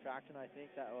on the infraction. I think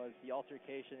that was the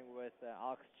altercation with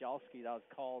Alex Jelski that was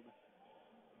called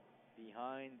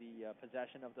behind the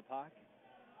possession of the puck.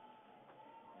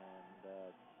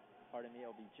 And pardon me,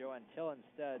 it'll be Joe Antilla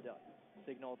instead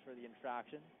signaled for the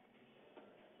infraction.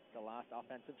 The last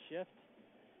offensive shift.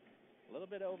 A little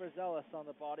bit overzealous on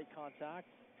the body contact.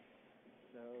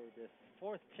 So this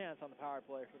 4th chance on the power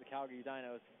play for the Calgary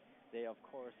Dinos. They, of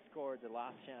course, scored the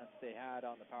last chance they had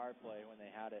on the power play when they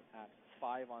had it at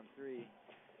 5-on-3.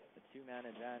 The 2-man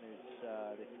advantage.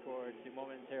 They scored to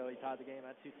momentarily tie the game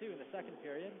at 2-2 in the second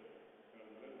period.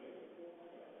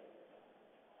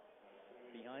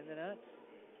 Behind the net.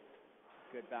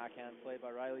 Good backhand play by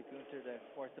Riley Gunther to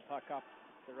force the puck up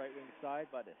the right wing side,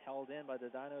 but it held in by the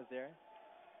Dinos there.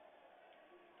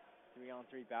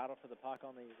 3-on-3 battle for the puck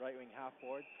on the right wing half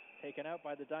board. Taken out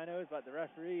by the Dinos, but the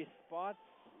referee spots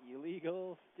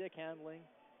illegal stick handling,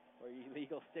 or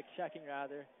illegal stick checking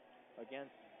rather,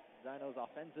 against Dinos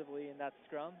offensively in that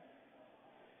scrum.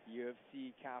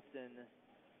 UFC captain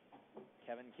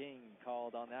Kevin King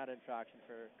called on that infraction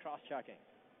for cross-checking.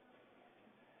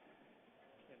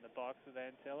 In the box with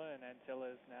Antilla, and Antilla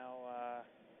is now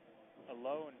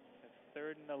alone. It's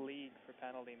third in the league for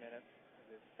penalty minutes.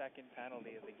 His second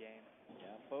penalty of the game.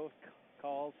 Yeah, both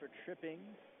calls for tripping.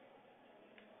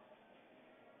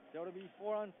 So it'll be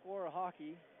 4-on-4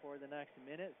 hockey for the next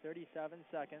minute, 37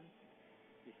 seconds,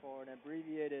 before an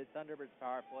abbreviated Thunderbirds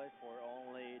power play for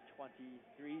only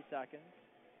 23 seconds.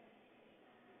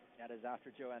 That is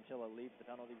after Joe Antilla leaves the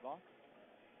penalty box.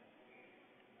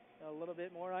 A little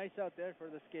bit more ice out there for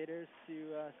the skaters to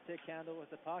stick handle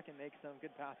with the puck and make some good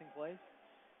passing plays.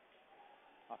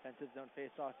 Offensive zone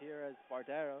face-off here as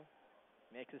Bardero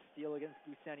makes a steal against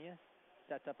Gusenius.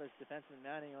 Sets up his defenseman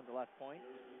Manning on the left point.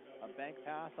 A bank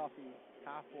pass off the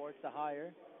half boards to Hire.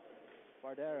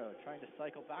 Bardero trying to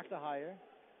cycle back to Hire,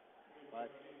 but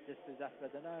dispossessed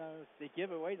by the Dinos. They give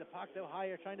away the puck though.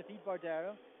 Hire trying to feed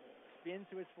Bardero. Spins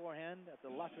to his forehand at the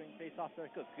left wing face-off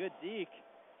circle. Good deke.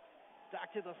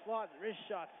 Back to the slot. Wrist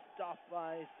shot stopped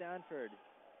by Stanford.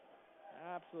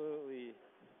 Absolutely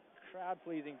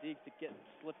crowd-pleasing deke to get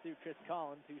slipped through Chris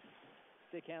Collins, who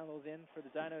stick handles in for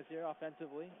the Dinos here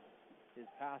offensively. His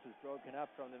pass is broken up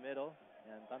from the middle,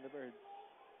 and Thunderbirds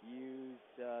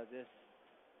used this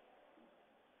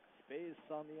space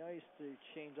on the ice to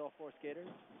change all four skaters.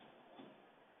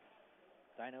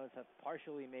 Dinos have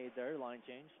partially made their line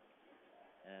change,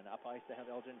 and up ice they have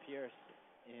Elgin Pierce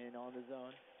in on the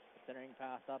zone. Centering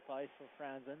pass up ice for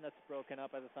Franzen. That's broken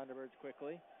up by the Thunderbirds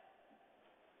quickly.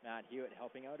 Matt Hewitt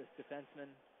helping out his defenseman,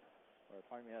 or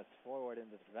pardon me, that's forward in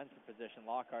the defensive position,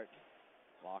 Lockhart.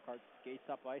 Lockhart skates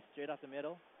up ice, straight up the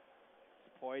middle.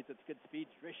 Poised with good speed,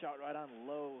 wrist shot right on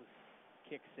low.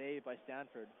 Kick saved by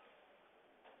Stanford.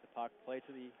 The puck played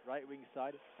to the right wing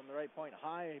side from the right point.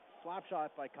 High slap shot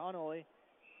by Connolly,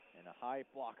 and a high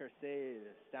blocker save.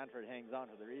 Stanford hangs on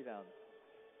for the rebound.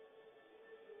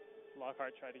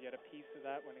 Lockhart tried to get a piece of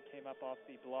that when it came up off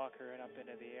the blocker and up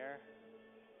into the air.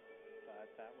 But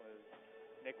that was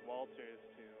Nick Walters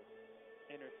to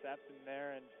intercept in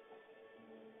there and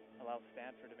allow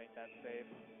Stanford to make that save.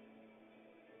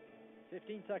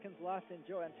 15 seconds left in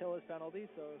Joe Antilla's penalty,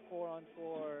 so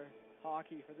 4-on-4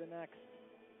 hockey for the next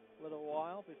little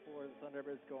while before the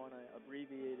Thunderbirds go on an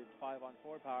abbreviated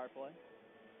 5-on-4 power play.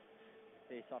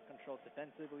 Face-off controlled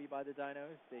defensively by the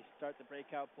Dinos. They start the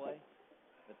breakout play.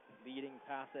 The leading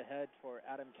pass ahead for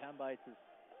Adam Kambites is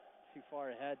too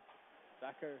far ahead.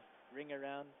 Becker ring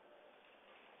around.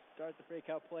 Start the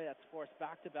breakout play. That's forced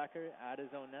back to Becker at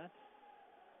his own net.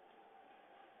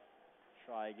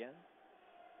 Try again.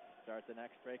 Start the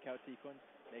next breakout sequence.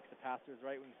 Makes the pass to his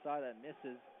right wing side. That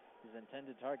misses his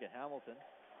intended target, Hamilton.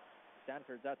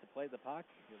 Stanford's out to play the puck.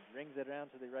 He rings it around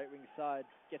to the right wing side.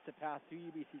 Gets a pass to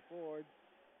UBC forwards.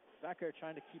 Becker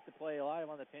trying to keep the play alive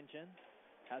on the pinch in.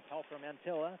 Has help from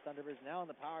Antilla. Thunderbirds now on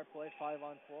the power play,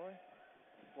 5-on-4.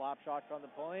 Slap shot from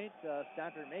the point.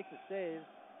 Stanford makes a save.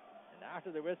 And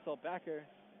after the whistle, Becker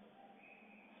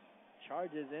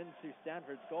charges into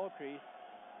Stanford's goal crease.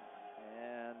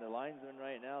 And the linesman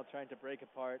right now trying to break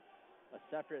apart a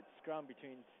separate scrum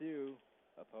between two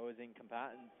opposing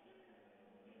combatants.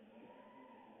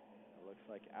 It looks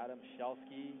like Adam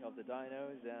Shelsky of the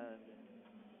Dinos and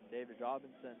David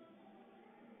Robinson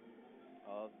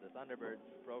of the Thunderbirds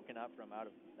broken up from out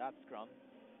of that scrum.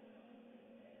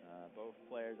 Both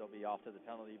players will be off to the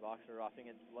penalty box for roughing,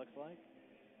 it looks like.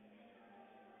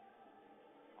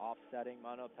 Offsetting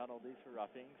mono penalties for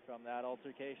roughing from that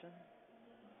altercation.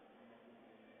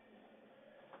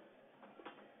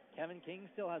 Kevin King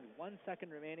still has 1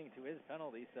 second remaining to his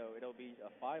penalty, so it'll be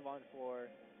a 5-on-4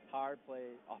 hard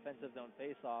play offensive zone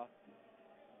face-off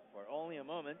for only a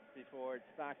moment before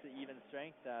it's back to even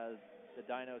strength as the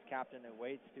Dinos captain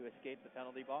waits to escape the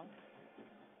penalty box.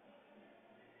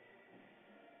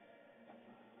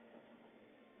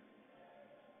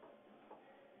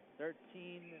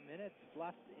 Minutes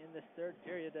left in this third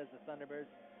period as the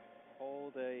Thunderbirds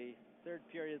hold a third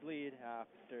period lead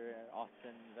after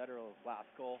Austin Vetteral's last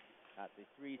goal at the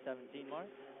 3:17 mark.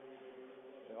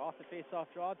 So off the face-off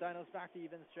draw, Dinos back to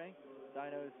even strength.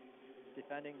 Dinos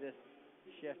defending this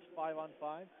shift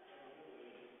 5-on-5.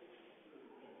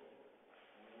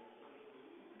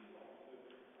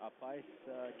 Up ice,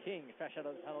 King fresh out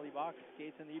of the penalty box,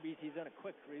 skates in the UBC zone, a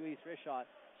quick release wrist shot,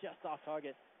 just off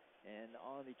target. And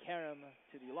on the carom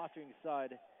to the Lottering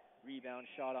side, rebound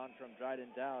shot on from Dryden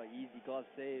Dow. Easy glove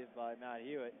save by Matt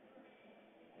Hewitt.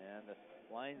 And the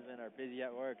linesmen are busy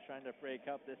at work trying to break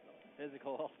up this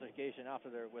physical altercation after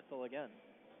their whistle again.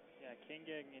 Yeah, King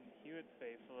getting in Hewitt's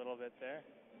face a little bit there.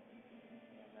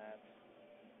 And that's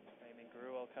Raymond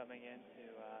Gruel coming in to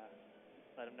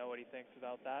let him know what he thinks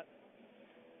about that.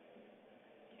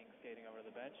 King skating over to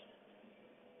the bench.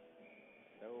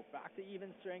 So back to even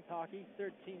strength hockey.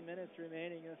 13 minutes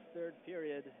remaining in this third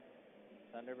period.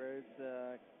 Thunderbirds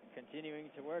continuing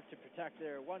to work to protect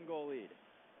their 1-goal lead.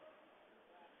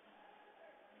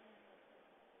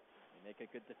 They make a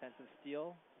good defensive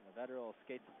steal. Vetterl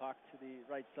skates the puck to the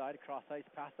right side, cross ice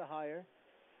past the Hire.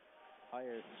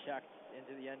 Hire is checked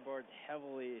into the end boards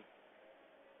heavily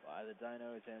by the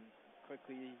Dinos, and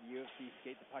quickly UFC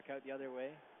skate the puck out the other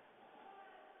way.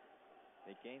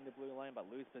 They gain the blue line but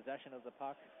lose possession of the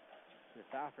puck to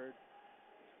Safford.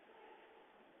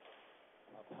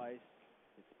 Up ice,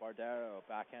 it's Bardaro,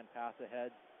 backhand pass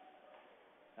ahead.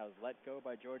 That was let go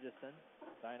by Georgeson.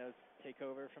 Dinos take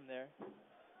over from there.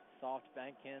 Soft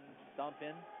bank in, stump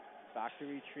in, back to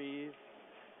retrieve.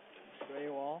 Gray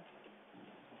wall.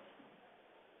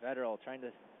 Vetterl trying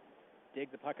to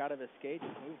dig the puck out of his skates,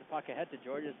 move the puck ahead to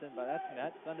Georgeson, but that's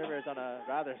met. Thunderbirds on a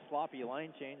rather sloppy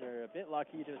line change are a bit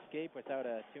lucky to escape without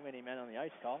too many men on the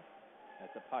ice call, as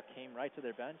the puck came right to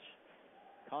their bench.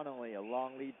 Connolly, a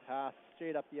long lead pass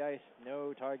straight up the ice,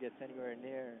 no targets anywhere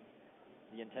near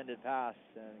the intended pass,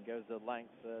 and goes the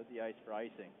length of the ice for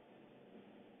icing.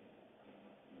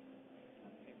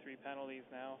 3 penalties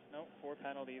now. No, 4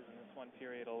 penalties in this one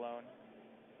period alone.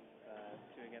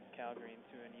 2 against Calgary and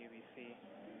 2 in UBC.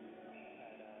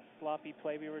 Sloppy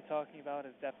play we were talking about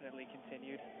has definitely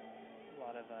continued. A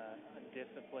lot of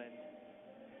undisciplined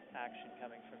action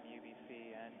coming from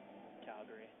UBC and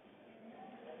Calgary.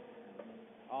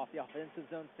 Off the offensive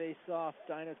zone face-off,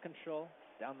 Dinos control.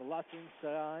 Down the left-wing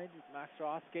side, Max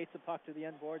Ross skates the puck to the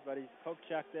end board, but he's poke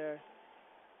checked there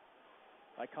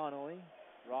by Connolly.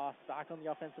 Ross back on the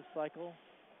offensive cycle.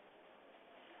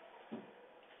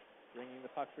 Bringing the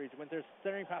puck for Reed Winters.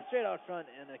 Centering pass straight out front,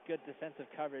 and a good defensive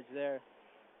coverage there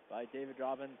by David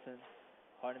Robinson.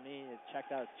 Pardon me, it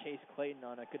checked out Chase Clayton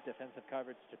on a good defensive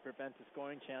coverage to prevent a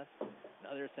scoring chance.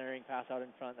 Another centering pass out in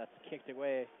front that's kicked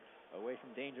away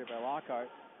from danger by Lockhart.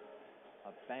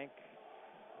 A bank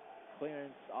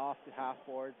clearance off the half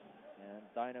boards, and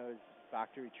Dinos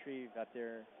back to retrieve at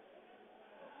their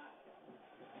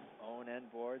own end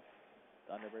boards.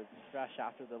 Thunderbirds fresh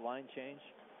after the line change.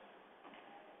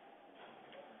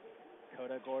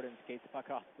 Coda Gordon skates the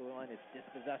puck off the blue line. It's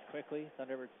dispossessed quickly.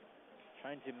 Thunderbirds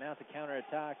trying to mount a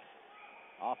counterattack.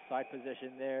 Offside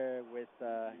position there with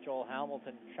Joel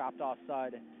Hamilton trapped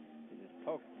offside. He just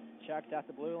poked, checked at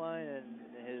the blue line, and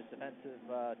his defensive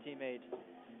teammate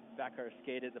Becker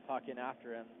skated the puck in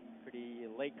after him. Pretty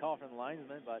late call from the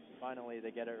linesman, but finally they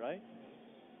get it right.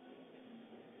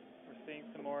 We're seeing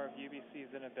some more of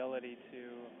UBC's inability to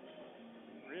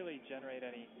really generate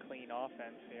any clean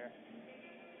offense here.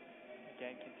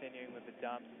 Again, continuing with the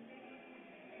dumps.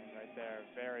 And right there,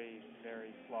 very, very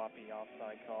sloppy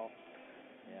offside call.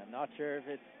 Yeah, I'm not sure if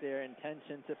it's their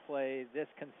intention to play this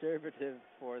conservative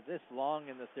for this long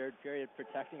in the third period,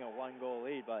 protecting a 1-goal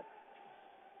lead, but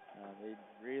they'd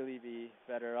really be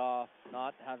better off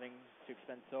not having to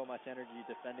expend so much energy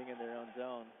defending in their own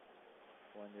zone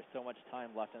when there's so much time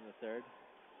left in the third.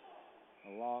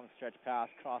 A long stretch pass,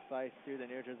 cross ice through the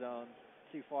neutral zone,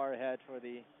 too far ahead for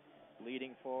the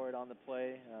leading forward on the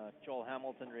play. Joel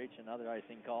Hamilton reached another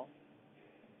icing call.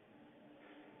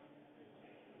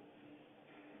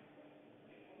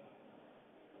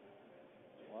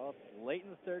 Well, it's late in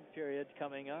the third period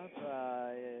coming up.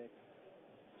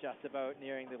 Just about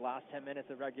nearing the last 10 minutes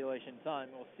of regulation time.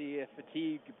 We'll see if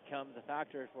fatigue becomes a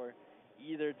factor for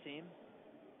either team.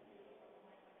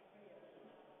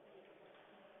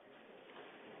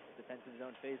 Defensive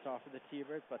zone face-off for the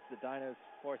T-Birds, but the Dinos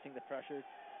forcing the pressure.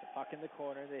 The puck in the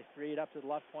corner. They free it up to the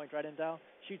left point, right in down.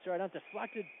 Shoots right on,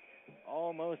 deflected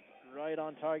almost right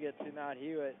on target to Matt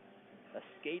Hewitt. A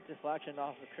skate deflection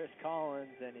off of Chris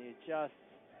Collins, and he just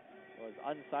was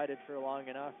unsighted for long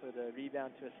enough for the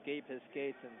rebound to escape his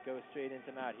skates and go straight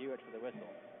into Matt Hewitt for the whistle.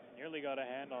 Nearly got a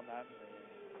hand on that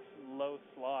low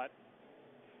slot.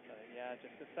 But yeah,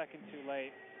 just a second too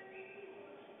late.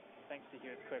 Thanks to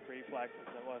Hewitt's quick reflexes,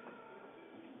 it wasn't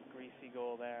a greasy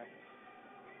goal there.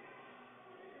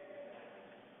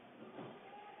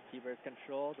 T-Birds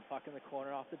control the puck in the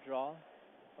corner off the draw,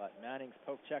 but Manning's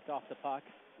poke checked off the puck.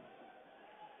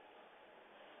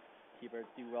 T-Birds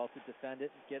do well to defend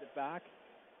it and get it back.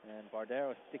 And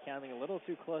Bardero stick handling a little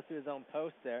too close to his own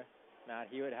post there. Matt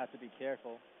Hewitt has to be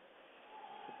careful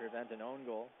to prevent an own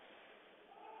goal.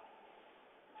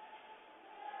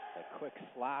 A quick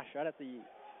slash right at the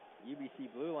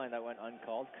UBC blue line that went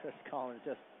uncalled. Chris Collins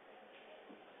just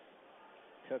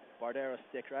took Bardero's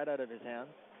stick right out of his hands.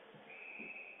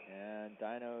 And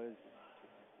Dinos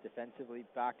defensively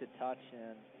back to touch,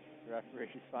 and the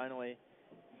referees finally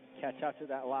catch up to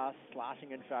that last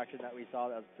slashing infraction that we saw.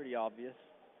 That was pretty obvious.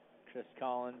 Chris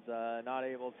Collins not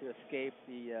able to escape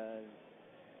the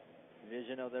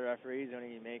vision of the referees when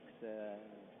he makes a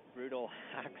brutal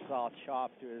hacksaw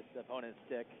chop to his opponent's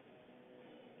stick.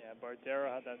 Yeah,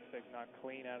 Bardero had that stick knocked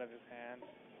clean out of his hands.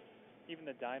 Even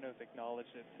the Dinos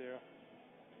acknowledged it too.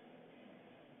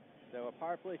 So a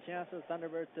power play chance for the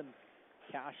Thunderbirds to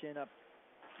cash in a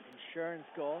insurance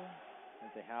goal as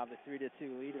they have the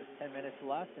 3-2 lead with 10 minutes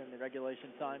left in the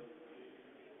regulation time.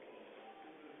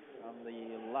 From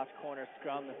the left corner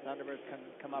scrum, the Thunderbirds can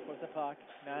come up with the puck.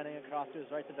 Manning across to his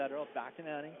right to Vetterl, back to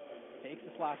Manning. Takes the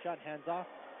slap shot, hands off.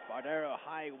 Bardero,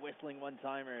 high whistling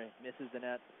one-timer, misses the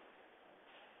net.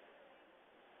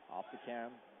 Off the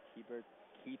cam, keeper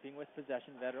keeping with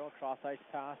possession. Vetterl, cross-ice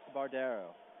pass to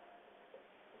Bardero.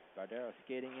 Bardero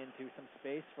skating into some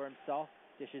space for himself.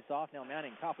 Dishes off. Now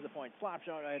Manning, top of the point. Slap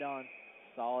shot right on.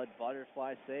 Solid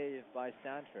butterfly save by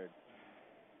Stanford.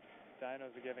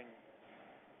 Dinos are giving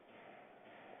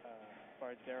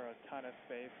Bardero a ton of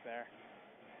space there.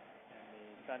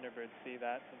 And the Thunderbirds see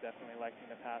that and definitely liking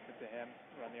to pass it to him,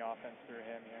 run the offense through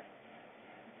him here.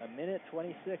 A minute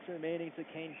 26 remaining to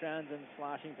Kane Franzen's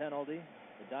slashing penalty.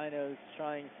 The Dinos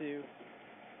trying to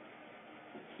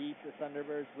keep the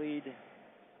Thunderbirds lead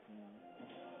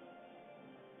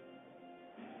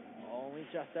only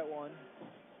just at one.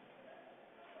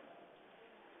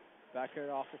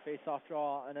 Becker off the face-off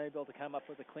draw, unable to come up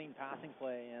with a clean passing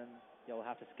play, and he'll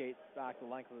have to skate back the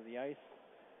length of the ice.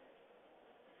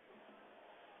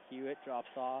 Hewitt drops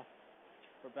off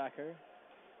for Becker.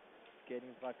 Skating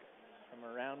the puck from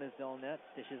around his own net.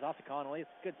 Dishes off to Connolly. It's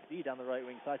good speed down the right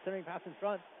wing side. Centering pass in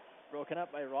front. Broken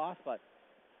up by Ross, but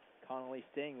Connolly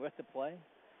staying with the play.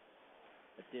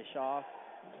 A dish off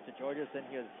to Georgeson.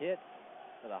 He was hit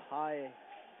with a high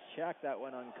check that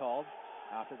went uncalled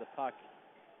after the puck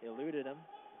eluded him.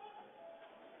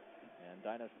 And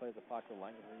Dinos plays the puck the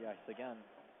length of the ice again.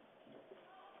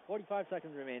 45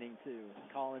 seconds remaining to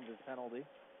Collins' penalty.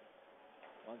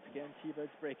 Once again,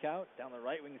 T-Birds break out down the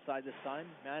right wing side this time.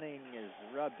 Manning is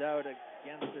rubbed out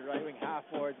against the right wing half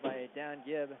boards by Dan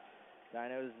Gibb.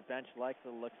 Dinos bench likes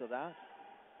the looks of that.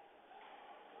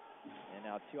 And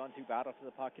now 2-on-2 battle for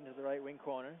the puck into the right wing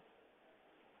corner.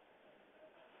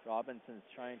 Robinson's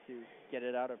trying to get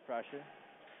it out of pressure.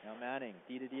 Now Manning,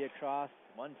 D-to-D across,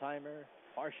 one-timer,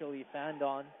 partially fanned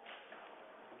on.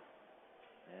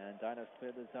 And Dinos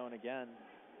cleared the zone again.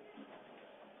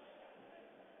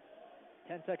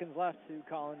 10 seconds left to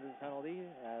Collins' penalty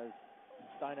as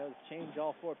Dinos change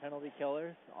all four penalty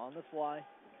killers on the fly.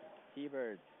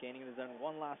 T-Birds gaining the zone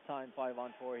one last time,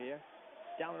 5-on-4 here.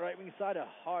 Down the right wing side, a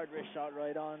hard wrist shot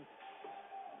right on.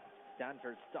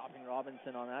 Stanford stopping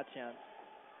Robinson on that chance.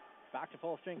 Back to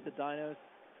full strength, the Dinos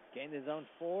gain the zone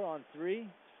 4-on-3.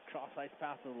 Cross-ice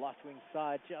pass to the left wing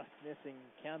side, just missing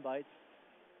Cambites.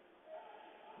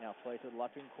 Now play to the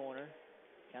left wing corner.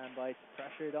 Cambites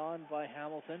pressured on by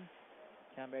Hamilton.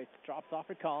 Cambites drops off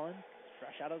for Collins,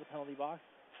 fresh out of the penalty box.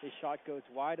 His shot goes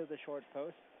wide of the short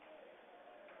post.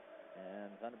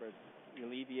 And Thunderbirds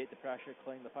alleviate the pressure,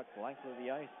 clearing the puck the length of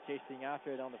the ice. Chasing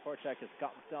after it on the forecheck is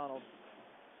Scott McDonald.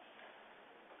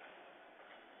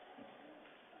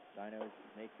 Dinos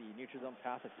make the neutral zone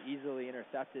pass. It's easily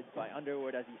intercepted by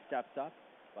Underwood as he steps up,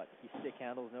 but he stick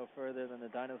handles no further than the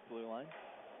Dinos blue line.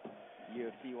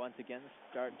 UFC once again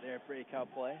start their breakout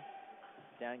play.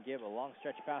 Dan Gibb, a long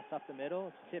stretch pass up the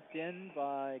middle. It's tipped in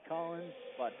by Collins,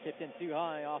 but tipped in too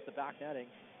high off the back netting.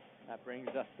 That brings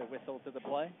us the whistle to the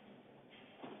play.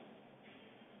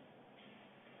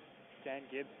 Dan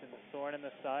Gibson, the thorn in the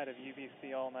side of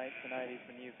UBC all night tonight. He's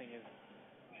been using his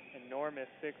enormous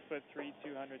 6'3",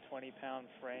 220-pound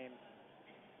frame,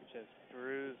 which has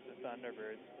bruised the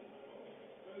Thunderbirds.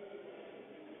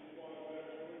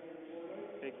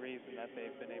 Big reason that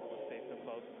they've been able to stay so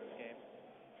close in this game.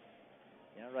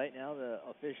 Yeah, right now the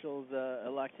officials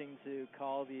electing to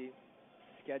call the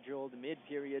scheduled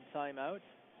mid-period timeout.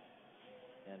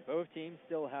 And both teams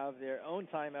still have their own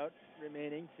timeout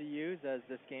remaining to use as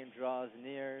this game draws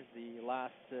near the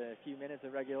last few minutes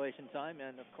of regulation time.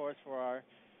 And of course, for our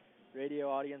radio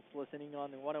audience listening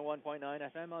on the 101.9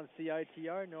 FM on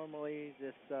CiTR, normally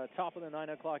this top of the 9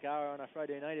 o'clock hour on a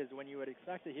Friday night is when you would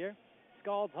expect to hear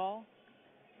Scalds Hall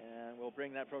And we'll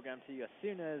bring that program to you as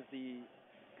soon as the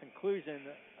conclusion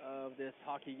of this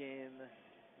hockey game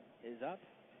is up.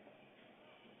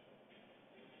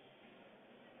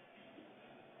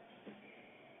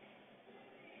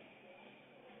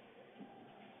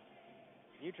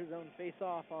 Neutral zone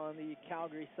face-off on the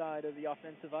Calgary side of the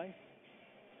offensive ice.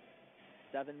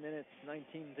 7 minutes,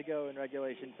 19 to go in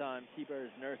regulation time.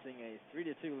 T-Birds nursing a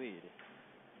 3-2 lead.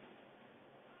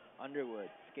 Underwood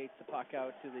skates the puck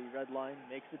out to the red line,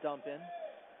 makes the dump in.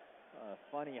 A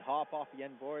funny hop off the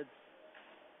end boards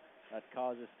that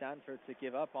causes Stanford to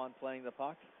give up on playing the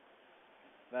puck.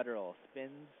 Vetterl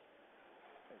spins,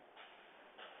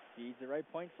 feeds the right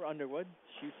point for Underwood,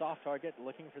 shoots off target,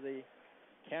 looking for the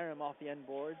carom off the end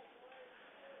boards.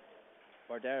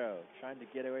 Bardero trying to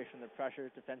get away from the pressure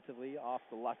defensively off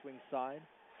the left wing side.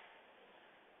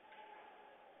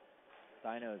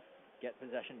 Dinos get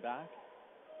possession back.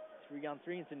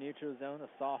 3-on-3 into neutral zone. A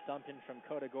soft dump in from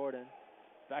Coda Gordon.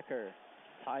 Becker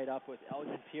tied up with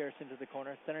Elgin Pierce into the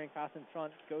corner. Centering pass in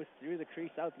front. Goes through the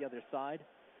crease out the other side.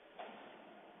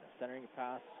 The centering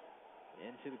pass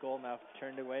into the goal mouth.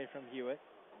 Turned away from Hewitt.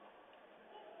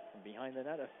 From behind the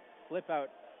net, a flip out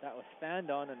that was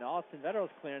spanned on. And Austin Vetterl's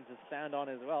clearance is spanned on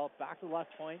as well. Back to the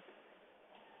left point.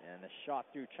 And the shot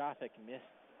through traffic missed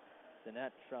the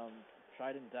net from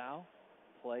Trident Dow.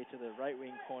 Play to the right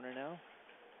wing corner now.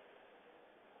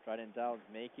 Trident Dow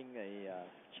making a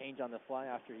change on the fly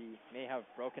after he may have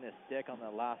broken his stick on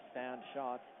the last fan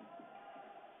shot.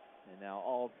 And now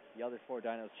all the other 4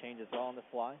 Dinos change as well on the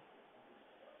fly.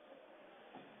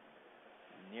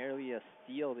 Nearly a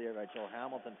steal there by Joe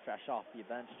Hamilton, fresh off the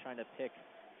bench, trying to pick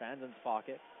Franzen's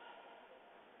pocket.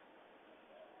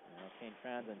 Now Kane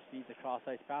Franzen feeds a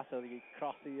cross-ice pass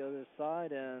across to the other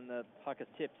side, and the puck is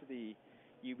tipped to the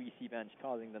UBC bench,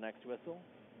 causing the next whistle.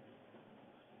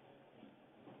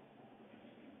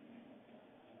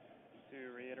 To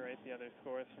reiterate the other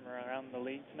scores from around the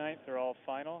league tonight, they're all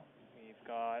final. We've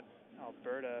got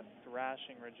Alberta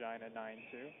thrashing Regina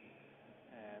 9-2,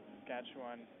 and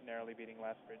Saskatchewan narrowly beating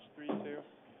Lethbridge 3-2.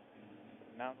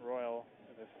 Mount Royal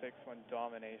with a 6-1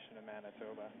 domination of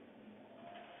Manitoba.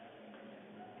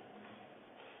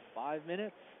 5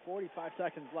 minutes, 45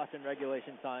 seconds left in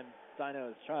regulation time.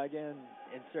 Dinos try again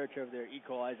in search of their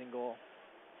equalizing goal.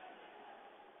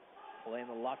 Play in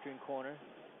the left wing corner.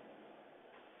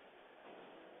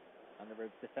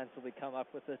 Thunderbirds defensively come up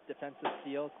with a defensive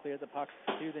steal, clear the puck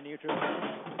to the neutral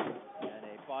zone, and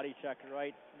a body check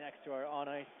right next to our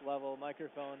on-ice level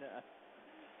microphone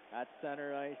at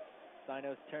center ice.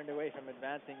 Dinos turned away from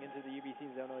advancing into the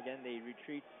UBC zone again. They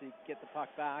retreat to get the puck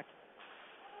back.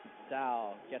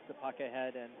 Dow gets the puck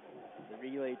ahead, and the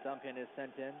relay dump in is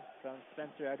sent in from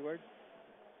Spencer Edwards.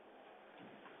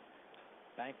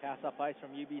 Bank pass up ice from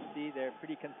UBC. They're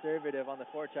pretty conservative on the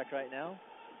forecheck right now.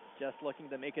 Just looking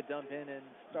to make a dump in and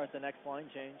start the next line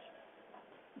change.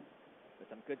 With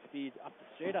some good speed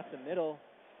straight up the middle.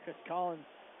 Chris Collins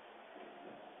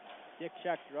stick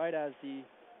checked right as the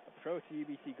approach to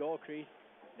UBC goal crease.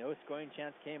 No scoring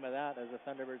chance came of that, as the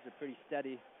Thunderbirds are pretty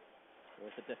steady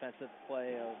with the defensive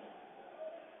play of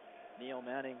Neil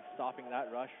Manning stopping that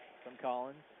rush from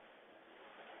Collins.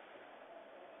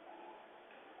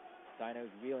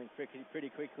 Dinos wheeling pretty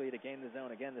quickly to gain the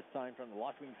zone again, this time from the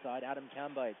left wing side. Adam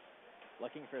Cambite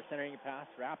looking for a centering pass,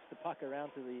 wraps the puck around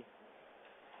to the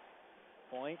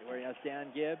point where he has Dan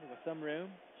Gibb with some room.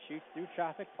 Shoots through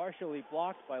traffic, partially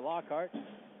blocked by Lockhart.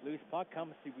 Loose puck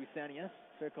comes to Busanius,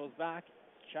 circles back,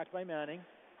 checked by Manning.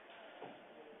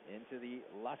 Into the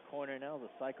left corner now, the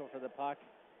cycle for the puck.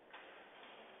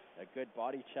 A good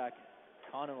body check.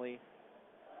 Connolly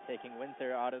taking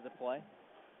Winter out of the play.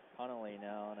 Connolly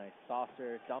now on a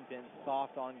softer dump in,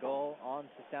 soft on goal, on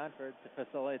to Stanford to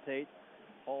facilitate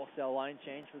wholesale line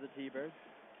change for the T-Birds.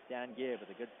 Dan Gibb with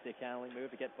a good stick handling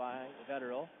move to get by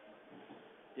Vetterl.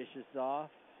 Dishes off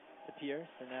to Pierce,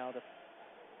 and now the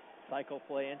cycle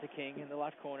play into King in the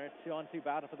left corner. 2-on-2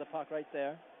 battle for the puck right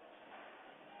there.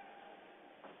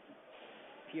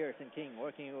 Pierce and King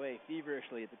working away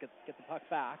feverishly to get the puck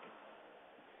back.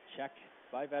 Checked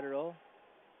by Vetterl.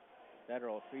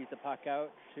 Vetterl frees the puck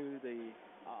out to the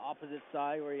opposite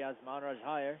side where he has Monraj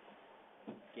higher.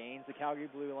 Gains the Calgary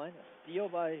blue line. A steal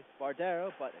by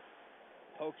Bardero, but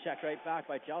poke check right back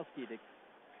by Jelski to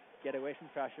get away from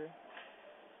pressure.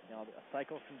 Now a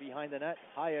cycle from behind the net.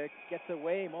 Higher gets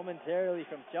away momentarily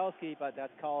from Jelski, but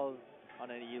that's called on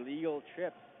an illegal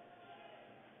trip.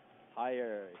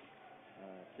 Higher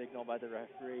signal by the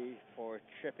referee for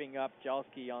tripping up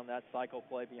Jelski on that cycle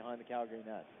play behind the Calgary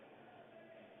net.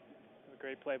 A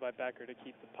great play by Becker to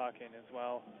keep the puck in as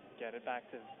well. Get it back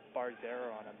to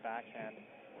Bardero on a backhand.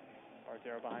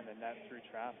 Bardero behind the net through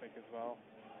traffic as well.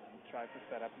 Tries to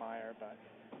set up Meyer, but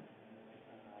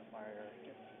Meyer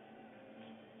gets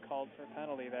called for a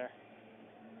penalty there.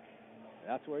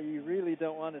 That's where you really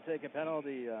don't want to take a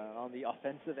penalty on the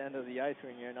offensive end of the ice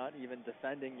when you're not even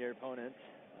defending your opponent.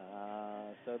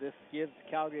 So this gives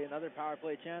Calgary another power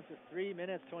play chance with 3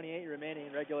 minutes 28 remaining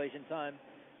in regulation time.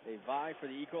 They vie for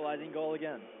the equalizing goal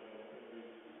again.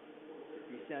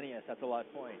 Brusenius at the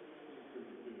left point.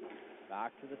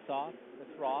 Back to the top with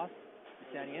Ross.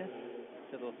 Brusenius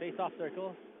to the face-off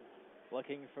circle.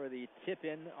 Looking for the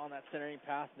tip-in on that centering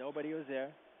pass. Nobody was there.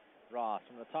 Ross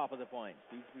from the top of the point.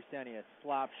 Beats Brusenius.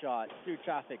 Slap shot through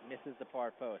traffic. Misses the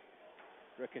far post.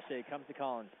 Ricochet comes to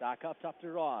Collins. Back up top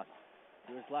to Ross.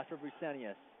 To his left for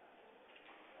Brusenius.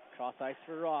 Cross ice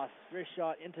for Ross. Wrist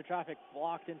shot into traffic.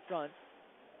 Blocked in front.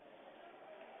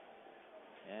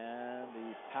 And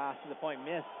the pass to the point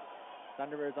missed.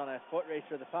 Thunderbirds on a foot race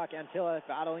for the puck. Antilla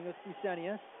battling with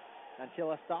Brusenius.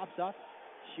 Antilla stops up.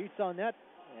 Shoots on net.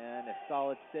 And a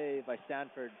solid save by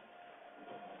Stanford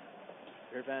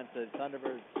prevents the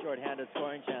Thunderbirds' shorthanded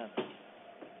scoring chance.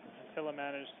 Antilla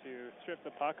managed to strip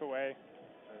the puck away.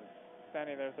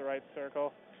 Standing there at the right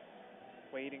circle,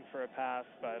 waiting for a pass,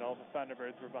 but all the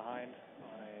Thunderbirds were behind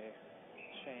on a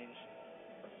change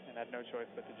and had no choice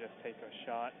but to just take a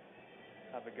shot,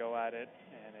 have a go at it,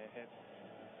 and it hit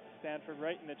Stanford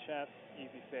right in the chest.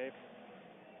 Easy save.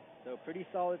 So pretty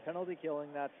solid penalty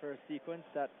killing that first sequence.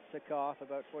 That took off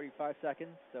about 45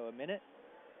 seconds, so a minute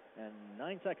and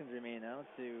 9 seconds remain now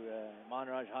to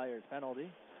Monraj Heyer's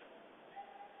penalty.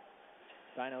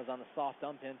 Dinos on the soft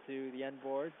dump into the end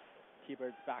boards.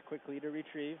 T-Birds back quickly to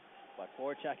retrieve, but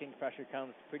forechecking pressure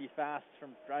comes pretty fast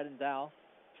from Dryden Dow.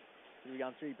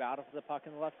 3-on-3 battle for the puck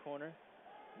in the left corner.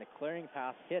 And the clearing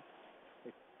pass hits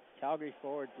the Calgary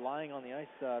forward lying on the ice.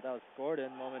 That was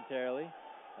Gordon momentarily.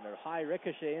 And a high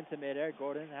ricochet into midair.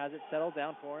 Gordon has it settled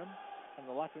down for him from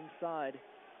the left wing side.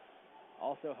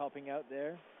 Also helping out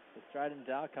there. The Dryden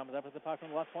Dow comes up with the puck from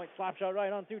the left point. Slap shot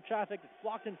right on through traffic. It's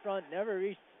blocked in front. Never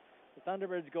reached the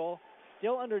Thunderbirds' goal.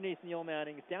 Still underneath Neil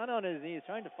Manning. He's down on his knees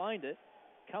trying to find it.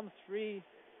 Comes free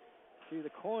to the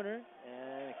corner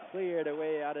and cleared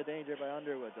away out of danger by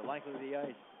Underwood, the length of the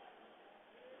ice.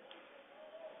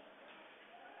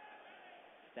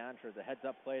 Stanford, the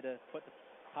heads-up play to put the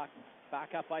puck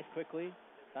back up ice quickly.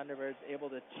 Thunderbirds able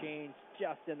to change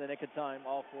just in the nick of time,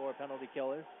 all four penalty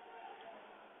killers.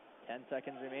 10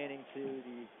 seconds remaining to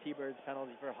the T-Birds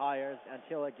penalty for Hires.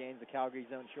 Antilla gains the Calgary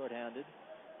zone shorthanded.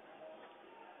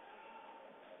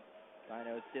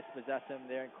 Dinos dispossess him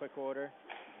there in quick order.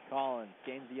 Collins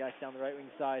gains the ice down the right wing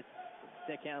side.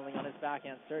 Stick handling on his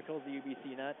backhand. Circles the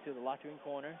UBC net to the left wing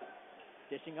corner.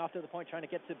 Dishing off to the point, trying to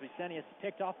get to Brusenius.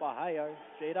 Picked off by Hire,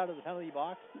 straight out of the penalty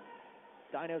box.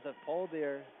 Dinos have pulled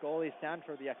their goalie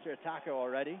Stanford, the extra attacker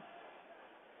already.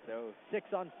 So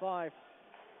 6-on-5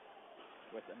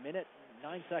 with a minute,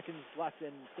 9 seconds left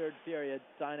in third period.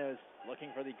 Dinos looking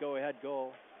for the go-ahead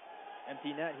goal.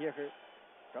 Empty net here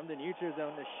from the neutral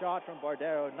zone. The shot from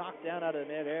Bardero knocked down out of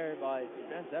midair by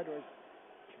Vince Edwards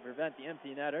to prevent the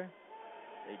empty netter.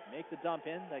 They make the dump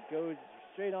in that goes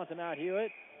straight onto Matt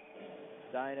Hewitt.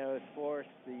 Dinos forced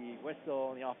the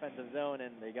whistle in the offensive zone,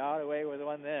 and they got away with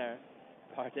one there.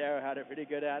 Bardero had a pretty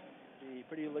good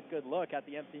look at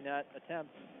the empty net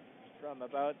attempt from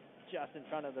about just in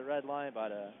front of the red line,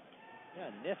 but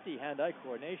nifty hand-eye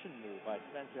coordination move by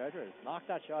Spencer Edwards. Knocked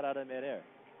that shot out of midair.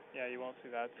 Yeah, you won't see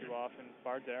that too often.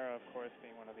 Bardero, of course,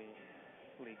 being one of the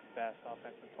league's best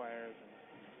offensive players, and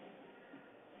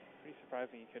pretty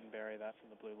surprising he couldn't bury that from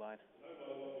the blue line.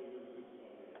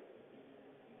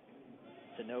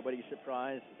 To nobody's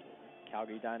surprise,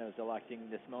 Calgary Dinos electing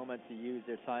this moment to use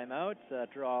their timeout,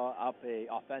 draw up a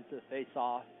offensive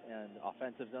face-off and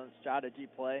offensive zone strategy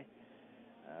play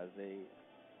as they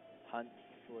hunt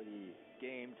for the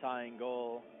game-tying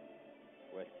goal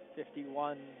with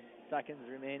 51 seconds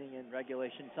remaining in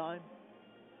regulation time.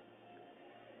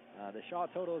 The shot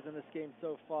totals in this game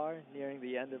so far, nearing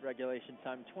the end of regulation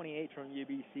time, 28 from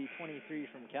UBC, 23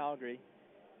 from Calgary.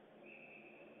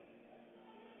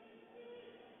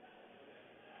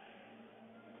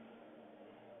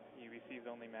 UBC's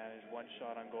only managed one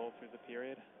shot on goal through the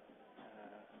period.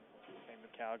 Same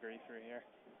with Calgary through here.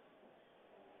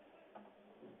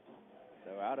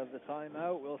 So out of the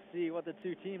timeout, we'll see what the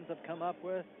two teams have come up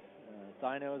with.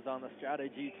 Dinos on the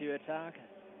strategy to attack.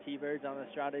 T-Birds on the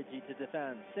strategy to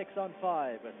defend.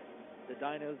 6-on-5, and the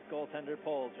Dinos goaltender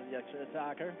pulls for the extra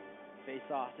attacker. Face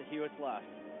off to Hewitt's left.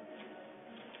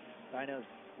 Dinos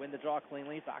win the draw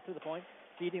cleanly. Back to the point.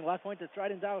 Feeding left point to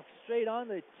Dryden Dow. Straight on.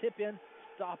 They tip in.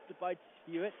 Stopped by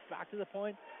Hewitt. Back to the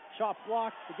point. Shot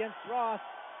blocked against Ross.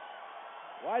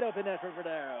 Wide open net for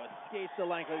Verdero. Skates the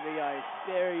length of the ice.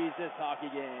 Buries this hockey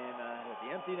game with the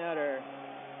empty netter.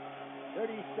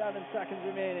 37 seconds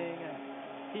remaining.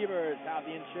 T-Birds have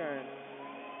the insurance.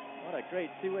 What a great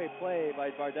two-way play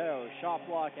by Bardot. Shot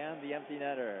block and the empty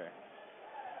netter.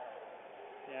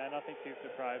 Yeah, nothing too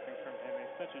surprising from him.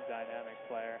 He's such a dynamic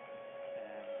player.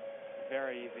 And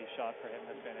very easy shot for him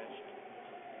to finish.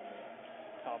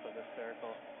 Top of the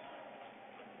circle.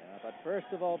 Yeah, but first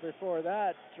of all, before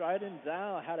that, Dryden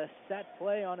Dow had a set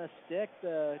play on a stick.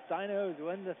 The Dinos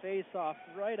win the face-off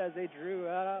right as they drew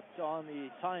up on the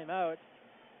timeout.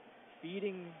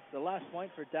 Feeding the left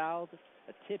point for Dowd.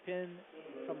 A tip in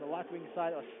from the left wing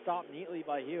side was stopped neatly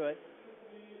by Hewitt.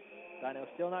 Dinos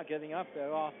still not giving up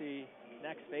though. Off the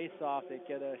next face-off, they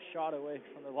get a shot away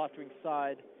from the left wing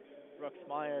side. Brooks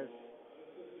Myers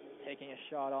taking a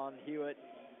shot on Hewitt.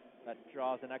 That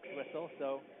draws the next whistle.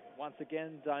 So once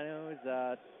again,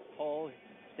 Dinos pull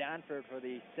Stanford for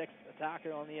the sixth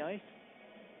attacker on the ice.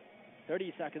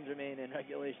 30 seconds remain in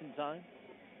regulation time.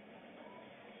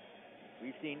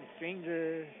 We've seen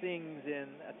stranger things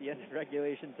at the end of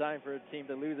regulation time for a team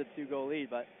to lose a 2-goal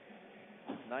lead, but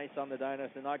nice on the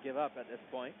Dinos to not give up at this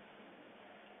point.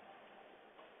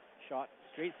 Shot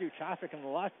straight through traffic on the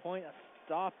left point, a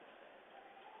stop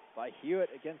by Hewitt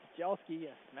against Jelski.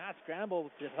 A smash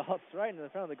scramble develops right in the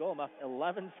front of the goal.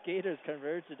 11 skaters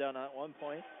converged down at one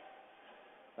point.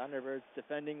 Thunderbirds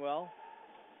defending well.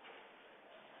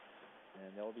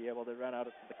 And they'll be able to run out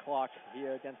of the clock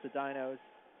here against the Dinos.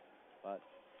 But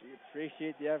we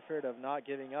appreciate the effort of not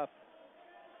giving up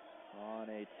on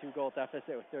a 2-goal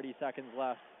deficit with 30 seconds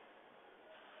left.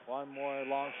 One more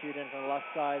long shoot in from the left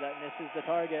side that misses the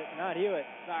target. Matt Hewitt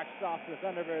backstops the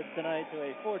Thunderbirds tonight to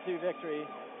a 4-2 victory.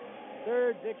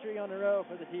 Third victory on a row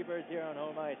for the T-Birds here on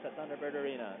home ice at Thunderbird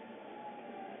Arena.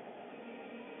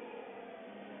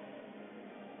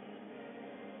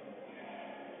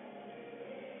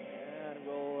 And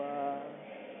we'll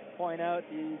point out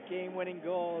the game-winning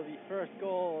goal, the first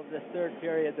goal of this third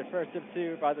period, the first of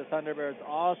two by the Thunderbirds.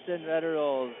 Austin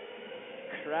Vetterals,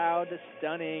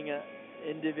 crowd-stunning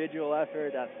individual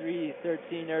effort at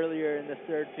 3:13 earlier in the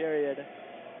third period.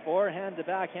 Forehand to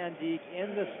backhand deke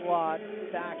in the slot,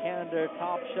 backhander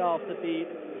top shelf to beat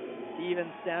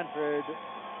Steven Stanford.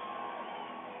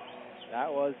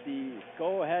 That was the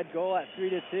go-ahead goal at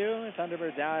 3-2.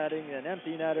 Thunderbirds adding an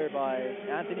empty netter by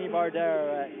Anthony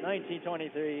Bardero at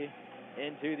 19:23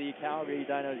 into the Calgary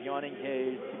Dinos yawning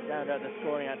cage to round out the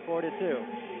scoring at 4-2.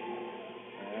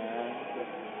 And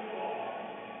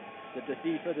the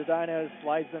defeat for the Dinos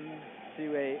slides them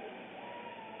to a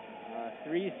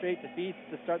 3 straight defeats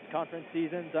to start the conference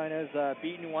season. Dinos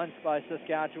beaten once by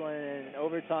Saskatchewan in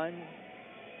overtime.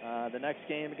 The next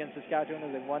game against Saskatchewan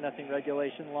is a 1-0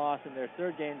 regulation loss, and their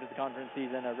third game to the conference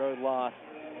season, a road loss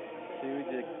to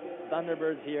the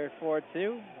Thunderbirds here,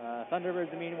 4-2.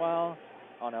 Thunderbirds, meanwhile,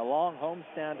 on a long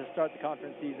homestand to start the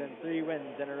conference season, 3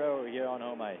 wins in a row here on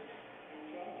home ice.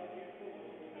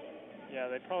 Yeah,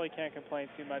 they probably can't complain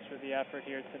too much with the effort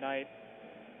here tonight.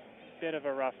 Bit of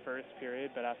a rough first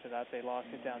period, but after that they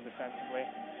locked it down defensively.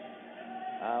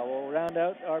 We'll round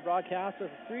out our broadcast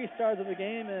with 3 stars of the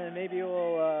game, and maybe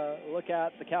we'll look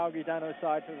at the Calgary Dino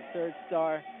side for the third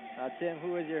star. Tim,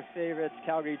 who is your favorite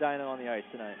Calgary Dino on the ice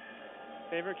tonight?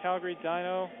 Favorite Calgary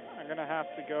Dino? I'm going to have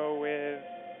to go with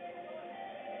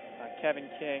Kevin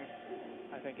King.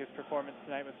 I think his performance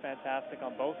tonight was fantastic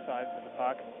on both sides of the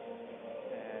puck.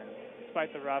 And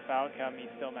despite the rough outcome, he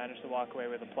still managed to walk away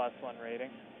with a +1 rating.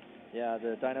 Yeah,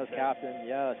 the Dinos captain,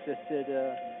 assisted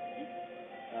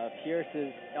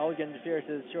Elgin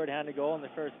Pierce's shorthanded goal in the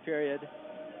first period.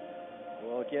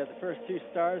 We'll give the first 2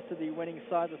 stars to the winning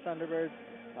side of the Thunderbirds.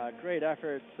 Great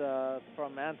efforts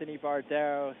from Anthony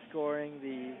Bardero, scoring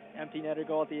the empty netter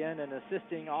goal at the end and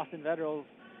assisting Austin Vetterals'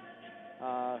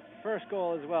 first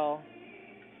goal as well.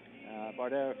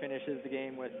 Bardero finishes the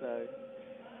game with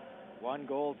 1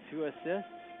 goal, 2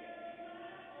 assists.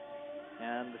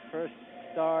 And the first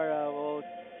star will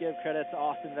give credit to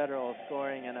Austin Vetterals,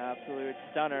 scoring an absolute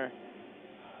stunner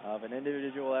of an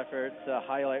individual effort to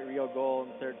highlight real goal in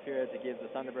the third period to give the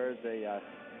Thunderbirds a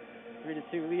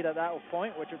 3-2 lead at that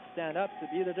point, which would stand up to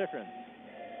be the difference.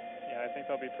 Yeah, I think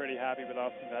they'll be pretty happy with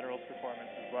Austin Vetterals' performance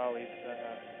as well. He's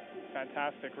a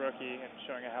fantastic rookie and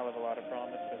showing a hell of a lot of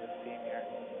promise for this team here.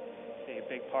 Be a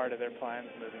big part of their plans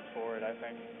moving forward, I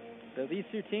think. So these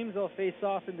 2 teams will face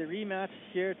off in the rematch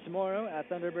here tomorrow at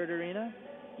Thunderbird Arena.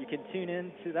 You can tune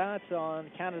in to that on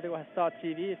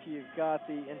CanadaWest.tv if you've got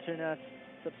the internet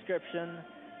subscription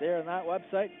there on that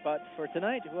website. But for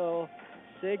tonight, we'll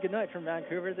say goodnight from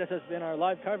Vancouver. This has been our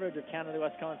live coverage of Canada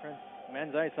West Conference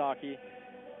men's ice hockey.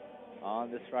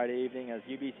 on this Friday evening as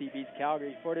UBC beats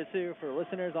Calgary 4-2. For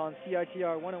listeners on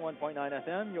CiTR 101.9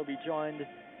 FM, you'll be joined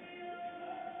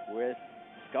with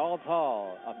Scalds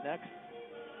Hall up next.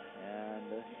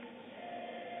 And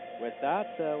with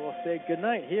that, we'll say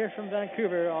goodnight here from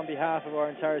Vancouver on behalf of our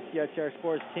entire CiTR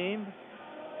sports team.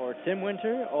 For Tim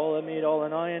Winter, Ola Mead, Ola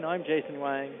Nyan, I'm Jason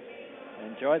Wang.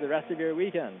 Enjoy the rest of your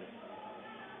weekend.